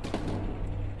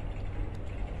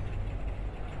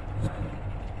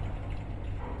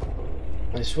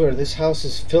 I swear, this house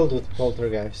is filled with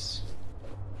poltergeists.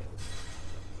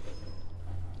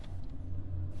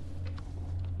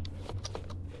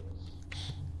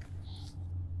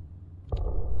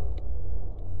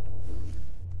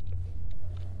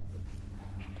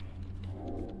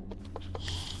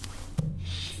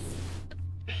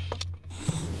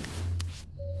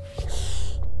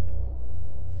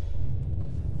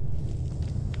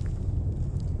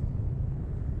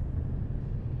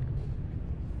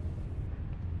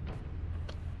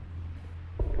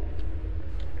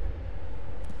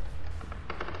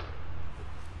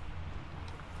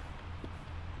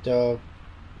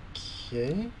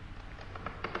 Okay.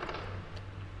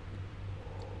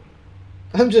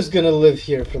 I'm just gonna live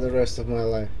here for the rest of my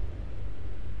life.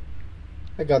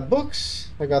 I got books,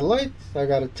 I got light, I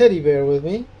got a teddy bear with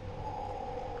me.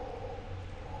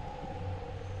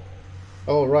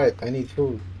 Oh right, I need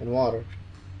food and water.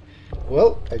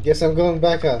 Well, I guess I'm going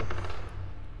back out.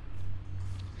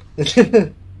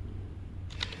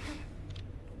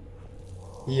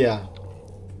 Yeah.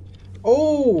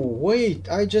 Oh, wait,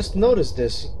 I just noticed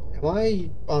this. Am I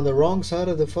on the wrong side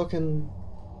of the fucking...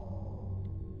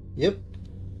 Yep.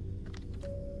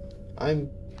 I'm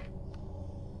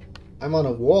on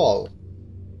a wall.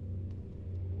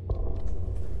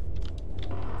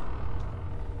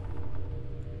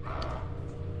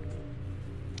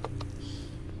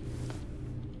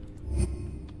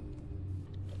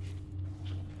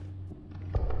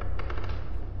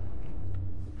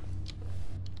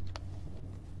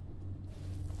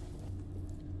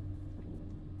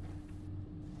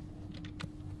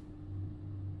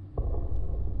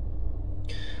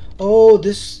 Oh,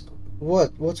 this...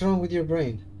 What? What's wrong with your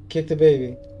brain? Kick the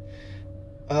baby.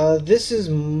 This is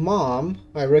Mom.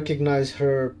 I recognize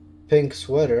her pink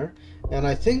sweater. And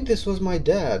I think this was my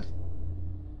dad.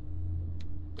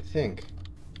 I think.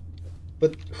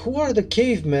 But who are the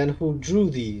cavemen who drew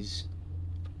these?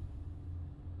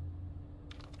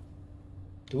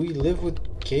 Do we live with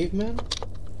cavemen?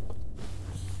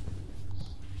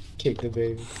 Kick the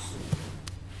baby.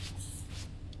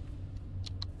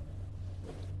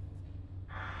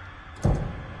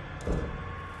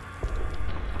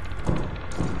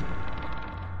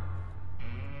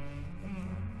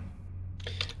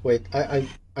 Wait,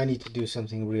 I need to do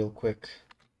something real quick.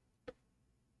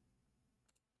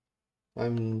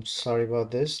 I'm sorry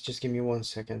about this. Just give me 1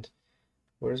 second.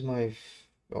 Where's my...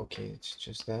 Okay, it's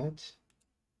just that.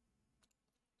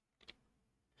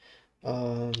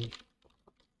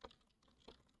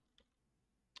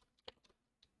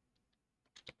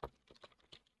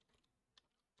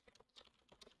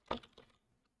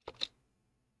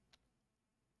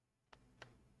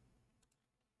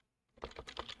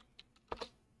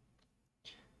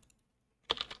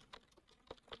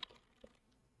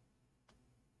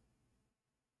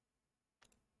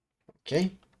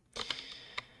 Okay.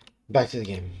 Back to the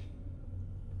game.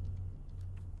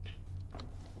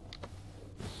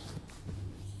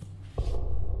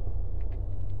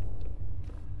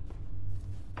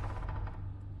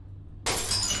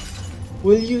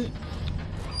 Will you...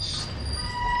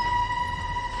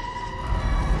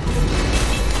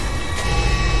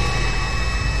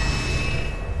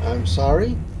 I'm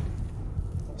sorry?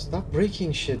 Stop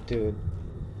breaking shit, dude.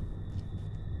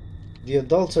 The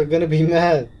adults are gonna be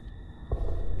mad.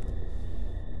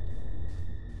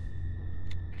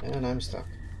 And I'm stuck.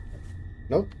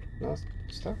 Nope, not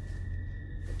stuck.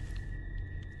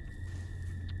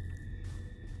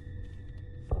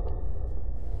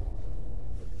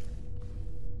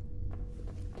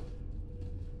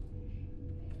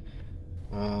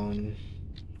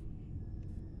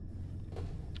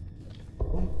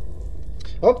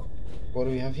 Oh, what do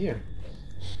we have here?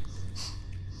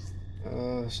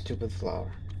 Stupid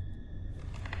flower.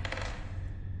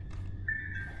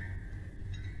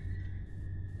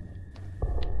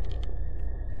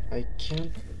 I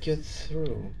can't get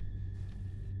through.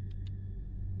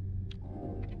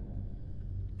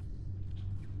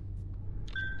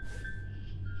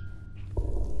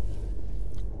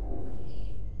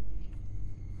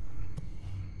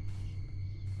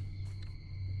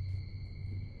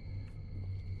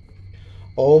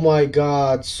 Oh my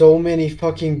god, so many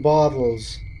fucking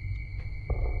bottles.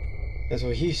 That's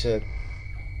what he said.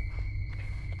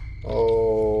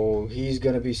 Oh, he's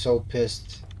gonna be so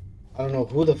pissed. I don't know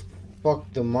who the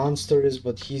fuck the monster is,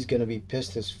 but he's gonna be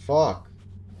pissed as fuck.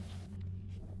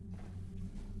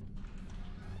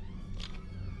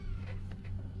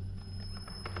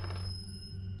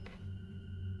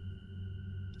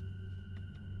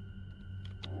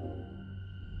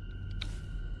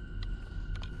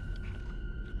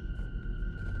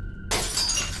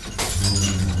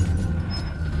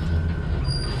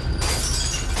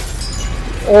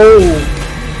 Oh!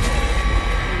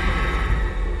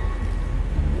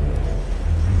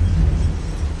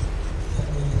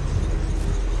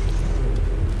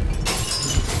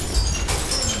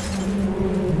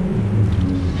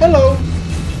 Hello!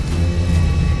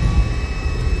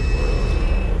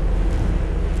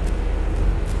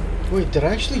 Wait, did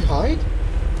I actually hide?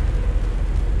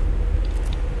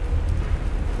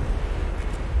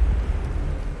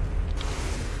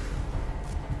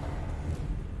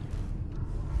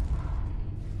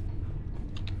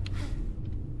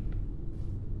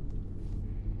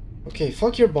 Okay,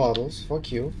 fuck your bottles.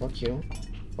 Fuck you, fuck you,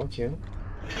 fuck you.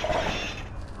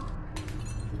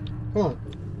 Come on.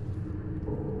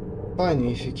 Find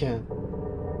me if you can.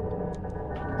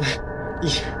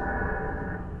 Yeah.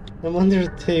 I'm under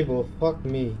the table. Fuck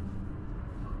me.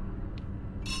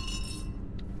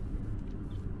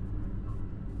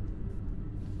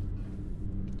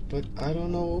 But I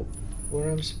don't know where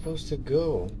I'm supposed to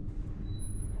go.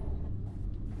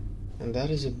 And that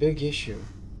is a big issue.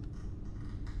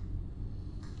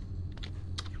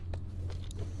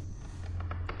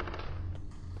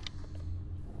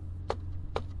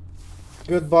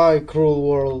 Goodbye, cruel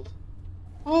world.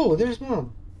 Oh, there's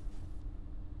Mom.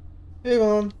 Hey,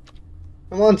 Mom.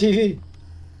 I'm on TV.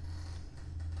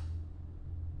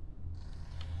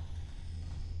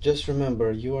 Just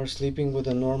remember, you are sleeping with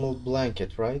a normal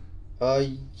blanket, right?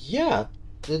 Yeah.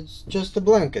 It's just a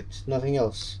blanket, nothing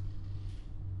else.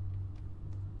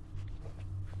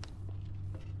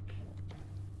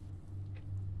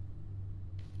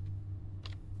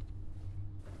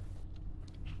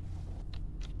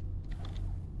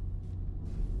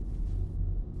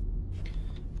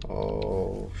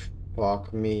 Oh,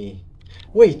 fuck me.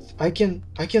 Wait, I can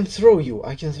throw you.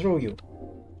 I can throw you.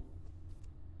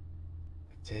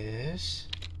 This.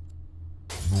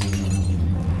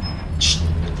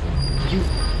 You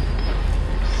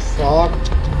fuck.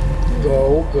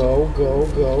 Go, go, go,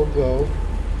 go, go.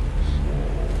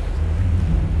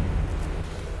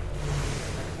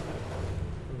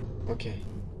 Okay.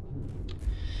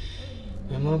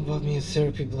 My mom bought me a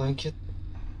therapy blanket.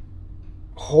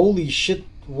 Holy shit,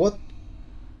 what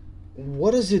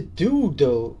does it do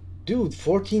though? Dude,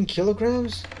 14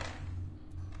 kilograms?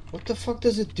 What the fuck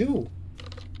does it do?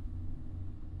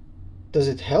 Does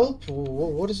it help?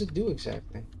 What does it do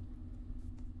exactly?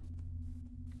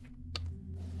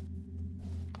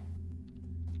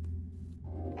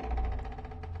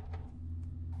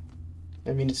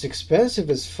 I mean, it's expensive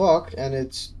as fuck and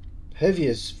it's heavy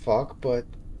as fuck, but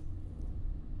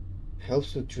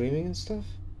helps with dreaming and stuff?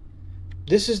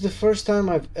 This is the first time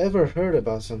I've ever heard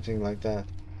about something like that.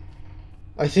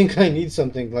 I think I need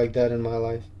something like that in my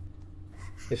life.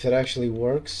 If it actually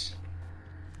works.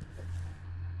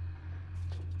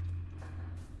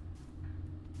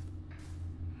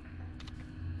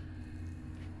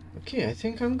 Okay, I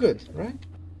think I'm good, right?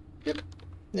 Yep,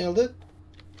 nailed it.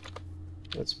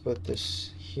 Let's put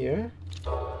this here.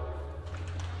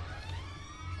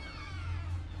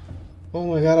 Oh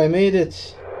my god, I made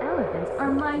it! Elephants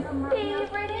are my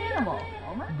favorite animal.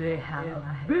 They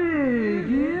have big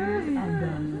ears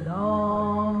and a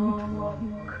long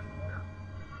trunk.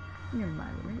 You're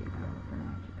my lady elephant,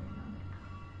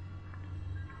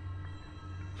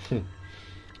 aren't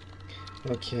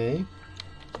you? Okay.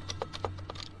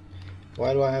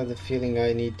 Why do I have the feeling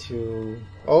I need to...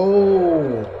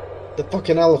 Oh! The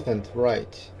fucking elephant,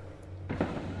 right.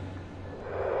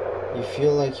 You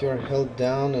feel like you're held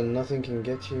down and nothing can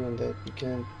get you and that you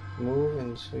can't move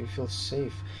and so you feel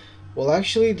safe. Well,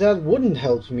 actually that wouldn't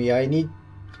help me. I need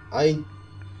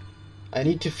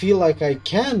to feel like I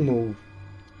can move.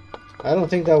 I don't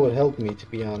think that would help me, to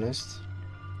be honest.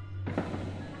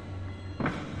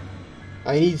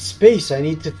 I need space. I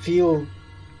need to feel...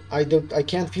 I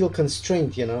can't feel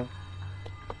constrained, you know.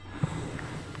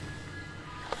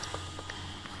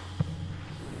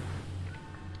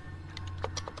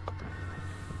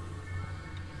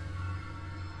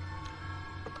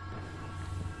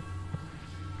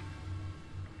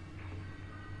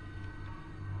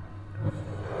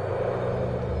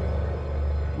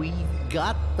 We've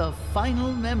got the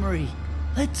final memory.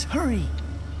 Let's hurry.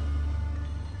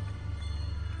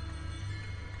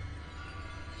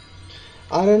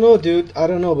 I don't know, dude. I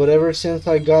don't know, but ever since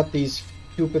I got these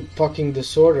stupid fucking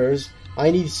disorders,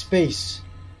 I need space.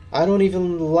 I don't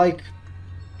even like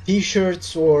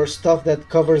t-shirts or stuff that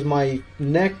covers my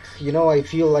neck. You know, I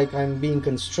feel like I'm being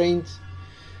constrained.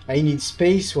 I need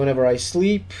space whenever I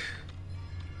sleep.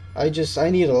 I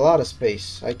need a lot of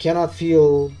space. I cannot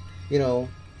feel, you know...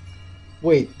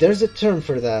 Wait, there's a term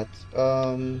for that.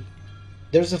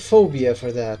 There's a phobia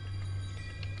for that.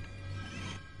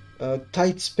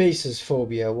 Tight spaces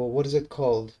phobia. Well, what is it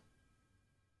called?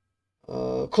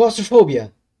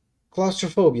 Claustrophobia.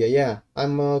 Claustrophobia, yeah.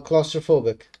 I'm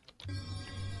claustrophobic.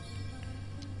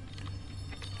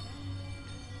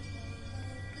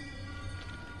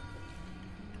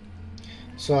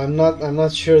 So I'm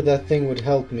not sure that thing would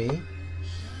help me.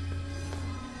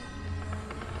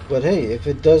 But hey, if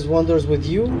it does wonders with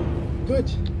you, good.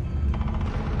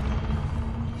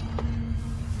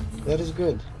 That is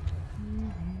good.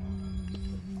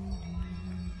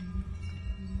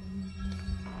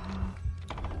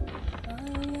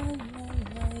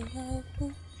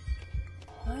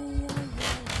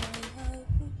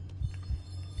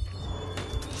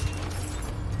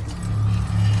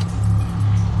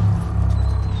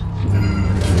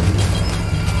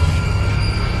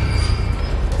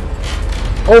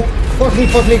 Oh,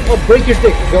 fuck me, oh, break your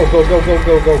stick. Go,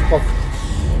 fuck.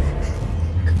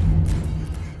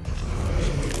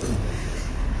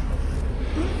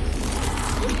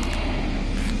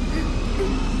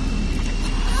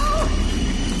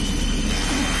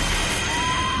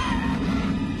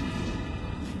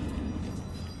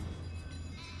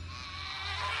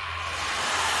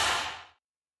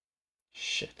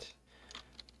 Shit.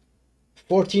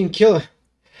 14 kilo.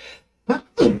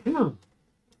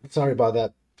 Sorry about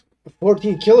that.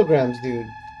 14 kilograms, dude.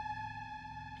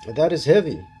 That is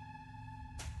heavy.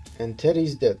 And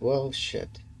Teddy's dead. Well,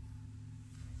 shit.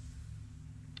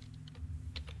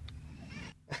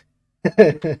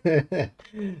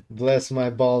 Bless my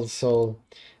bald soul.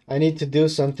 I need to do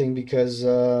something because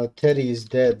Teddy is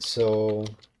dead, so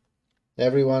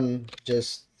everyone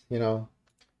just, you know,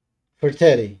 for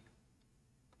Teddy.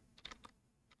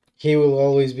 He will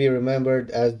always be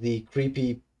remembered as the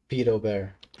creepy pedo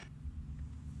bear.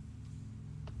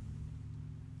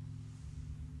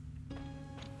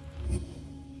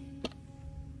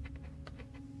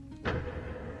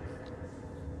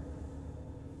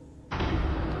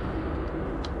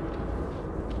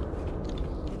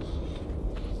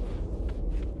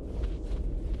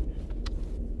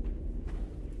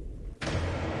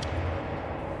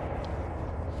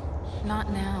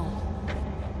 Not now.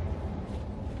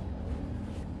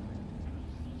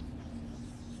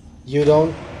 You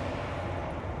don't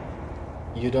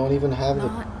even have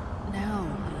Not now,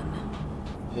 hun.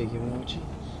 the big emoji?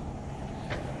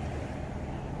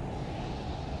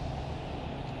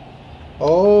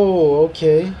 Oh,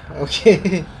 okay.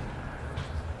 Okay.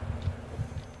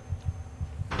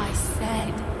 I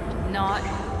said not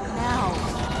now.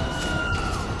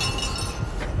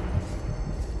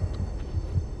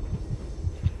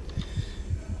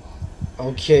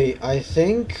 Okay, I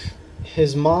think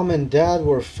his mom and dad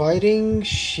were fighting,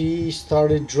 she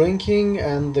started drinking,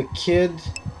 and the kid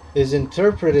is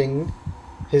interpreting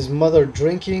his mother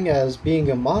drinking as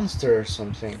being a monster or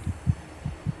something.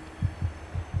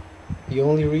 You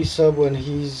only resub when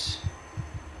he's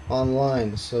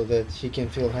online so that he can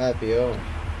feel happy. Oh.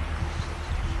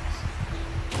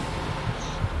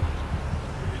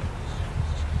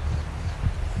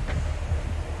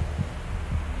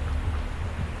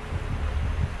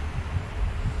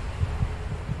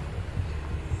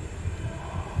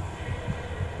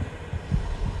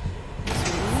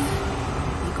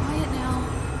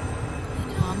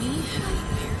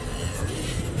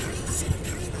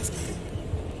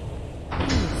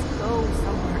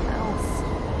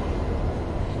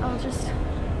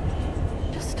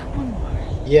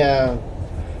 Yeah,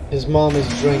 his mom is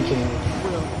drinking.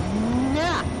 Will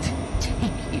not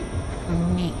take you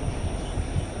from me.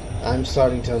 I'm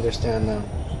starting to understand now.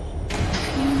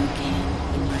 You can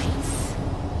embrace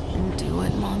and do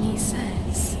what Mommy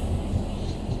says.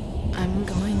 I'm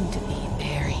going to be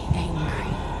very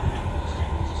angry.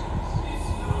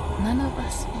 None of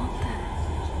us want that.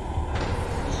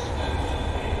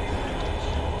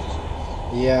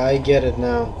 Yeah, I get it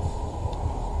now.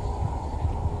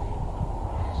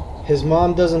 His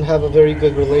mom doesn't have a very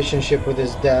good relationship with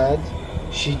his dad.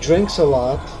 She drinks a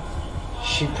lot.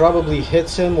 She probably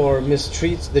hits him or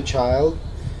mistreats the child.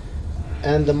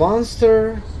 And the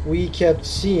monster we kept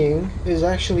seeing is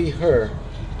actually her.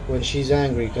 when she's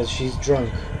angry because she's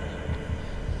drunk.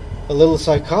 A little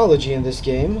psychology in this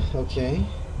game, okay.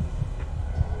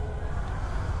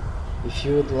 If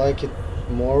you would like it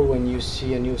more when you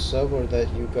see a new sub, or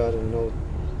that you got a note.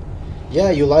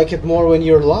 Yeah, you like it more when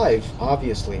you're live,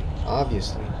 obviously.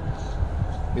 Obviously.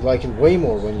 You like it way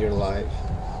more when you're live.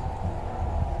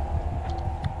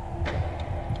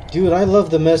 Dude, I love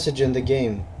the message in the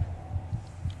game.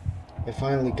 I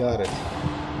finally got it.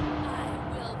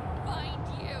 I will find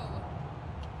you.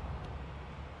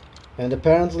 And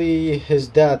apparently his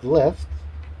dad left.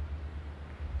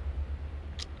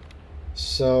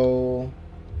 So,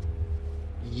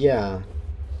 yeah.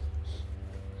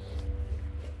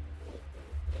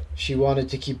 She wanted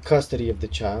to keep custody of the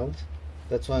child.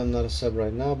 That's why I'm not a sub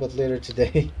right now, but later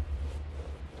today.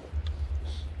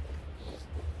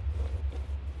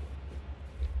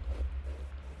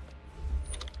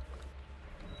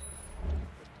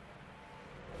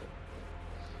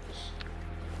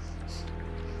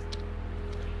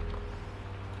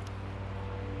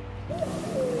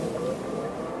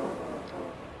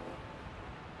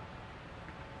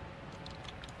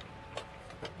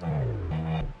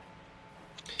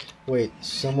 Wait,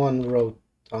 someone wrote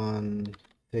on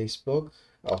Facebook.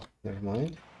 Oh, never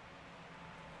mind.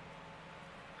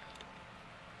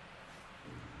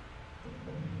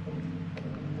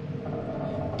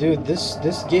 Dude,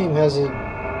 this game has a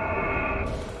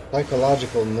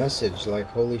psychological message, like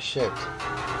holy shit.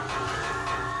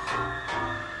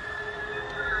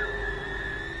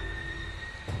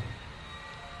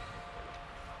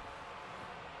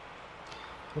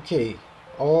 Okay,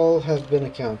 all have been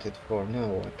accounted for. Now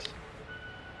what?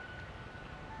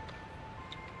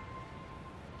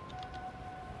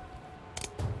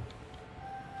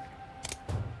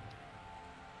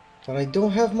 But I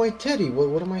don't have my teddy.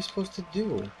 What am I supposed to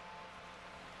do?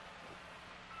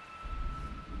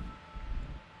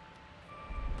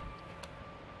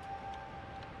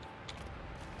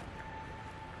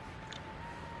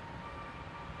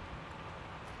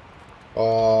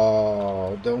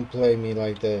 Oh, don't play me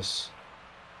like this.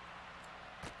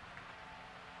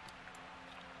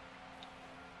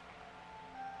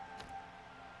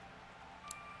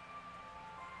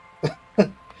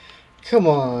 Come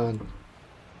on.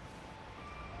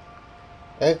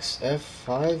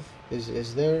 XF5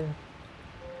 is there?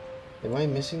 Am I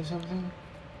missing something?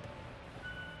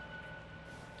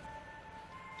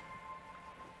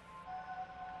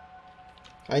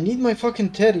 I need my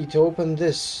fucking teddy to open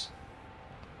this.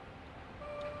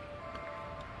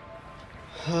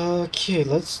 Okay,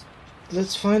 let's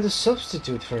find a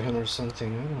substitute for him or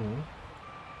something. I don't know.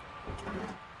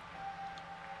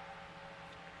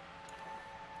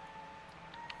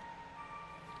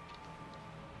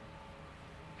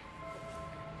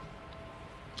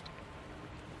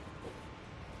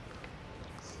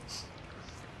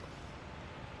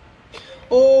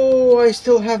 Oh, I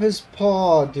still have his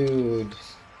paw, dude.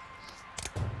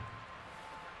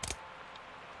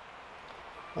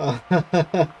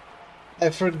 I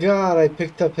forgot I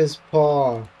picked up his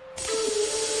paw.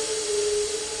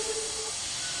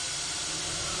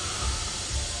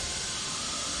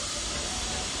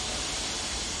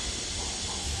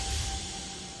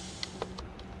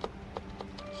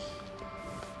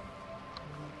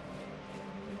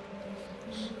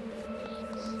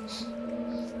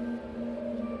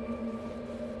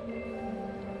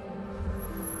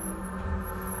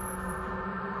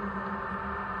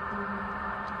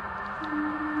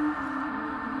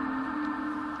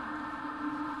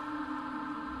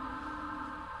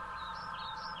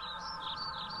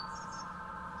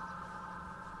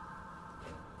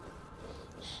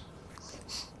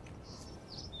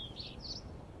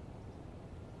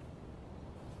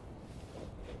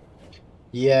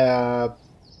 Yeah,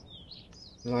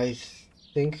 I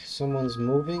think someone's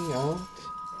moving out.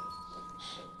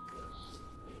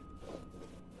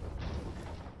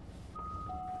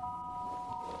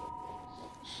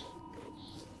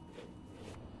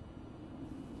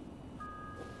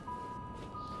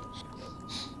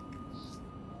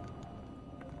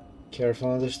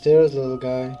 Careful on the stairs, little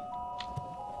guy.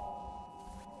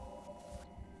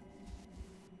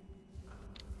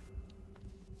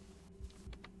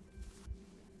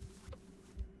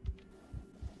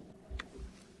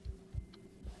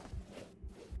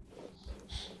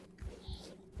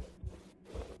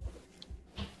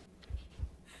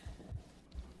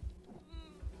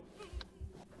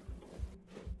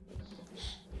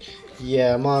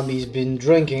 Yeah, mommy's been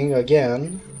drinking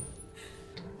again.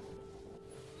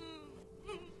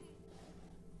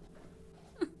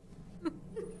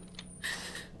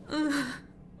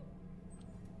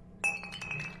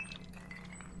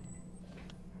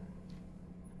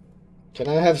 Can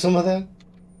I have some of that?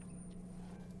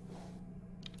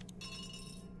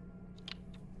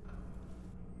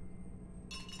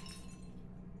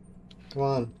 Come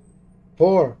on.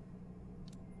 4.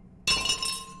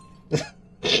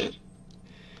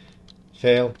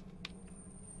 Fail.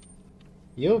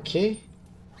 You okay?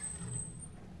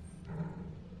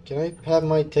 Can I have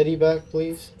my teddy back,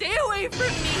 please? Stay away from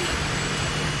me!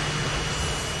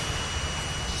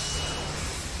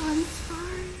 I'm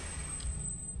sorry.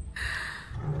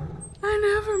 I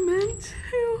never meant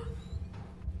to.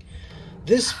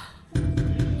 This...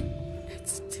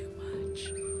 It's too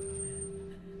much.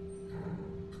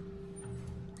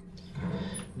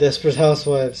 Desperate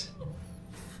Housewives.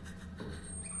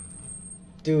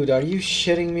 Dude, are you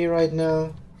shitting me right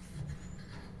now?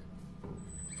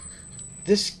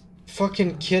 This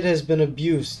fucking kid has been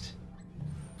abused.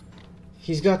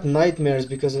 He's got nightmares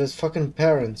because of his fucking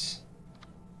parents.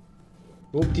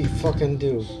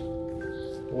 Whoop-de-fucking-do.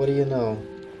 What do you know?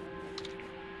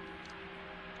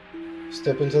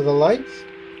 Step into the light?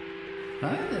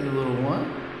 Hi there, little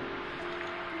one.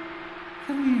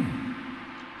 Come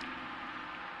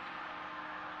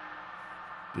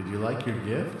here. Did you like your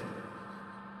gift?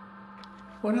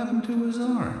 What happened to his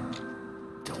arm?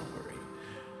 Don't worry.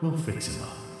 We'll fix him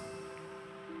up.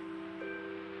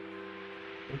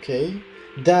 Okay.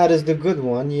 That is the good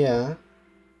one, yeah.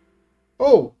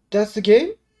 Oh, that's the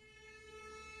game?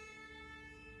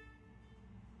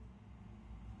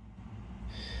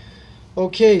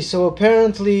 Okay, so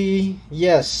apparently,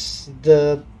 yes,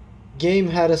 the game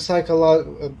had a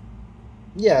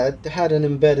it had an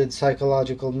embedded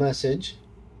psychological message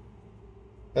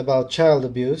about child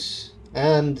abuse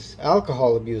and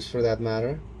alcohol abuse for that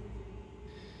matter.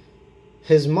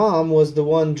 His mom was the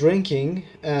one drinking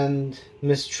and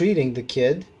mistreating the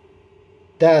kid.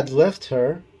 Dad left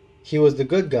her. He was the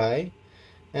good guy.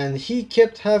 And he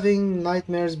kept having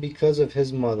nightmares because of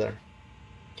his mother.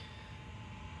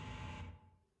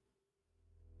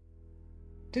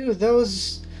 Dude, that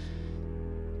was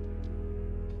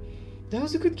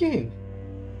a good game.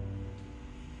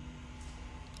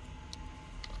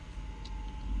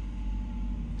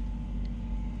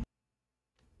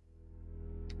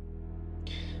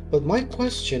 But my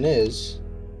question is,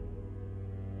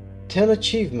 10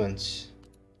 achievements.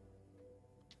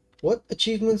 What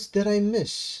achievements did I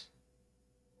miss?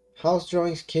 House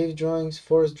drawings, cave drawings,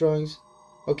 forest drawings.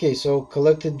 Okay, so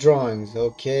collected drawings.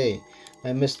 Okay,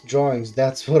 I missed drawings.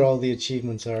 That's what all the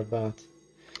achievements are about.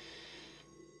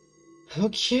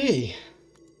 Okay.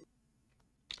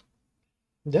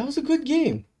 That was a good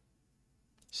game.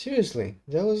 Seriously,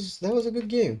 that was a good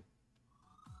game.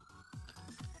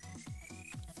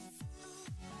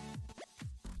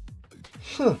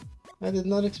 Huh, I did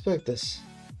not expect this.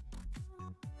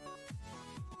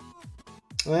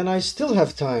 And I still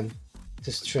have time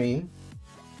to stream.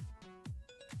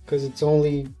 Because it's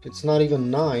not even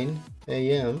 9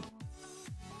 AM.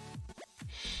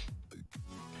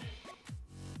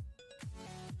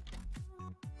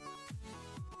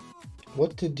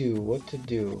 What to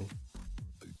do?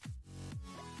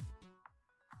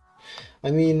 I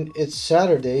mean, it's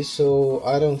Saturday, so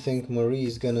I don't think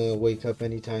Marie's gonna wake up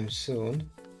anytime soon.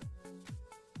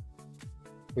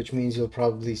 Which means you'll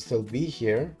probably still be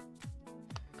here.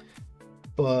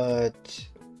 But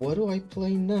what do I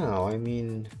play now? I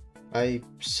mean, I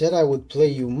said I would play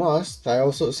You Must. I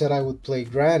also said I would play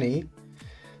Granny.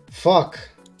 Fuck.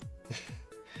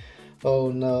 Oh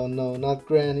no, not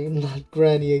Granny. Not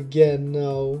Granny again,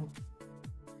 no.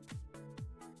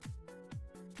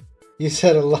 You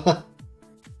said a lot.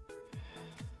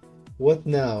 What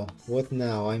now? What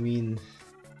now? I mean...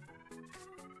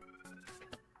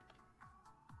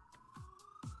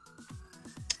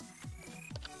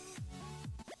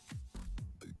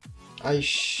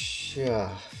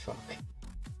 fuck.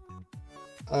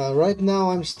 Right now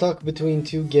I'm stuck between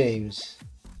 2 games.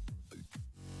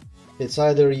 It's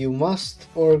either You Must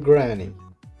or Granny.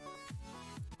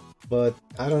 But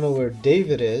I don't know where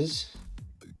David is.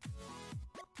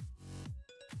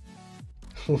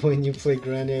 When you play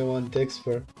Granny, I want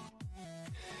Dixper.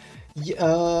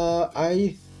 Yeah,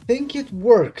 I think it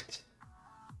worked.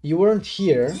 You weren't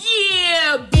here.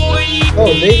 Yeah, boy!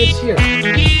 Oh, David's here.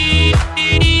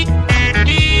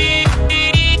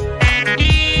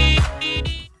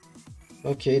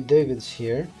 Okay, David's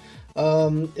here.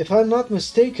 If I'm not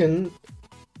mistaken,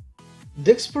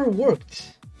 Dixper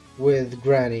worked with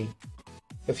Granny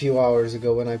a few hours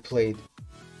ago when I played.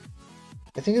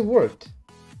 I think it worked.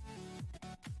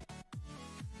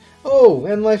 Oh,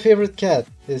 and my favorite cat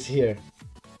is here.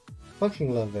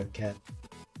 Fucking love that cat.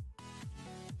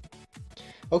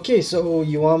 Okay, so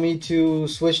you want me to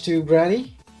switch to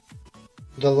Granny?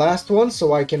 the last one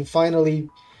so I can finally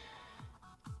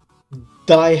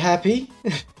die happy.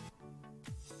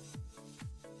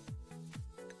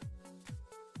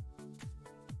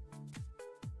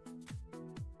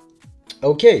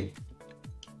 Okay.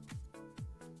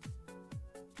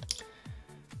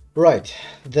 Right,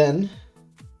 then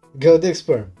go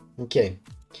Dixper. Okay.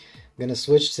 I'm gonna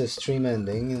switch to stream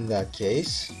ending in that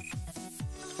case.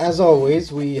 As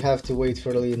always, we have to wait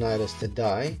for Leonidas to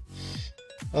die.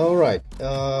 Alright,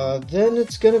 then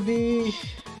it's gonna be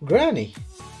Granny.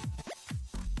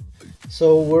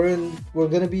 So we're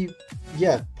gonna be,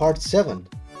 yeah, part 7.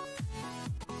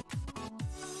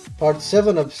 Part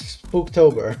 7 of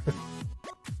Spooktober.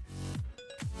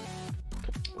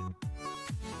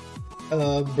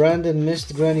 Brandon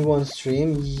missed Granny 1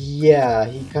 stream. Yeah,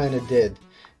 he kinda did.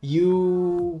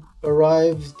 You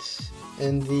arrived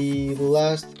in the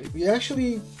last...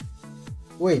 Actually,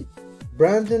 wait.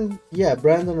 Brandon... Yeah,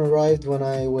 Brandon arrived when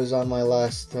I was on my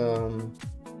last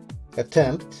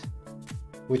attempt,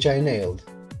 which I nailed.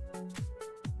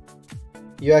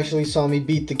 You actually saw me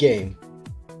beat the game.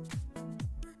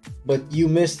 But you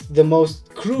missed the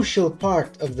most crucial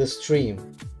part of the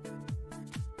stream.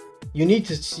 You need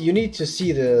to see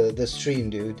the stream,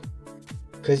 dude,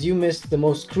 because you missed the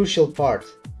most crucial part.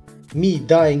 Me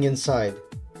dying inside.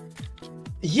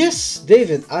 Yes,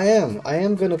 David, I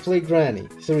am gonna play Granny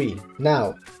 3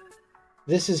 now.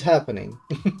 This is happening.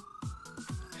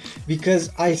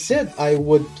 Because I said I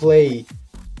would play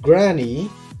Granny,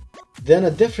 then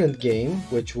a different game,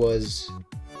 which was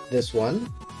this one,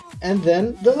 and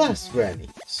then the last Granny.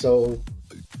 So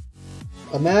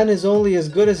a man is only as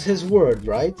good as his word,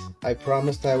 right? I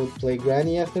promised I would play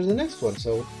Granny after the next one,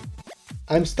 so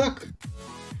I'm stuck.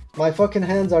 My fucking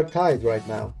hands are tied right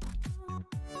now.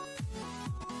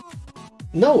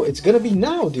 No, it's gonna be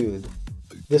now, dude.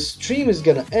 The stream is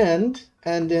gonna end,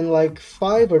 and in like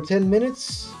 5 or 10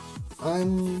 minutes,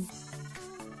 I'm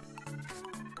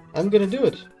gonna do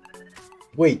it.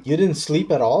 Wait, you didn't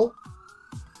sleep at all?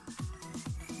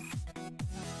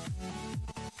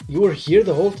 You were here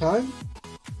the whole time?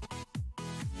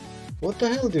 What the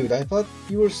hell, dude? I thought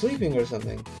you were sleeping or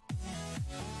something.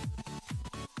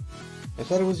 I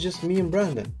thought it was just me and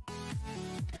Brandon.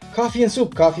 Coffee and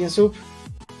soup, coffee and soup.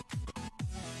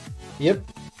 Yep.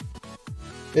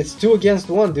 It's 2 against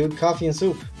 1, dude. Coffee and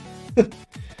soup.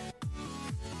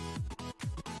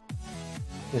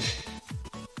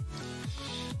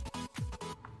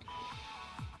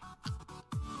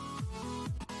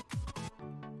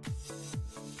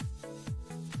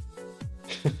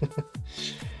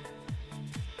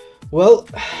 Well,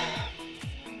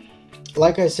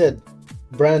 like I said,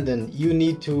 Brandon, you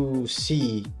need to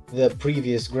see the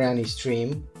previous Granny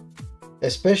stream,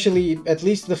 especially at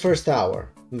least the first hour.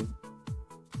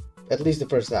 At least the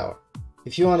first hour.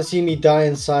 If you want to see me die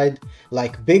inside,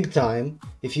 like big time,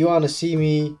 if you want to see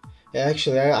me,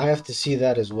 actually I have to see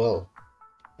that as well.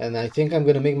 And I think I'm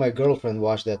gonna make my girlfriend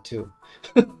watch that too.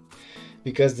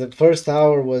 Because the first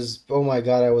hour was, oh my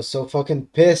god, I was so fucking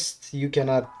pissed, you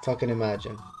cannot fucking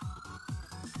imagine.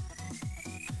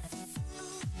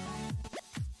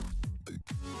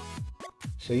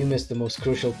 So you missed the most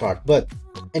crucial part. But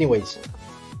anyways,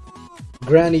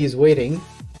 Granny is waiting,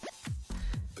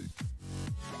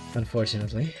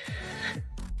 unfortunately.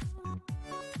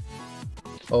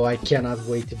 Oh, I cannot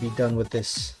wait to be done with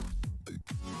this.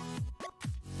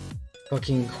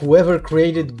 Fucking whoever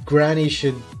created Granny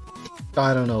should,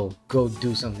 I don't know, go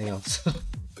do something else.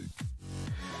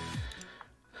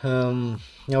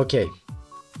 Okay.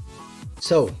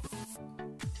 So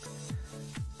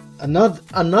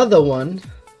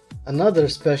another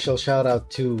special shout out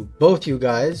to both you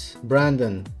guys,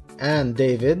 Brandon and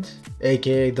David,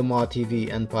 aka the Ma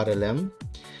TV and Paralem.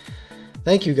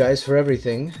 Thank you guys for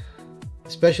everything,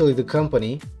 especially the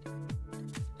company.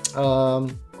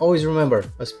 Always remember,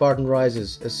 a Spartan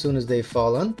rises as soon as they've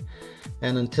fallen.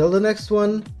 And until the next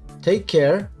one, take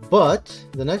care. But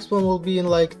the next one will be in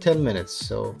like 10 minutes.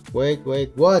 So wait,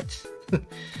 what?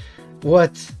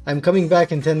 What? I'm coming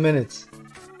back in 10 minutes.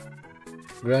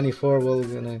 Granny 4 will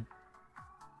gonna...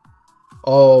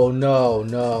 Oh no,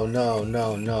 no,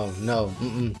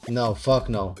 fuck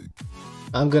no.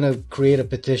 I'm gonna create a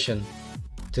petition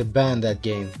to ban that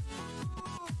game.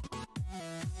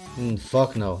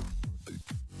 Fuck no.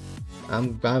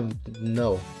 I'm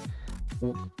no.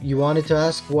 You wanted to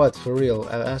ask what? For real?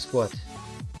 Ask what?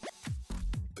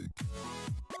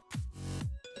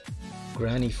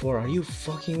 Granny 4, are you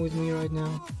fucking with me right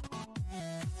now?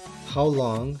 How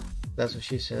long? That's what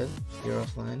she said. You're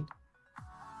offline.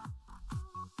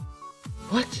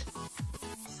 What?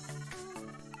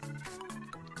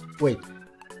 Wait.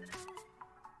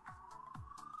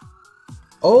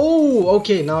 Oh,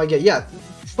 okay, now I get, yeah,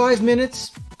 5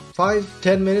 minutes,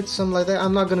 5-10 minutes, something like that.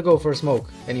 I'm not gonna go for a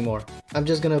smoke anymore. I'm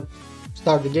just gonna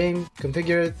start the game,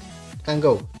 configure it, and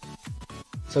go.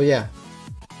 So yeah,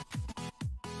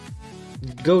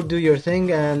 go do your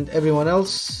thing, and everyone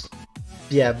else,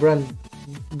 yeah,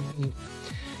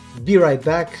 be right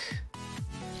back,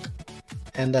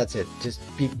 and that's it. Just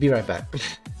be right back.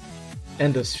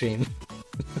 End of stream.